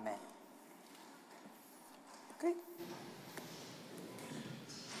amen. Okay.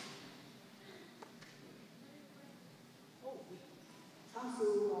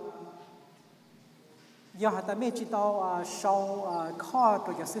 Giờ ta mới chỉ tao sau kho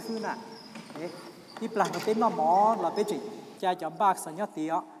rồi cho sư phụ nè, đi plan nó bên nó mỏ là bên chỉ cha chọn bạc sản nhất tí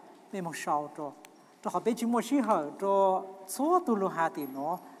á, bên một sau rồi họ bên chỉ một xí hở rồi số tu lô hà tí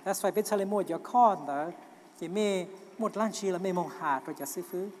nó, that's why bên chơi một giờ kho đó, chỉ mấy một lần chỉ là mấy một hạt rồi cho sư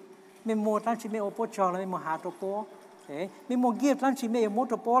phụ, mấy một lần chỉ mấy ô bố cho là mấy một hạt rồi bố, mấy một kia lần chỉ mấy một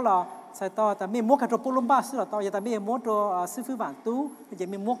rồi bố là sai to,แต่mấy một cái rồi bố lông ba sư là to, giờ tại mấy một rồi sư phụ bản tu, giờ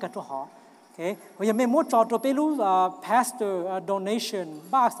mấy một cái rồi họ. Okay, bây giờ mình muốn cho bé lu pastor donation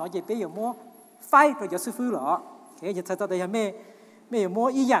ba sở về bé giờ mua fight rồi cho sư phụ rồi. Okay, giờ tại đây mình mua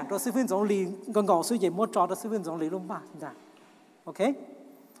ý dạng cho sư phụ tổng lý gần gạo sư về mua cho sư phụ tổng lý luôn ba, dạ. Okay,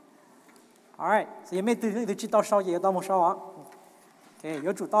 alright, giờ mình từ chỉ tao sau giờ tao một sau á. Okay,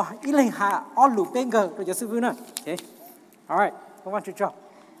 giờ chủ tao ý lên hạ ở lũ bên gần rồi cho sư phụ nữa. Okay, alright, không quan trọng.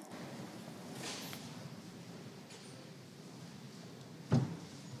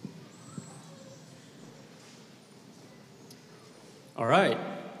 All right.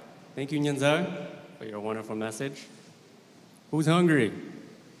 Thank you, Nyanza, for your wonderful message. Who's hungry?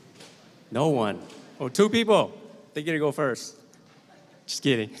 No one. Oh, 2 people. They get to go first. Just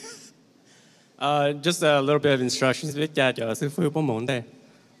kidding. Just a little bit of instructions. They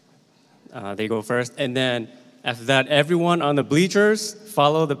go first. And then after that, everyone on the bleachers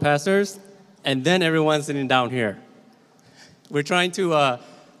follow the pastors. And then everyone sitting down here. We're trying to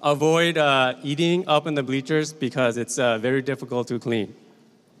avoid eating up in the bleachers because it's very difficult to clean.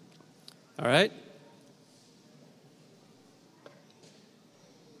 All right?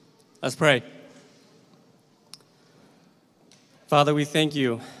 Let's pray. Father, we thank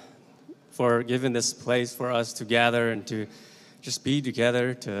you for giving this place for us to gather and to just be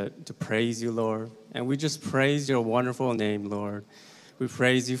together to praise you, Lord. And we just praise your wonderful name, Lord. We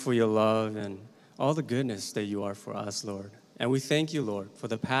praise you for your love and all the goodness that you are for us, Lord. And we thank you, Lord, for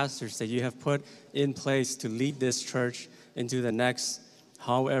the pastors that you have put in place to lead this church into the next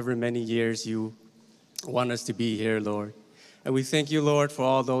however many years you want us to be here, Lord. And we thank you, Lord, for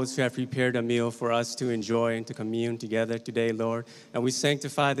all those who have prepared a meal for us to enjoy and to commune together today, Lord. And we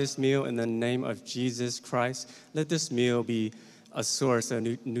sanctify this meal in the name of Jesus Christ. Let this meal be a source, a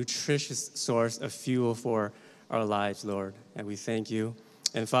nutritious source of fuel for our lives, Lord. And we thank you.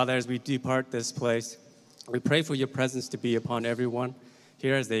 And Father, as we depart this place, we pray for your presence to be upon everyone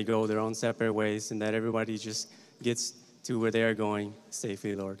here as they go their own separate ways and that everybody just gets to where they are going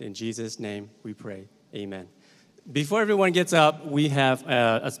safely, Lord. In Jesus' name we pray. Amen. Before everyone gets up, we have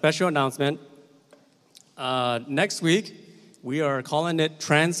a special announcement. Next week, we are calling it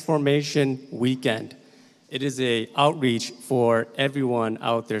Transformation Weekend. It is an outreach for everyone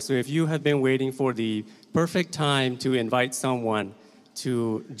out there. So if you have been waiting for the perfect time to invite someone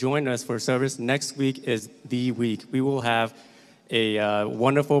to join us for service, next week is the week. We will have a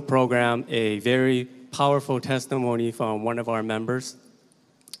wonderful program, a very powerful testimony from one of our members.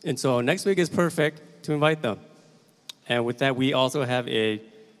 And so next week is perfect to invite them. And with that, we also have a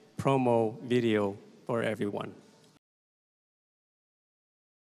promo video for everyone.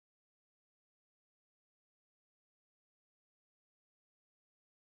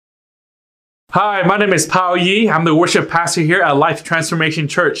 Hi, my name is Pao Yi. I'm the worship pastor here at Life Transformation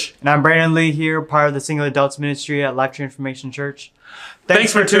Church. And I'm Brandon Lee here, part of the Single Adults Ministry at Life Transformation Church.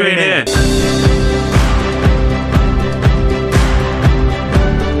 Thanks for tuning in.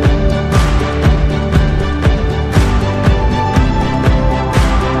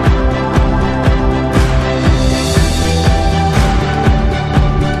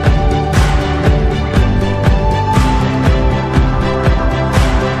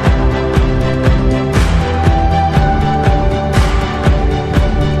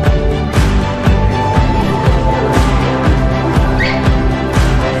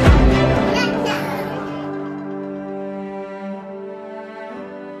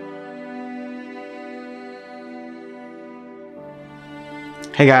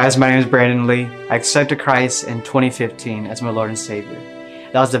 Hey guys, my name is Brandon Lee. I accepted Christ in 2015 as my Lord and Savior.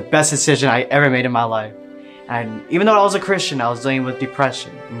 That was the best decision I ever made in my life. And even though I was a Christian, I was dealing with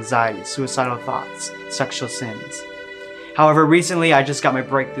depression, anxiety, suicidal thoughts, sexual sins. However, recently I just got my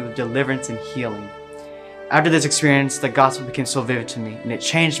breakthrough of deliverance and healing. After this experience, the gospel became so vivid to me, and it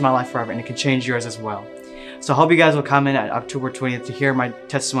changed my life forever, and it can change yours as well. So I hope you guys will come in at October 20th to hear my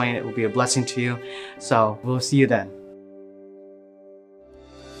testimony, and it will be a blessing to you. So we'll see you then.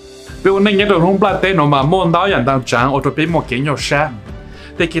 Vì ổn định nhất hông bla tên nó mà môn đó dàn đào trắng ở chỗ bên một cái nhỏ sáng.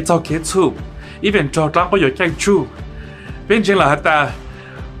 Để cái cho kết thúc, even cho trắng có giờ tranh chu. Bên trên là ta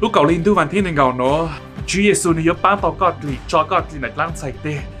lúc cầu linh tu văn thiên nên cầu nó Chúa Giêsu này bán tao có tùy cho có tùy này lăng sạch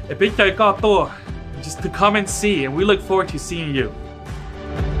tê. Để bên chơi có to just to come and see, and we look forward to seeing you.